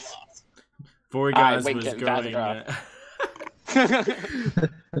loss. Vorgaz winked was at going. Vazaroth. I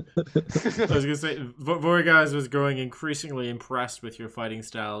was gonna say Vorgaz was growing increasingly impressed with your fighting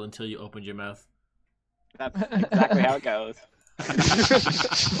style until you opened your mouth. That's exactly how it goes.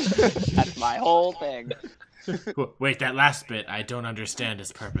 That's my whole thing. Wait, that last bit, I don't understand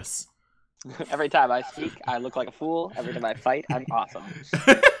his purpose. Every time I speak, I look like a fool. Every time I fight, I'm awesome.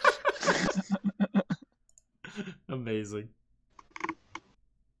 Amazing.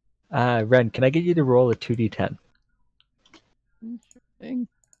 Ren, can I get you to roll a 2d10? Thing.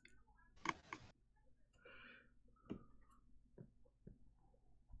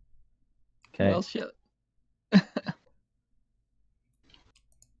 Okay. Well, shit.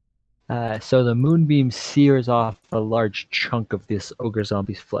 So the moonbeam sears off a large chunk of this ogre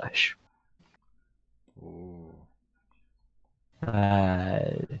zombie's flesh. Ooh.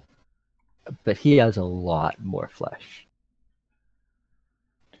 But he has a lot more flesh.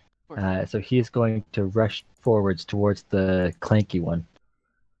 So he is going to rush forwards towards the clanky one,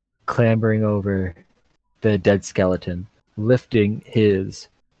 clambering over the dead skeleton, lifting his,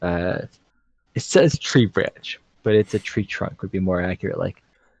 it says tree branch, but it's a tree trunk, would be more accurate, like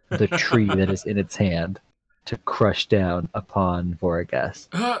the tree that is in its hand, to crush down upon Voragast.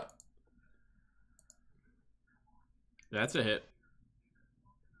 That's a hit.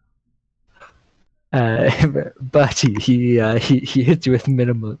 But he hits you with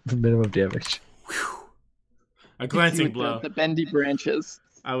minimum damage. A glancing With blow. The bendy branches.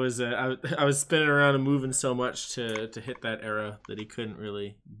 I was spinning around and moving so much to hit that arrow that he couldn't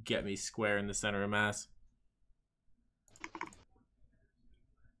really get me square in the center of mass.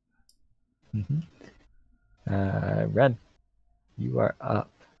 Ren, you are up.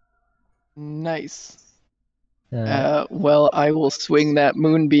 Nice. Well, I will swing that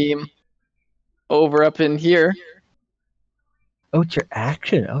moonbeam over up in here. Oh, it's your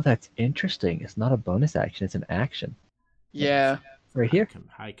action. Oh, that's interesting. It's not a bonus action. It's an action. Yeah. Right here.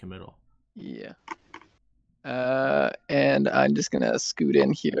 High committal. Yeah. And I'm just gonna scoot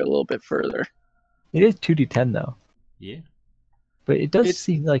in here a little bit further. It is 2d10 though. Yeah. But it does It's-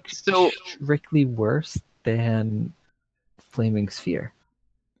 seem like so- strictly worse than Flaming Sphere.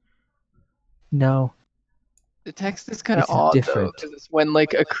 No. The text is kind of It's odd different. though, 'cause it's when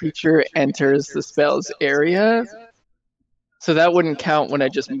like a creature enters the spell's area. So that wouldn't count when I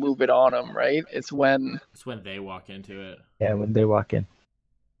just move it on them, right? It's when. It's when they walk into it. Yeah, when they walk in.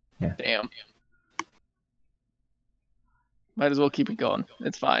 Damn. Might as well keep it going.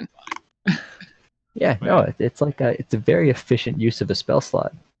 It's fine. Yeah, no, it's like it's a very efficient use of a spell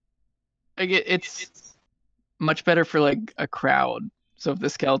slot. It's much better for like a crowd. So if the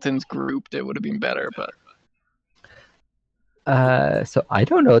skeletons grouped, it would have been better. But So I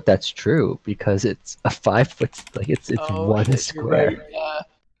don't know if that's true because it's a 5 foot, like it's Oh, one shit, you're square. right, yeah.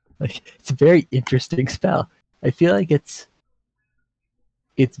 Like it's a very interesting spell. I feel like its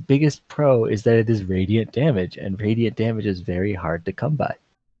biggest pro is that it is radiant damage, and radiant damage is very hard to come by.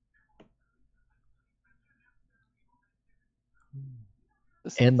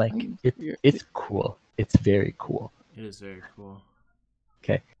 And like it's cool. It's very cool. It is very cool.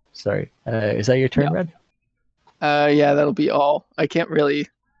 Okay, sorry. Is that your turn, Yeah. Red? Yeah, that'll be all. I can't really.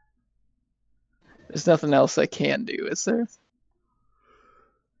 There's nothing else I can do, is there?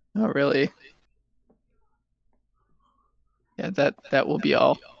 Not really. Yeah, that will be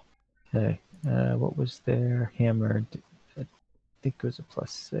all. Okay. What was their hammer? I think it was a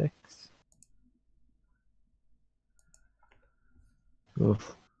 +6.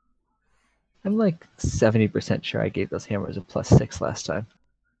 Oof. I'm like 70% sure I gave those hammers a +6 last time.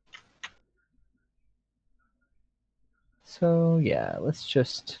 So yeah, let's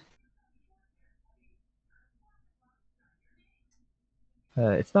just.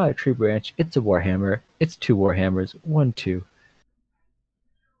 It's not a tree branch. It's a warhammer. It's 2 warhammers. 1, 2.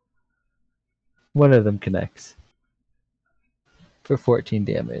 One of them connects for 14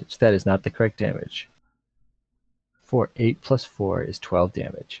 damage. That is not the correct damage. 8 + 4 is 12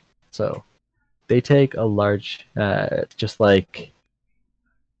 damage. So they take a large, just like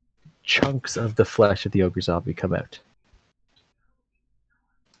chunks of the flesh of the ogre zombie come out.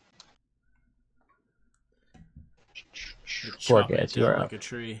 Chop guys, it you down are like up. a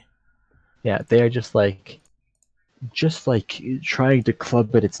tree. Yeah, they are just like trying to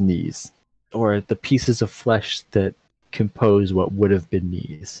club at its knees, or the pieces of flesh that compose what would have been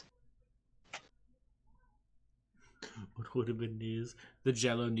knees. What would have been knees? The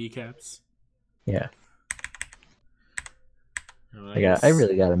jello kneecaps. Yeah, Oh, I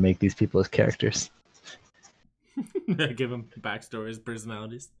really got to make these people as characters. Give them backstories,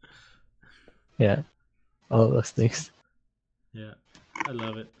 personalities. Yeah, all of those things. Yeah, I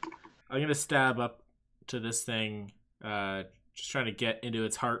love it. I'm gonna stab up to this thing, just trying to get into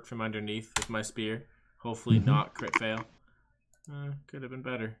its heart from underneath with my spear. Hopefully not crit fail. Could have been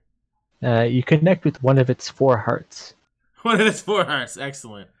better. You connect with one of its 4 hearts. One of its 4 hearts.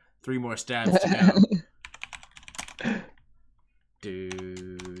 Excellent. 3 more stabs to go.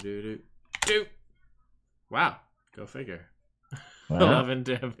 Wow. Go figure. Wow. 11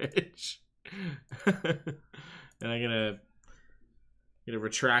 damage. And I'm gonna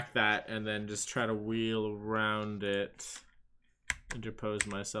retract that and then just try to wheel around it, interpose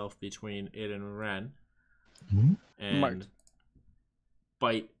myself between it and Ren, Mhm. and Marked.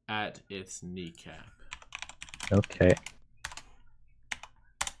 bite at its kneecap. Okay.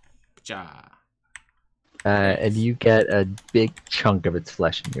 Ja. And you get a big chunk of its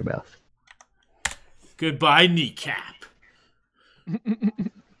flesh in your mouth. Goodbye, kneecap.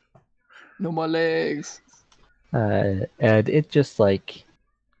 No more legs. And it just like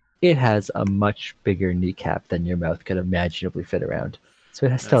it has a much bigger kneecap than your mouth could imaginably fit around. So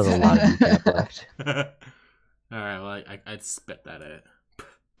it still has a lot of kneecap left. All right, well, I'd spit that at it.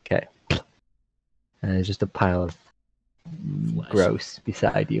 Okay. And there's just a pile of Flesh. gross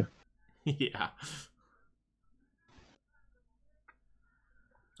beside you. Yeah.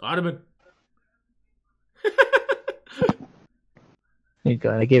 Ottoman. There you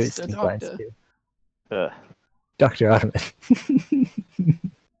go. I gave it It's the stink lines doctor. too. Ugh. Dr. Ottoman.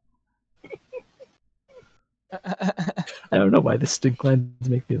 I don't know why the stink lines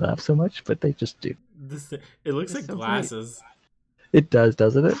make me laugh so much, but they just do. It looks It's like so great. glasses. It does,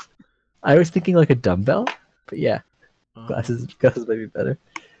 doesn't it? I was thinking like a dumbbell, but yeah, Oh. glasses might be better.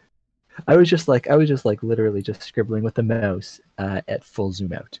 I was just like literally just scribbling with the mouse at full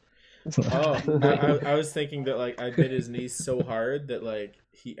zoom out. Oh, I was thinking that like I bit his knee so hard that like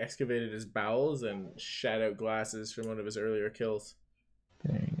he excavated his bowels and shat out glasses from one of his earlier kills.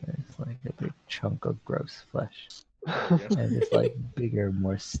 It's like a big chunk of gross flesh, There you go. and it's like bigger,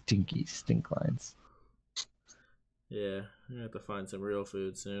 more stinky stink lines. Yeah, I'm gonna have to find some real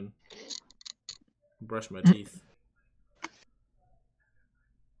food soon. Brush my teeth.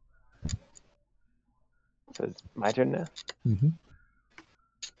 So it's my turn now? Mm-hmm.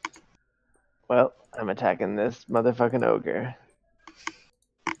 Well, I'm attacking this motherfucking ogre.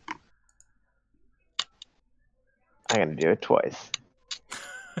 I'm gonna do it twice.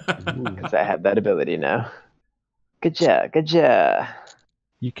 Because I have that ability now. Good job, good job.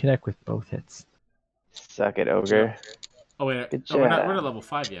 You connect with both hits. Suck it, ogre. Oh wait, Good we're job. not level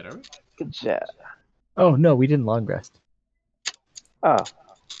 5 yet, are we? Good job. Oh no, we didn't long rest. Oh.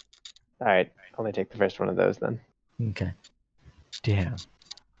 Alright, only take the first one of those then. Okay. Damn.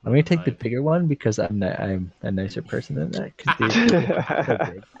 I'm gonna take the Five. bigger one because I'm a nicer person than that. 'Cause the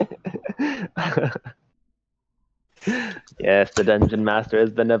so big. Yes, the dungeon master is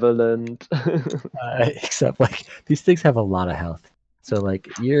benevolent. Except like these things have a lot of health. So like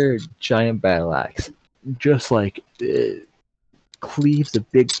your giant battle axe just like cleaves a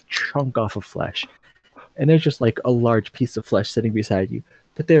big chunk off of flesh, and there's just like a large piece of flesh sitting beside you.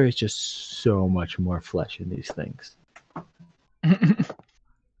 But there is just so much more flesh in these things,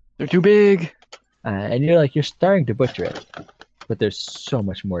 They're too big. and you're starting to butcher it, but there's so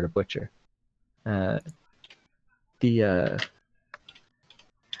much more to butcher.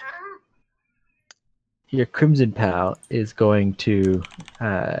 Your Crimson Pal is going to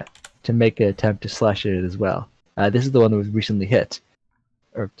make an attempt to slash at it as well. This is the one that was recently hit,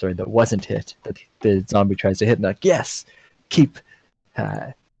 or sorry, that wasn't hit. That the zombie tries to hit, and like, yes, keep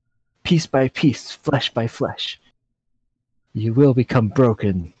piece by piece, flesh by flesh. You will become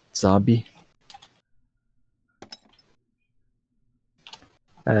broken, zombie.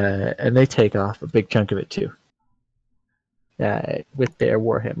 And they take off a big chunk of it too, with their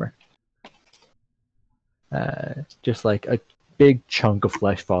warhammer. Just like a big chunk of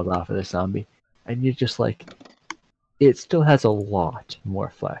flesh falls off of the zombie, and you're just like, it still has a lot more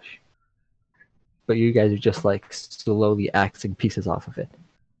flesh, but you guys are just like slowly axing pieces off of it.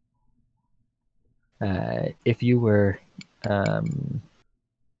 If you were a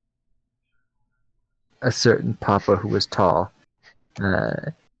certain papa who was tall,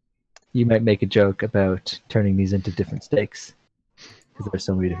 you might make a joke about turning these into different steaks because there's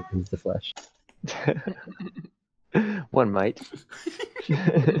so many different pieces of flesh. One might.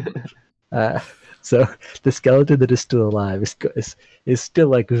 So the skeleton that is still alive is still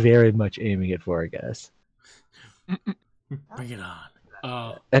like very much aiming at Vorgas. Bring it on.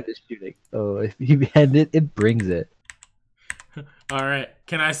 Oh, And is shooting. Oh, and it brings it. all right.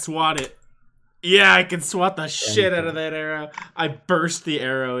 Can I swat it? Yeah, I can swat the shit out of that arrow. I burst the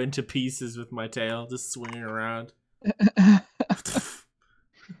arrow into pieces with my tail, just swinging around.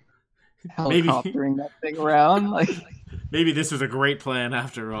 Helicoptering that thing around. Like, Maybe this was a great plan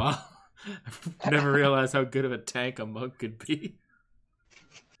after all. I've never realized how good of a tank a monk could be.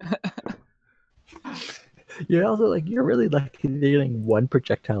 You're also like you're really like getting one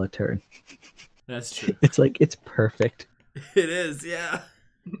projectile a turn. That's true. It's like it's perfect. It is, yeah.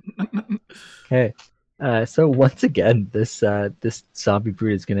 Okay, So once again, this zombie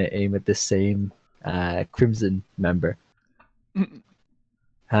brute is gonna aim at the same Crimson member,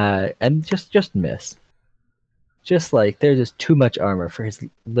 and just miss. Just like there's just too much armor for his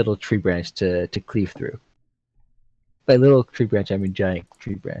little tree branch to cleave through. By little tree branch, I mean giant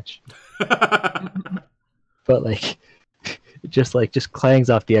tree branch. But like, just clangs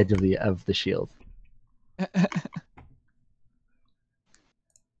off the edge of the shield. Too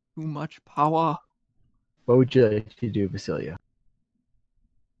much power. What would you like to do, Basilia?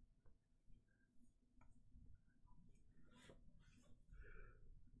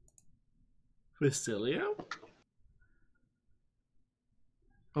 Basilio?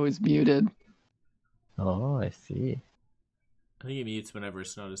 Oh, he's muted. Oh, I see. I think he mutes whenever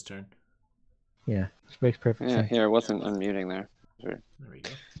it's not his turn. Yeah, which makes perfect Yeah, sense. here, I wasn't unmuting there. Sure. There we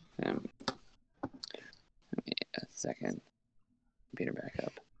go. Give me a second. Computer back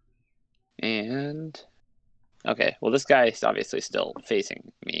up. And okay, well, this guy is obviously still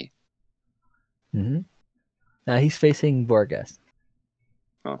facing me. Mm-hmm. He's facing Borges.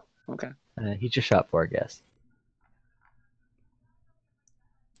 Oh, okay. He just shot Borges.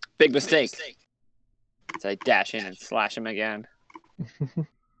 Big mistake. So I dash in and slash him again.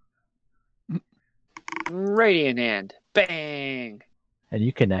 Radiant hand. Bang! And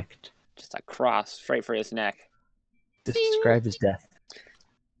you connect. Just a cross straight for his neck. Describe his death.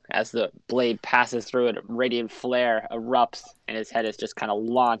 As the blade passes through it, a radiant flare erupts, and his head is just kind of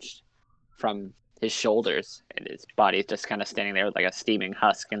launched from his shoulders, and his body is just kind of standing there with like a steaming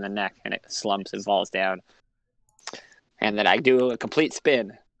husk in the neck, and it slumps and falls down. And then I do a complete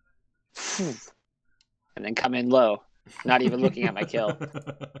spin, and then come in low, not even looking at my kill.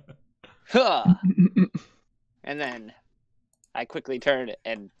 Huh. And then I quickly turn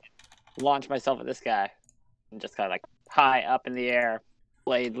and launch myself at this guy, and just kind of like high up in the air,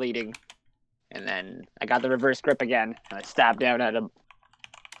 blade leading, and then I got the reverse grip again, and I stab down at him.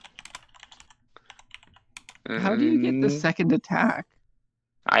 How do you get the second attack?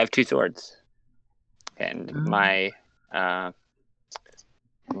 I have two swords, and Oh. my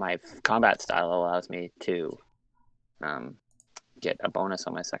combat style allows me to get a bonus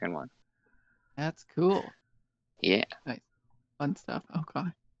on my second one. That's cool. Yeah. Fun stuff. Oh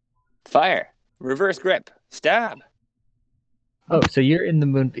god. Fire. Reverse grip. Stab. Oh, so you're in the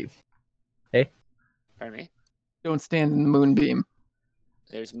moonbeam. Pardon me. Don't stand in the moonbeam.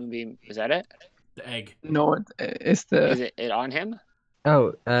 There's Moonbeam. Is that it? The egg. No, it's Is the. it on him?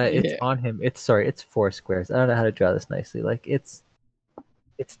 Oh, it's Yeah. on him. It's 4 squares. I don't know how to draw this nicely. Like it's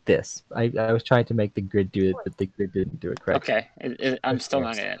this. I was trying to make the grid do it, but the grid didn't do it correctly. Okay. I'm still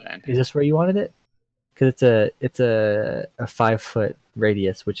not in it then. Is this where you wanted it? Because it's a 5-foot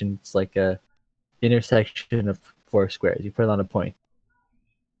radius, which is like a intersection of 4 squares. You put it on a point.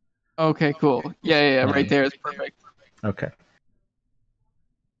 Okay, cool. Yeah. Right there is perfect. Okay.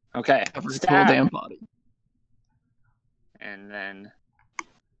 Okay. Covers the whole Stab. damn body. And then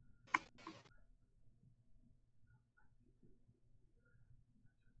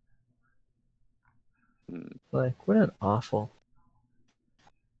Like what an awful.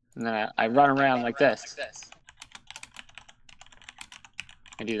 and then I run around like this.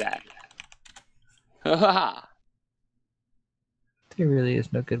 I do that. There really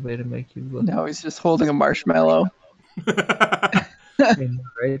is no good way to make you look. No, he's just holding a marshmallow. I know,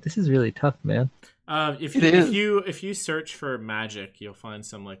 right? This is really tough, man. If It is. if you search for magic, you'll find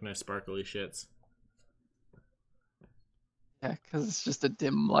some like nice sparkly shits. Yeah, because it's just a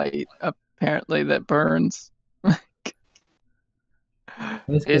dim light, apparently, that burns. I'm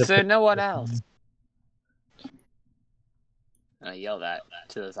just gonna Is there put- no one else? I yell that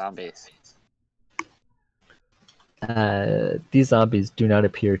to the zombies. These zombies do not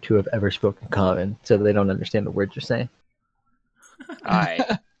appear to have ever spoken common, so they don't understand the words you're saying.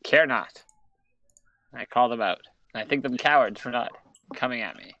 I care not. I call them out. I think them cowards for not coming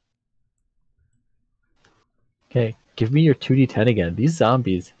at me. Okay, give me your 2d10 again. These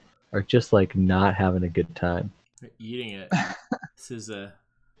zombies are just like not having a good time. They're eating it.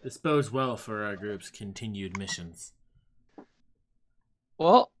 This bodes well for our group's continued missions.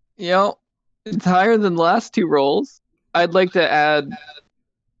 Well, it's higher than the last two rolls. I'd like to add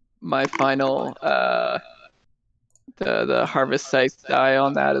my final the harvest scythe die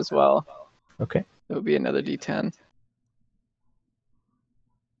on that as well. Okay. It would be another d10.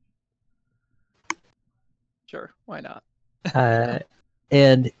 Sure, why not?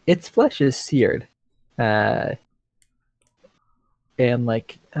 And its flesh is seared. And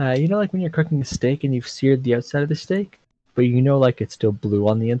like like when you're cooking a steak and you've seared the outside of the steak, but like it's still blue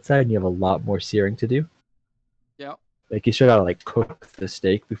on the inside and you have a lot more searing to do. Yeah. Like you should gotta like cook the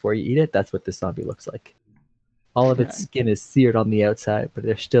steak before you eat it. That's what this zombie looks like. All of its Okay. skin is seared on the outside, but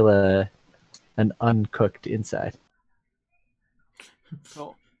there's still an uncooked inside.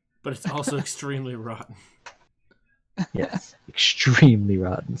 Cool. But it's also extremely rotten. Yes, extremely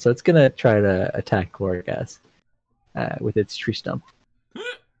rotten. So it's gonna try to attack Gorgas with its tree stump,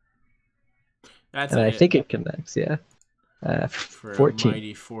 That's and a I hit think it connects. Yeah, for 14. a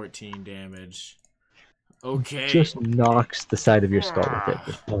mighty 14 damage. Okay. Just knocks the side of your skull with it.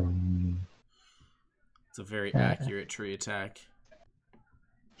 Just boom. It's a very accurate tree attack.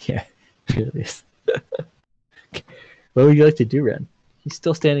 Yeah, it really is. What would you like to do, Ren? He's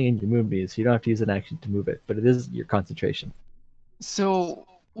still standing in your moonbeam, so you don't have to use an action to move it, but it is your concentration. So,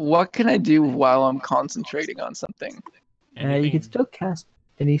 what can I do while I'm concentrating on something? You can still cast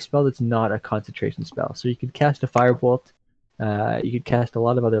any spell that's not a concentration spell. So you could cast a firebolt. You could cast a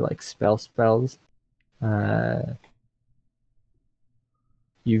lot of other like spells.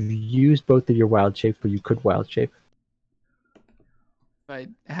 You've used both of your wild shapes, but you could wild shape. I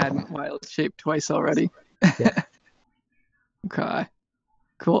hadn't wild shaped twice already. Yeah. Okay.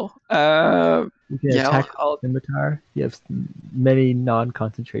 Cool. You can Yeah, attack I'll scimitar. You have many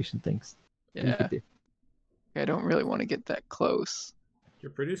non-concentration things that you yeah. could do. I don't really want to get that close.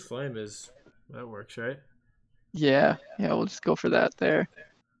 Your produce flame that works, right? Yeah, we'll just go for that there.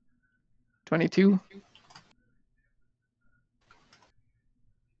 22.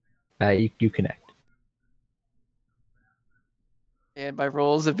 You connect. And my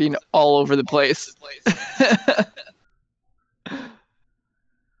rolls have been all over the place.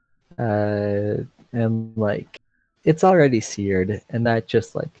 And like it's already seared, and that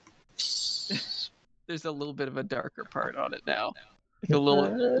just like There's a little bit of a darker part on it now. Like a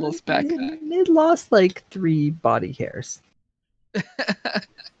little speck. It lost like 3 body hairs.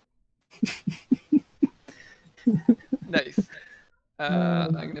 Nice.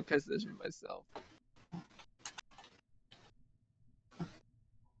 I'm gonna position myself.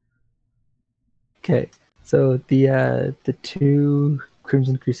 Okay, so the 2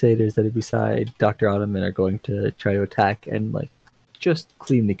 Crimson Crusaders that are beside Dr. Ottoman are going to try to attack and like just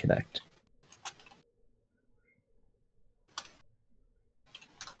cleanly connect.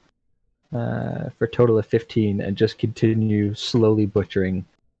 For a total of 15, and just continue slowly butchering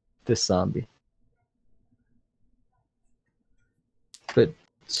this zombie. But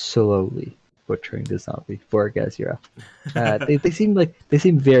slowly butchering the zombie for Gazira. They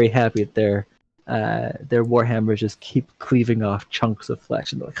seem very happy that their warhammers just keep cleaving off chunks of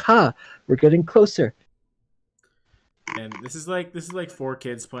flesh, and they're like, "Ha! We're getting closer." And this is like 4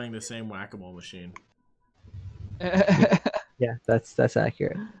 kids playing the same whack-a-mole machine. Yeah, that's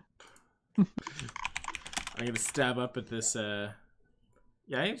accurate. I'm gonna stab up at this. I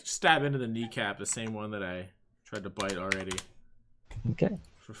stab into the kneecap, the same one that I tried to bite already. Okay,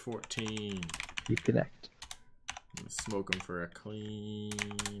 For 14. you connect. I'm gonna smoke him for a clean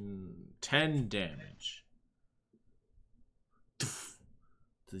 10 damage.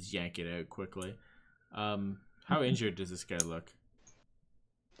 Just yank it out quickly. How injured does this guy look?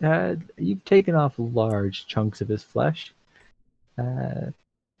 You've taken off large chunks of his flesh,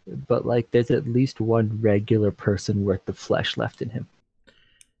 but like there's at least 1 regular person worth of flesh left in him.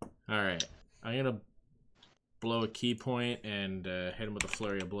 Alright. I'm gonna blow a key point and hit him with a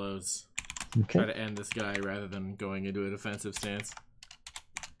flurry of blows. Okay. Try to end this guy rather than going into a defensive stance.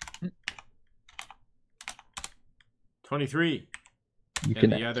 23. You And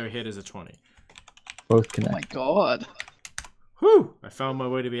connect. the other hit is a 20. Both Oh connect. my god. Whew! I found my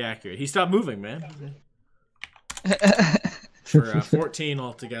way to be accurate. He stopped moving, man. For 14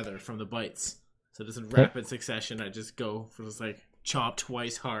 altogether from the bites. So just in rapid succession, I just go for this like chop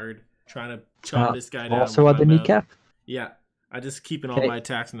twice hard, trying to chop this guy down. Also with on the my mouth. kneecap. Yeah, I just keeping all Okay. my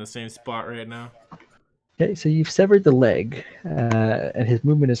attacks in the same spot right now. Okay, so you've severed the leg, and his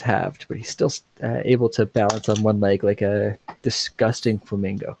movement is halved, but he's still able to balance on one leg like a disgusting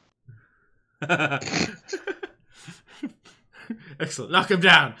flamingo. Excellent. Knock him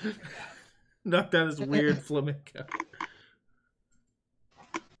down. Knock down this weird flamingo.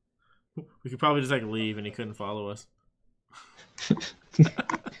 We could probably just like leave and he couldn't follow us. There'll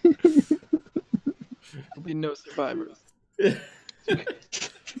be no survivors.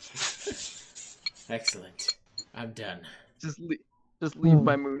 Excellent. I'm done. Just leave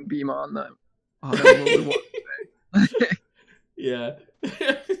my moonbeam on them. Oh, that really Yeah.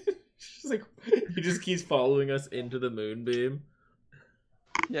 Just like he just keeps following us into the moonbeam.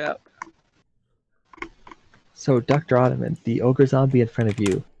 Yeah. So, Dr. Ottoman, the ogre zombie in front of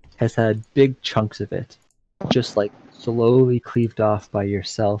you, has had big chunks of it just like slowly cleaved off by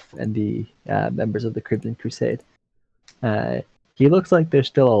yourself and the members of the Crimson Crusade. He looks like there's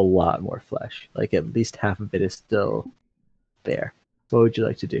still a lot more flesh. Like at least half of it is still there. What would you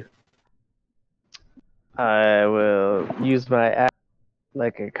like to do? I will use my axe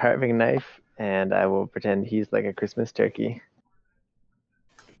like a carving knife, and I will pretend he's like a Christmas turkey.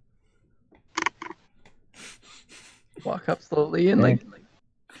 Walk up slowly and Okay.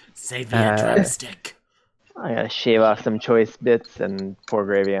 Save me a drumstick. I'm gonna shave off some choice bits and pour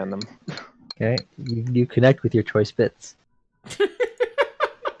gravy on them. Okay, you connect with your choice bits.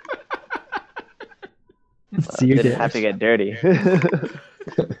 See your Didn't have to get dirty.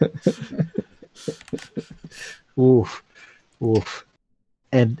 Oof, oof,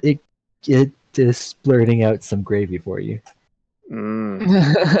 and it is splurting out some gravy for you.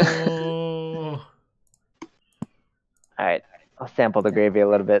 Oh. All right, I'll sample the gravy a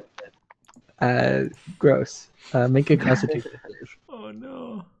little bit. Gross. Make a Constitution save. Oh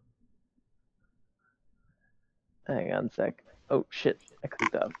no. Hang on a sec. Oh shit! I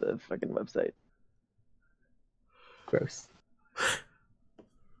clicked off the fucking website. Gross.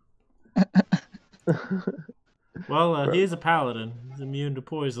 Well, he's a paladin. He's immune to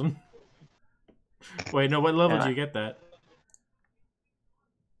poison. Wait, no. What level did you get that?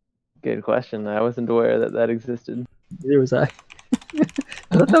 Good question. I wasn't aware that that existed. Neither was I. I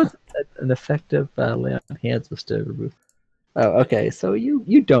thought that was an effective lay on hands was to remove. Oh, okay. So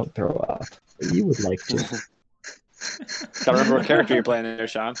you don't throw off. You would like to. Gotta remember what character you're playing there,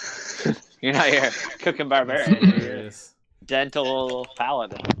 Sean. You're not your cooking barbarian. You're Yes. gentle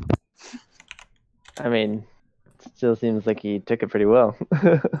paladin. I mean, it still seems like he took it pretty well.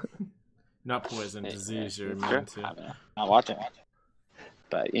 Not poison, disease you're It's immune true. to. I'm watching.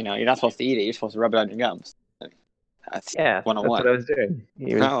 But you're not supposed to eat it. You're supposed to rub it on your gums. That's Yeah, that's 101. what I was doing.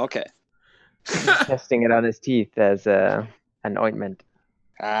 He was Oh, okay. testing it on his teeth as an ointment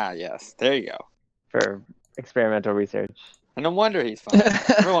Ah, yes. There you go. for experimental research. And no wonder he's fine.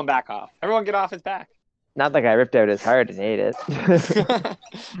 Everyone back off. Everyone get off his back. Not like I ripped out his heart and ate it. That's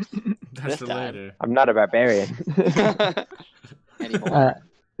This for time. later. I'm not a barbarian. Anymore.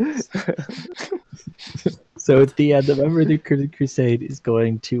 So the member of the Crusade is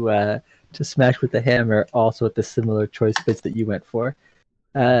going to smash with the hammer, also with the similar choice bits that you went for.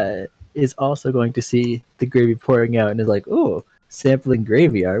 Is also going to see the gravy pouring out and is like, "Oh, sampling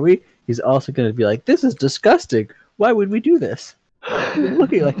gravy, are we?" He's also going to be like, "This is disgusting. Why would we do this?"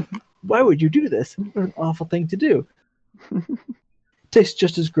 Looking like, "Why would you do this? What an awful thing to do." Tastes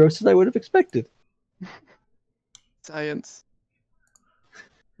just as gross as I would have expected. Science.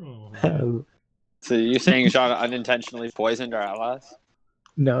 Oh, So you're saying Sean unintentionally poisoned our allies?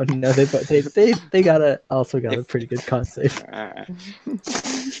 No, they also got a pretty good con save. Alright.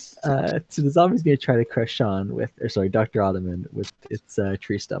 So the zombie's gonna try to crush Sean Dr. Ottoman with its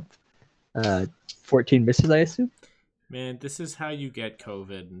tree stump. 14 misses, I assume. man, this is how you get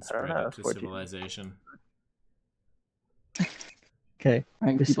COVID and I don't spread know, it to 14. civilization. Okay,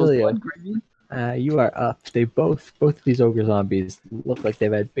 People's Basilio, blood gravy. you are up. They both of these ogre zombies look like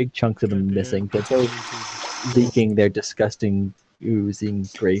they've had big chunks of them Goddamn. missing. They're both leaking their disgusting, oozing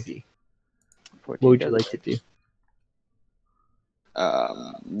gravy. What would you like to do?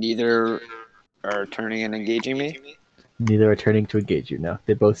 Neither are turning and engaging me. Neither are turning to engage you now.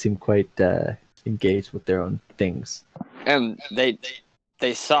 They both seem quite engaged with their own things. And they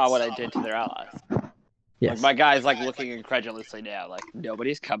saw what I did to their allies. Yes. Like my guy's like looking incredulously now, like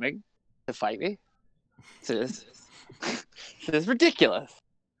nobody's coming to fight me. This is ridiculous.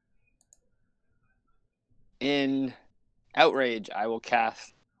 In outrage, I will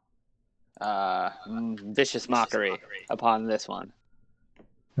cast vicious mockery upon this one.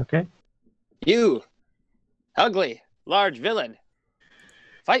 Okay. You, ugly, large villain,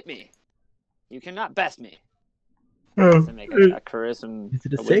 fight me. You cannot best me. Does it make a charisma, Is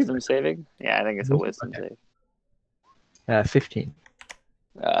it a wisdom saving? Yeah, I think it's a wisdom Okay. save. 15.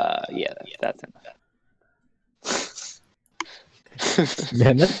 Yeah, that's enough.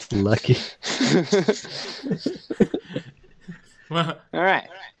 Man, that's lucky. Well, All right.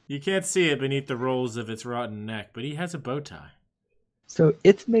 you can't see it beneath the rolls of its rotten neck, but he has a bow tie. So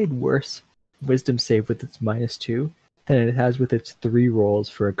it's made worse wisdom save with its -2 than it has with its 3 rolls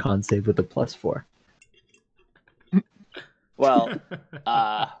for a con save with a +4. Well,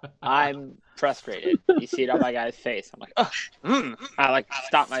 I'm frustrated. You see it on my guy's face. I'm like, oh, I like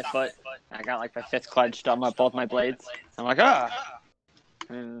stop my foot. I got like my fist clenched on both my blades. I'm like, ah.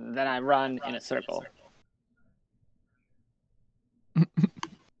 And then I run in a circle.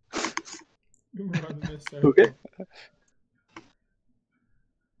 Okay.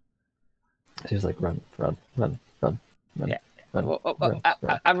 Just like run. Yeah. run,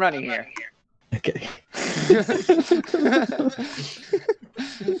 I'm running here. Okay.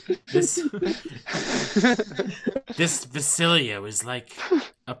 This this Vasilia is like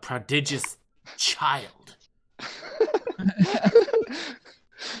a prodigious child.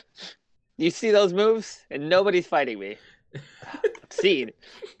 You see those moves, and nobody's fighting me. Obscene.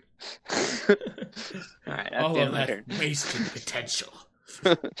 All right, that's All the end of of my that turn. wasted potential.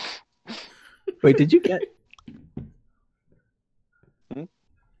 Wait, did you get?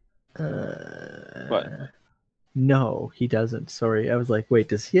 What? No, he doesn't. Sorry, I was like, wait,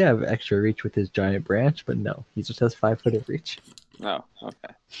 does he have extra reach with his giant branch? But no, he just has 5 foot of reach. Oh,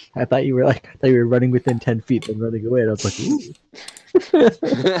 okay. I thought you were running within 10 feet, then running away. And I was like, ooh.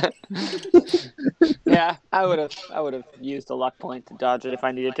 Yeah, I would have used a luck point to dodge it if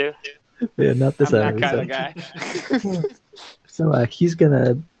I needed to. Yeah, not this I'm that enemy. kind of guy. So he's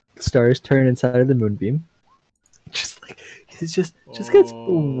gonna start his turn inside of the moonbeam. He's just gets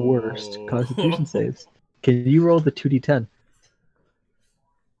the worst Constitution saves. Can you roll the 2d10?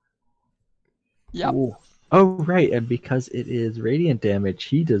 Yep. Ooh. Oh right, and because it is radiant damage,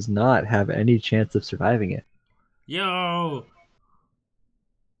 he does not have any chance of surviving it. Yo!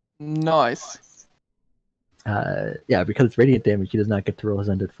 Nice. Yeah, because it's radiant damage, he does not get to roll his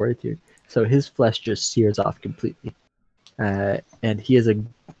undead fortitude. So his flesh just sears off completely, and he is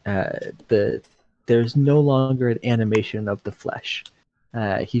there's no longer an animation of the flesh.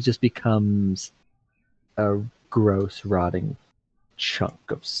 He just becomes a gross, rotting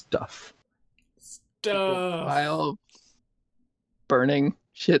chunk of stuff. Stuff. Pile burning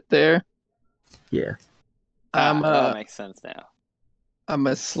shit there. Yeah. That makes sense now. I'm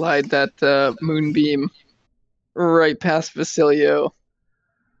gonna slide that moonbeam right past Vasilio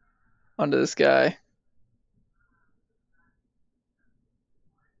onto this guy.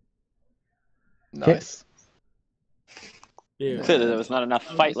 Nice. Yeah. Clearly, there was not enough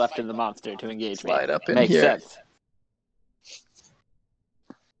fight left in the monster to engage me. Slide up in Makes here. sense.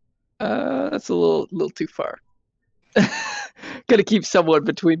 That's a little too far. Gotta keep someone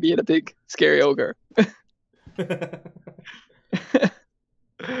between me and a big scary ogre.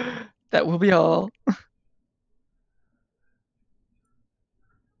 That will be all.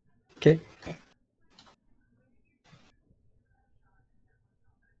 Okay.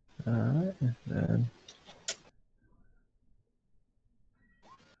 And then...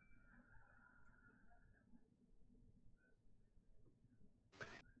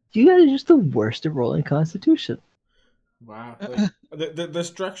 You guys are just the worst at rolling Constitution. Wow. Like, the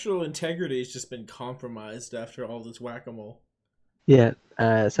structural integrity has just been compromised after all this whack-a-mole. Yeah.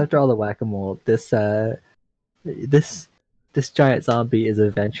 So after all the whack-a-mole, this giant zombie is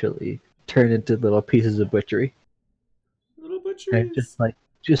eventually turned into little pieces of butchery. Little And butcheries.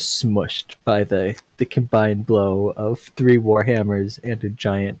 just smushed by the combined blow of 3 warhammers and a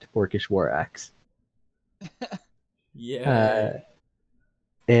giant orcish war axe. Yeah.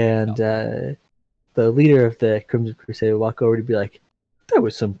 And the leader of the Crimson Crusade will walk over to be like, "That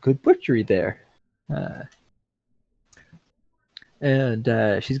was some good butchery there,"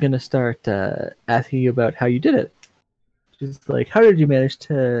 and she's gonna start asking you about how you did it. She's like, "How did you manage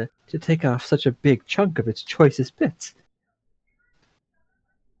to take off such a big chunk of its choicest bits?"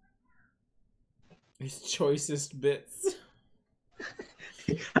 His choicest bits.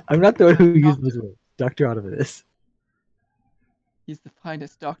 I'm not the one who used those words. Dr. Ottoman is. He's the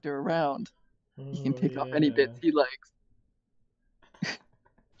finest doctor around. He can Oh, take off any yeah. bits he likes.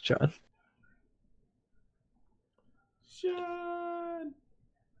 Sean. Sean.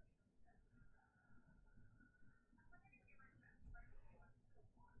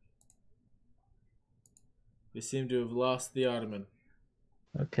 We seem to have lost the Ottoman.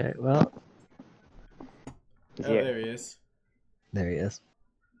 Okay, well, He's Oh, here. there he is. there he is.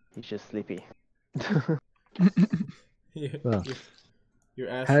 He's just sleepy. Well, Your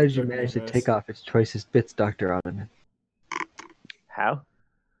ass how did you took manage to notice. take off its choicest bits, Dr. Ottoman? How?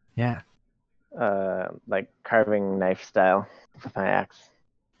 Yeah. Like carving knife style with my axe.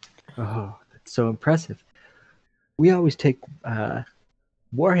 Oh, that's so impressive. We always take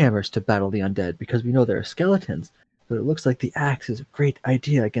warhammers to battle the undead because we know there are skeletons, but it looks like the axe is a great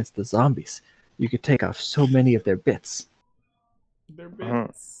idea against the zombies. You could take off so many of their bits. Their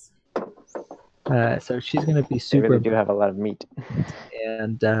bits. So she's going to be They super, really do have a lot of meat.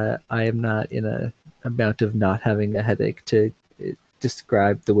 and I am not in a amount of not having a headache to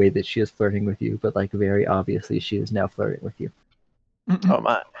describe the way that she is flirting with you, but like very obviously she is now flirting with you. Oh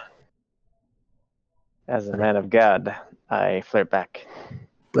my. As a man of God, I flirt back.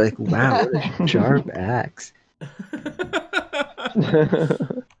 Like, wow, what a sharp axe.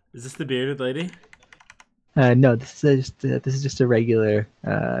 Is this the bearded lady? No, this is just a regular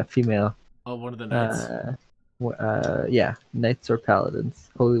female. Oh, one of the knights. Yeah, knights or paladins,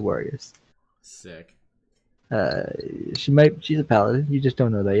 holy warriors. Sick. She's a paladin. You just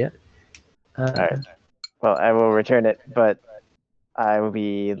don't know that yet. Alright. Well, I will return it, but I will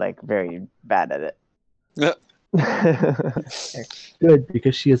be like very bad at it. Good,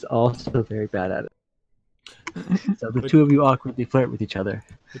 because she is also very bad at it. So the two of you awkwardly flirt with each other.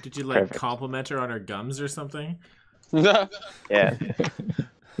 But did you like Perfect. compliment her on her gums or something? Yeah.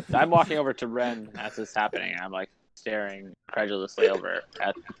 I'm walking over to Ren as this is happening. I'm like staring incredulously over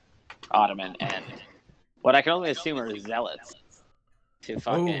at Ottoman and what I can only assume are zealots to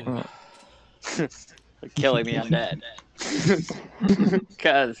fucking killing the undead.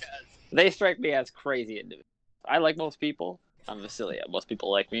 Because they strike me as crazy individuals. I like most people. I'm Vasilia. Most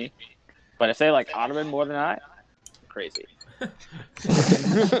people like me. But if they like Ottoman more than I, crazy.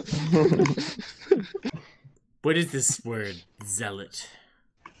 What is this word, zealot?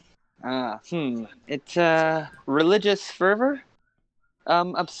 It's religious fervor?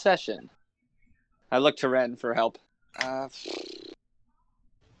 Obsession. I look to Ren for help.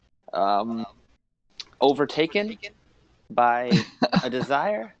 Overtaken by a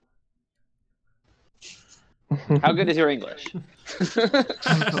desire? How good is your English?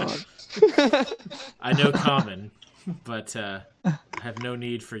 I know common, but I have no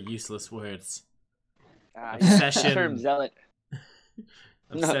need for useless words. Obsession. The term zealot.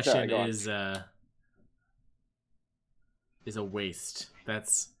 Obsession go on. is a waste.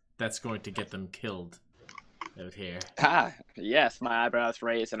 That's going to get them killed out here. Yes, my eyebrows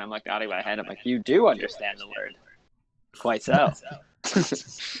raised and I'm like nodding my head. I'm like, you do understand the word. Quite so.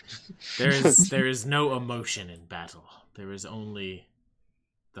 There is no emotion in battle. There is only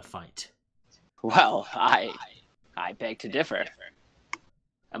the fight. Well, I beg to differ.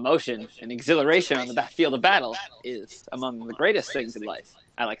 Emotion and exhilaration on the field of battle is among the greatest things in life.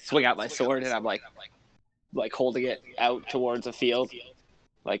 I like swing out my sword and I'm like holding it out towards a field,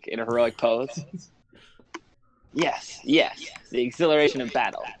 like in a heroic pose. Yes, the exhilaration of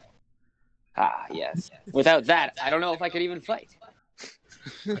battle. Yes. Without that, I don't know if I could even fight.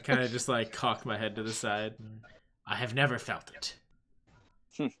 I kind of just like cock my head to the side. I have never felt it.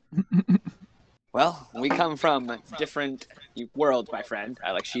 Well, we come from different worlds, my friend.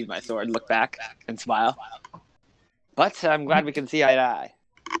 I like sheathe my sword, look back, and smile. But I'm glad we can see eye to eye.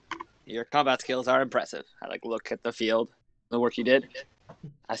 Your combat skills are impressive. I like look at the field, the work you did.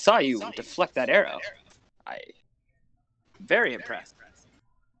 I saw you deflect that arrow. Very impressed.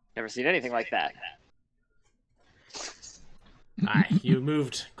 Never seen anything like that. Aye, you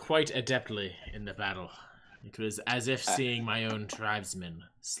moved quite adeptly in the battle. It was as if seeing my own tribesmen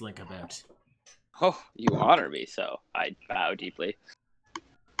slink about. Oh, you honor me, so I bow deeply.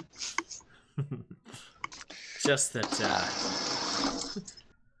 Just that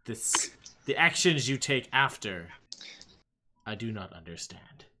the actions you take after, I do not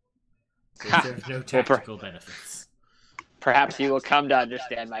understand. They serve no tactical benefits. Perhaps you will come to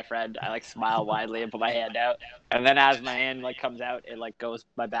understand, my friend. I like smile widely and put my hand out, and then as my hand like comes out, it like goes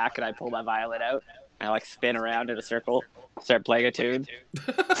my back, and I pull my violet out, and I like spin around in a circle, start playing a tune.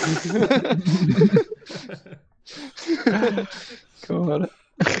 God.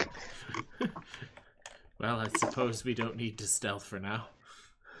 Well, I suppose we don't need to stealth for now.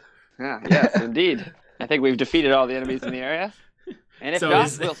 Yes, indeed. I think we've defeated all the enemies in the area, and if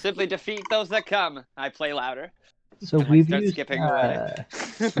not, we'll simply defeat those that come. I play louder. So And we've start used, skipping away.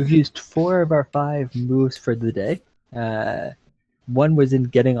 we've used 4 of our 5 moves for the day. One was in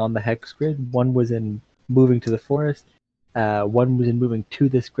getting on the hex grid, one was in moving to the forest, one was in moving to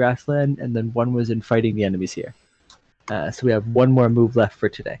this grassland, and then one was in fighting the enemies here. So we have one more move left for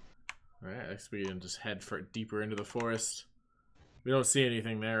today. Alright, I guess we can just head deeper into the forest. We don't see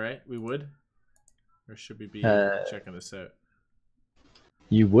anything there, right? We would? Or should we be checking this out?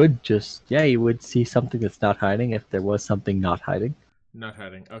 You would you would see something that's not hiding if there was something not hiding. Not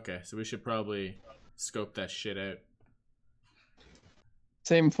hiding. Okay, so we should probably scope that shit out.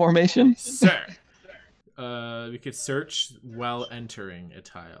 Same formation? Sir! We could search while entering a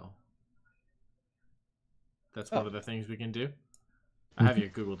tile. That's one of the things we can do. I have your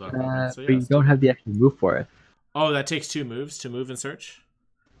Google Doc open, so yeah. But you don't have the extra move for it. Oh, that takes 2 moves to move and search?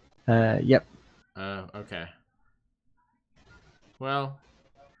 Yep. Okay. Well,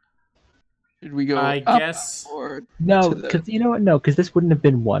 Should we go I up guess or No, to the- because you know what? No, because this wouldn't have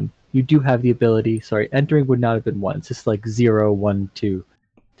been 1. You do have the ability. Sorry, entering would not have been 1. It's just like 0, 1, 2,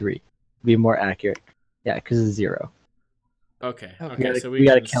 3. Be more accurate. Yeah, because it's 0. Okay. Okay, So we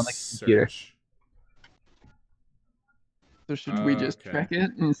gotta can count the computer. search. So should we just Okay. check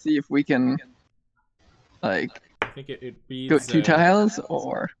it and see if we can, like, I think it go reads 2 tiles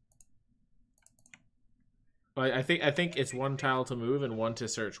or? I think it's one tile to move and one to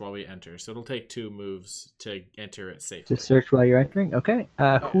search while we enter. So it'll take 2 moves to enter it safely. To search while you're entering? Okay.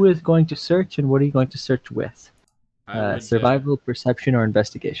 Who is going to search, and what are you going to search with? Survival, perception, or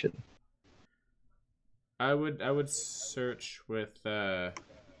investigation? I would search with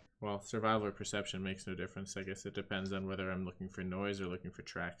survival or perception makes no difference. I guess it depends on whether I'm looking for noise or looking for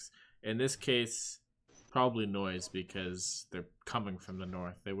tracks. In this case, probably noise because they're coming from the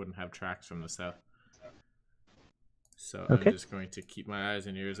north. They wouldn't have tracks from the south. So Okay. I'm just going to keep my eyes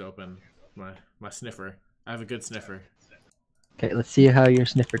and ears open. My sniffer. I have a good sniffer. Okay, let's see how your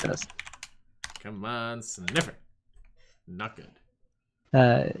sniffer does. Come on, sniffer. Not good.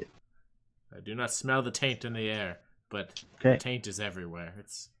 I do not smell the taint in the air, but Okay. the taint is everywhere.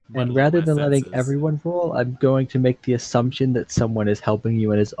 It's And muddling rather my than letting senses. everyone roll, I'm going to make the assumption that someone is helping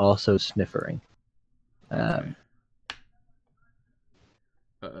you and is also sniffering. Okay.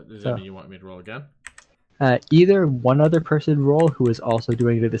 Does that mean you want me to roll again? Either one other person roll who is also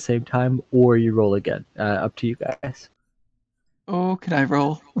doing it at the same time, or you roll again. Up to you guys. Oh, can I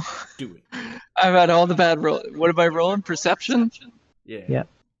roll? Do it. I've had all the bad roll. What am I rolling? Perception? Yeah.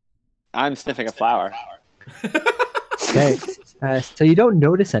 I'm sniffing a flower. Okay. So you don't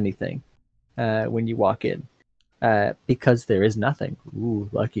notice anything when you walk in because there is nothing. Ooh,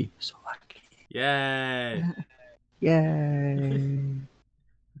 lucky. So lucky. Yay! Yay.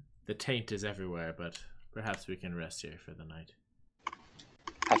 The taint is everywhere, but perhaps we can rest here for the night.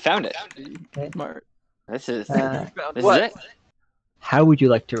 I found it. Smart. This is Uh, this What? is it. How would you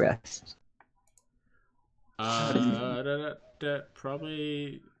like to rest?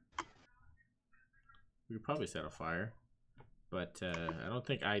 Probably we could probably set a fire, but I don't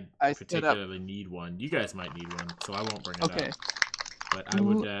think I I set up. particularly need one. You guys might need one, so I won't bring it Okay. up. But I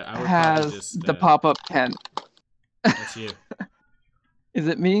would probably Has just the pop-up tent? that's you. Is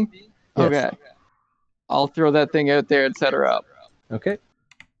it me? Yes. Okay. I'll throw that thing out there and set her up. Okay.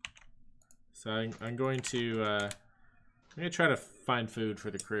 So I'm going to try to find food for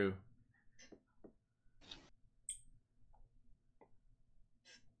the crew.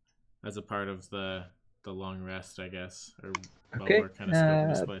 As a part of the long rest, I guess. Or while Okay. we're kind of scoping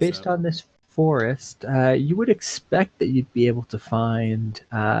this place Based out. on this forest, you would expect that you'd be able to find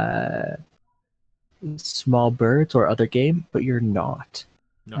small birds or other game, but you're not.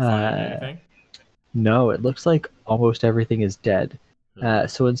 Not finding anything. No, it looks like almost everything is dead. Ugh,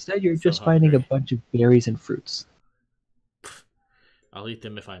 So instead, you're so just finding a hungry. bunch of berries and fruits. I'll eat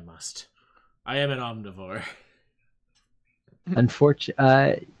them if I must. I am an omnivore.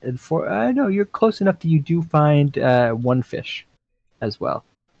 Unfortunately, no, you're close enough that you do find one fish as well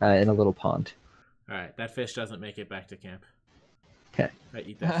in a little pond. Alright, that fish doesn't make it back to camp. Okay. I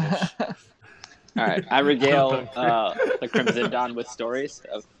eat that fish. All right, I regale the Crimson Dawn with stories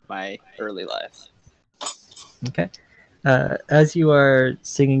of my early life. Okay. As you are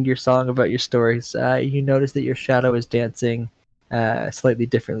singing your song about your stories, you notice that your shadow is dancing slightly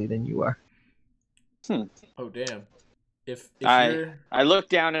differently than you are. Oh damn. If I you're look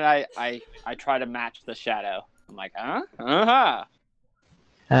down and I try to match the shadow. I'm like, uh-huh.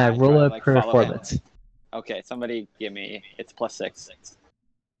 I Roll try a to, follow him. performance. Okay, somebody give me. It's +6.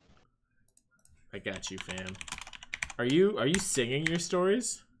 I got you, fam. Are you singing your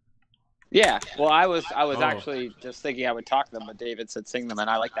stories? Yeah. Well, I was Oh. actually just thinking I would talk them, but David said sing them, and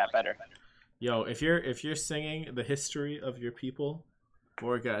I like that better. Yo, if you're singing the history of your people,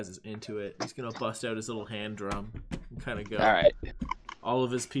 Borgaz is into it. He's gonna bust out his little hand drum and kind of go. All right. All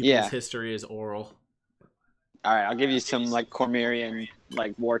of his people's history is oral. All right. I'll give you some Cormyrean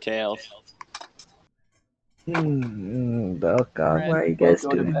war tales. Oh God, why are you We'll guys go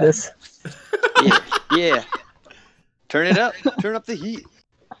to doing bed. this? Yeah. Turn it up. Turn up the heat.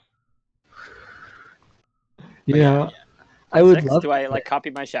 Yeah, I would 6? love. Do I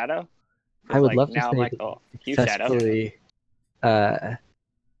copy my shadow? I would love to now I'm say like, that oh, you you shadow. successfully.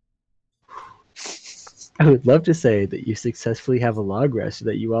 I would love to say that you successfully have a long rest so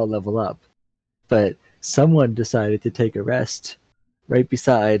that you all level up, but someone decided to take a rest right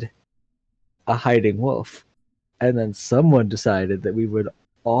beside a hiding wolf, and then someone decided that we would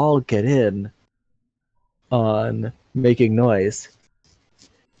all get in on making noise.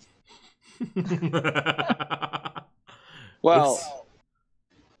 Well,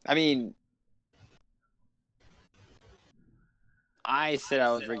 I mean, I said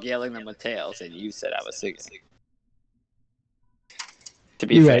I was regaling them with tales, and you said I was singing. To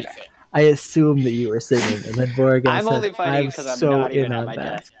be You're fair. right. I assumed that you were singing, and then Voragel I'm said, only fighting I'm because I'm so not even in at on my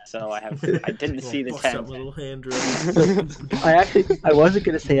that. desk, so I didn't see the Fucked 10. up little hand drum. I wasn't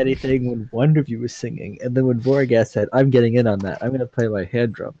gonna say anything when one of you was singing, and then when Voragel said, I'm getting in on that, I'm gonna play my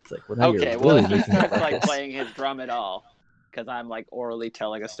hand drum. It's like, well, now Okay, you're well, really if he making it starts like ruckus. playing his drum at all, because I'm like orally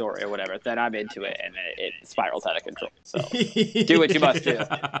telling a story or whatever, then I'm into it, and it spirals out of control. So do what you must do.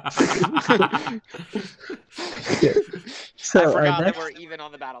 So I forgot that we're even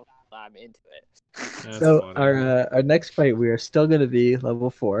on the battle. I'm into it. That's So funny. our next fight, we are still going to be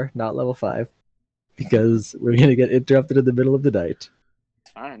level 4, not level 5, because we're going to get interrupted in the middle of the night.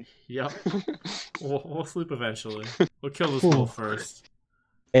 It's fine. Yep. We'll sleep eventually. We'll kill this Ooh. wolf first.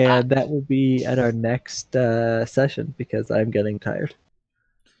 And that will be at our next session because I'm getting tired.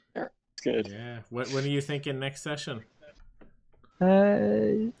 It's good. Yeah. When are you thinking next session?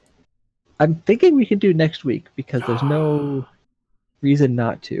 I'm thinking we can do next week because there's no reason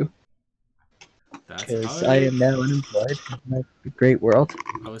not to. That's Because I am now unemployed in a great world.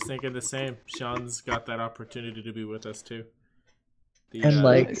 I was thinking the same. Sean's got that opportunity to be with us too. And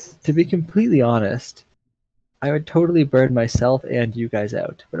like, to be completely honest, I would totally burn myself and you guys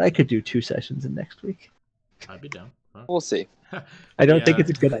out. But I could do 2 sessions in next week. I'd be down. Huh? We'll see. I don't think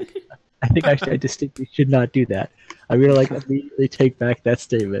it's a good idea. I think actually I distinctly should not do that. I'm gonna like immediately take back that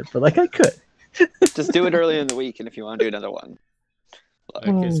statement. But like I could. Just do it early in the week, and if you want to do another one.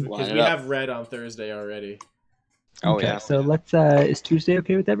 Because Line it we up. have red on Thursday already. Oh, Okay, yeah. so let's is Tuesday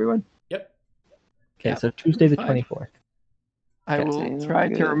okay with everyone? Yep. Okay, Yeah, so Tuesday the fine. 24th. I Okay. will try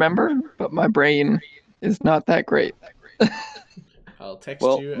to remember, but my brain is not that great. I'll text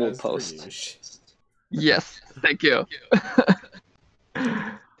Well, you we'll as post. per usual. Yes, thank you.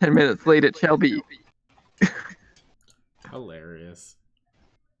 10 minutes late it shall be. Hilarious.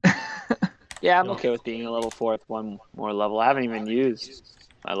 Yeah, I'm okay with being a level 4 with one more level. I haven't even used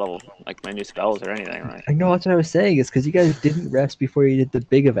my level, like my new spells or anything, right? I know that's what I was saying is because you guys didn't rest before you did the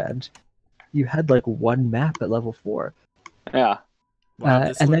big event. You had like one map at level 4. Yeah. Wow,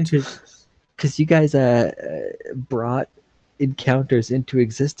 this And then looked... because you guys brought encounters into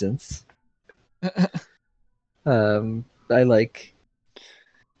existence. I like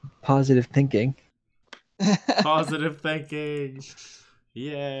positive thinking. Positive thinking.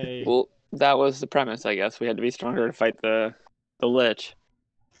 Yay. Well, that was the premise, I guess. We had to be stronger to fight the Lich.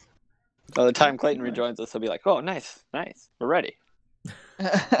 By the time Clayton rejoins us, he'll be like, "Oh, nice, we're ready."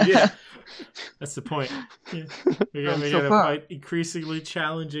 Yeah. That's the point. Yeah. We So gotta far. fight increasingly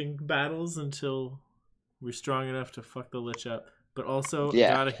challenging battles until we're strong enough to fuck the Lich up. But also,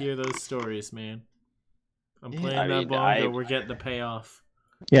 Yeah. gotta hear those stories, man. I'm playing I that mean, bongo, we're getting the payoff.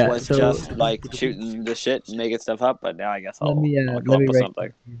 Yeah, was so just like shooting the shit and making stuff up, but now I guess I'll come let up me with write.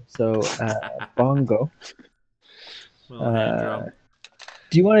 something. So bongo. Little hand drum.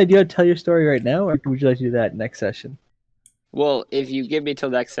 Do you want to tell your story right now, or would you like to do that next session? Well, if you give me till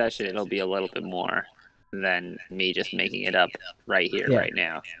next session, it'll be a little bit more than me just making it up right here, Yeah. right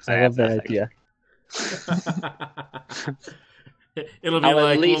now. So I love that idea. It'll be I'll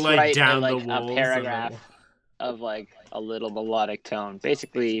like at least we'll like write down like the walls. a paragraph of like a little melodic tone,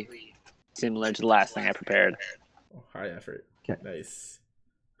 basically similar to the last thing I prepared. Oh, high effort. Okay. Nice.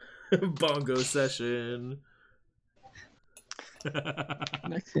 Bongo session.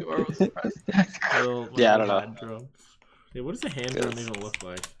 Next door was pressed. Little Yeah, I don't know. hand drum. Yeah, what does a hand drum even look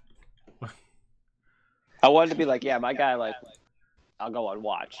like? I wanted to be like, yeah, my guy, like, I'll go on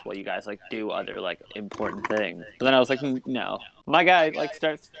watch while you guys like do other like important things. But then I was like, no, my guy like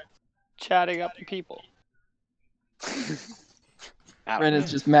starts chatting up to people. Ren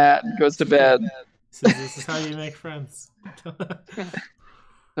is just mad and goes to bed. This is how you make friends.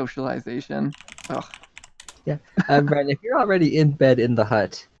 Socialization. Ugh. Yeah, Brian, if you're already in bed in the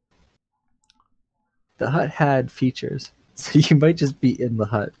hut had features, so you might just be in the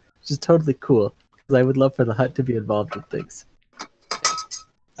hut, which is totally cool. Because I would love for the hut to be involved with things.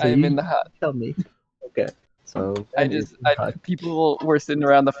 So I'm in the hut. Tell me. Okay. So Ren is in the hut. People were sitting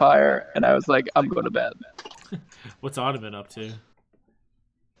around the fire, and I was like, I'm going to bed. What's Ottoman up to?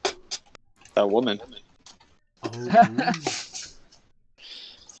 A woman. Oh,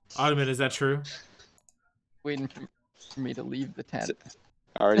 Ottoman, is that true? Waiting for me to leave the tent.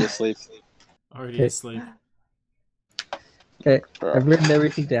 Already asleep. Already Okay. asleep. Okay, I've written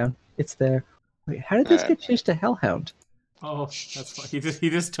everything down. It's there. Wait, how did this get changed to Hellhound? Oh, that's fine. He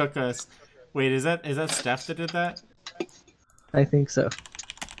just took us. Wait, is that Steph that did that? I think so.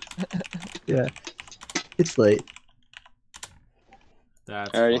 Yeah. It's late. That's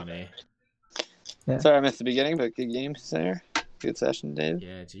Alrighty. funny. Yeah. Sorry I missed the beginning, but good games there. Good session, Dave.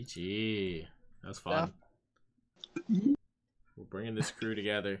 Yeah, GG. That was fun. We're bringing this crew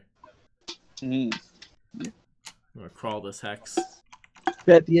together. Mm. I'm gonna crawl this hex.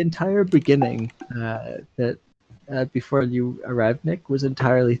 That the entire beginning, before you arrived, Nick, was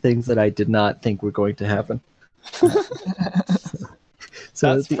entirely things that I did not think were going to happen.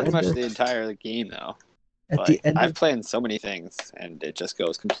 So That's at the pretty end much of, the entire game, though. at But the end I've of, planned so many things, and it just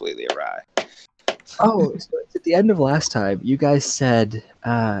goes completely awry. so at the end of last time, you guys said,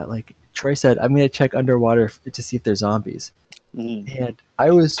 like Troy said, I'm gonna check underwater to see if there's zombies, Mm. and I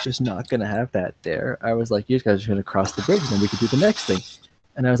was just not gonna have that there. I was like, you guys are gonna cross the bridge, and then we could do the next thing.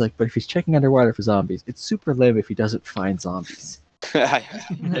 And I was like, but if he's checking underwater for zombies, it's super lame if he doesn't find zombies.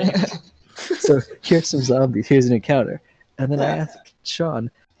 So here's some zombies. Here's an encounter. And then I asked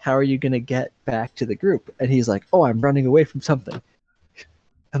Sean, how are you going to get back to the group? And he's like, oh, I'm running away from something.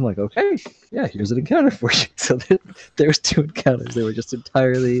 I'm like, okay, yeah, here's an encounter for you. So there was 2 encounters. They were just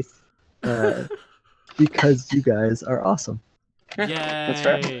entirely because you guys are awesome. Yay! That's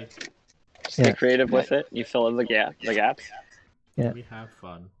right. Just Yeah. get creative with it. You fill in the gaps. Yeah. We have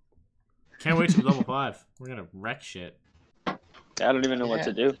fun. Can't wait to be level 5. We're gonna wreck shit. I don't even know what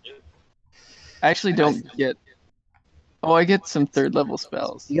to do. I actually don't get. Oh, I get some 3rd level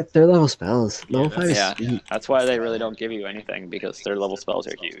spells. You got 3rd level spells. Yeah, Level 5 is Yeah, sweet. that's why they really don't give you anything, because 3rd level spells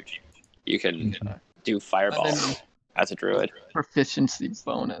are huge. You can do fireball And then as a druid. proficiency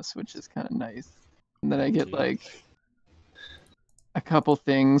bonus, which is kind of nice. And then I get like a couple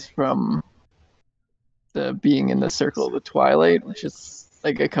things from the being in the Circle of the Twilight, which is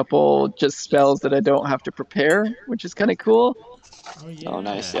like a couple just spells that I don't have to prepare, which is kind of cool. Oh yeah. Oh,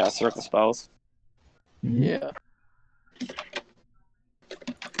 nice. Yeah, circle spells. Mhm. Yeah.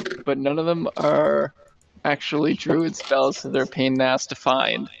 But none of them are actually druid spells, so they're a pain in the ass to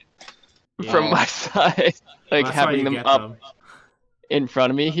find from Yeah. my side. Like That's why having you them get up them. in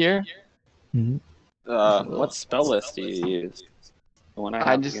front of me here. Mhm. What spell list do you use? The one I have,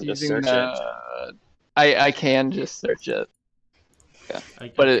 I'm you just can using search it. I can just search it,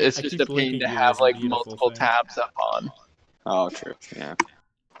 but it's I just keep a pain linking to you have as a like beautiful multiple thing. tabs up on. Oh, true. Yeah.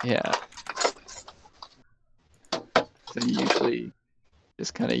 Yeah. So you usually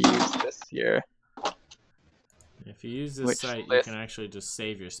just kind of use this here. If you use this Which site, you list? can actually just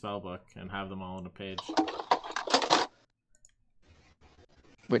save your spellbook and have them all on a page.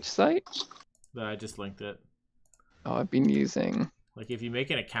 Which site? But I just linked it. Oh, I've been using. Like if you make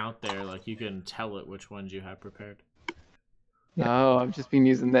an account there, like you can tell it which ones you have prepared. Yeah. Oh, I've just been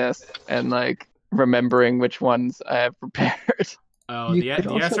using this and like remembering which ones I have prepared. Oh, You the could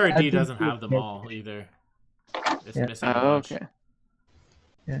also SRD add them doesn't to your have them character all either. It's Yeah. missing a Oh, bunch. okay.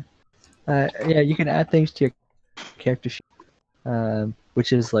 Yeah, you can add things to your character sheet,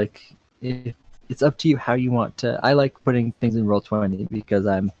 which is like it's up to you how you want to. I like putting things in Roll20 because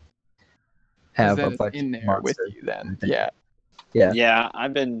have Then a it's bunch in of there with monsters. you then. and- Yeah. Yeah. Yeah,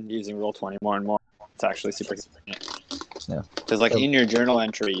 I've been using Roll20 more and more. It's actually super convenient. Yeah. Because, like, So- in your journal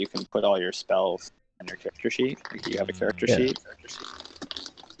entry, you can put all your spells on your character sheet. Like, you have a character Yeah. sheet.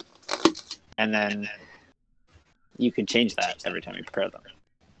 And then you can change that every time you prepare them.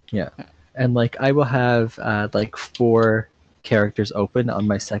 And like I will have like 4 characters open on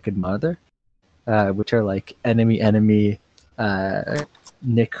my second monitor, which are like enemy,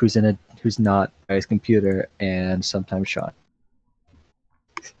 Nick who's not by his computer, and sometimes Sean.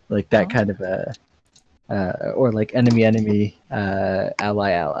 Like that kind of or like enemy,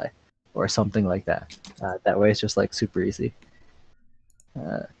 ally, or something like that. That way it's just like super easy.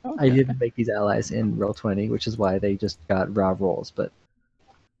 I Okay. didn't make these allies in Roll20, which is why they just got raw rolls, but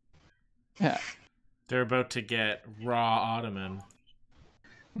Yeah. They're about to get raw Ottoman.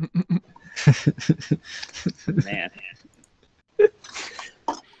 Man.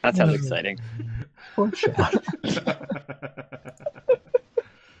 That sounds exciting. Poor Sean.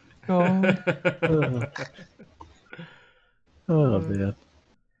 Oh man.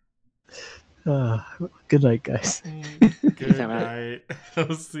 Good night, guys. Good night.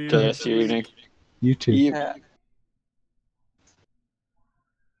 I'll see you Enjoy the next rest of your week. evening. You too. Yeah.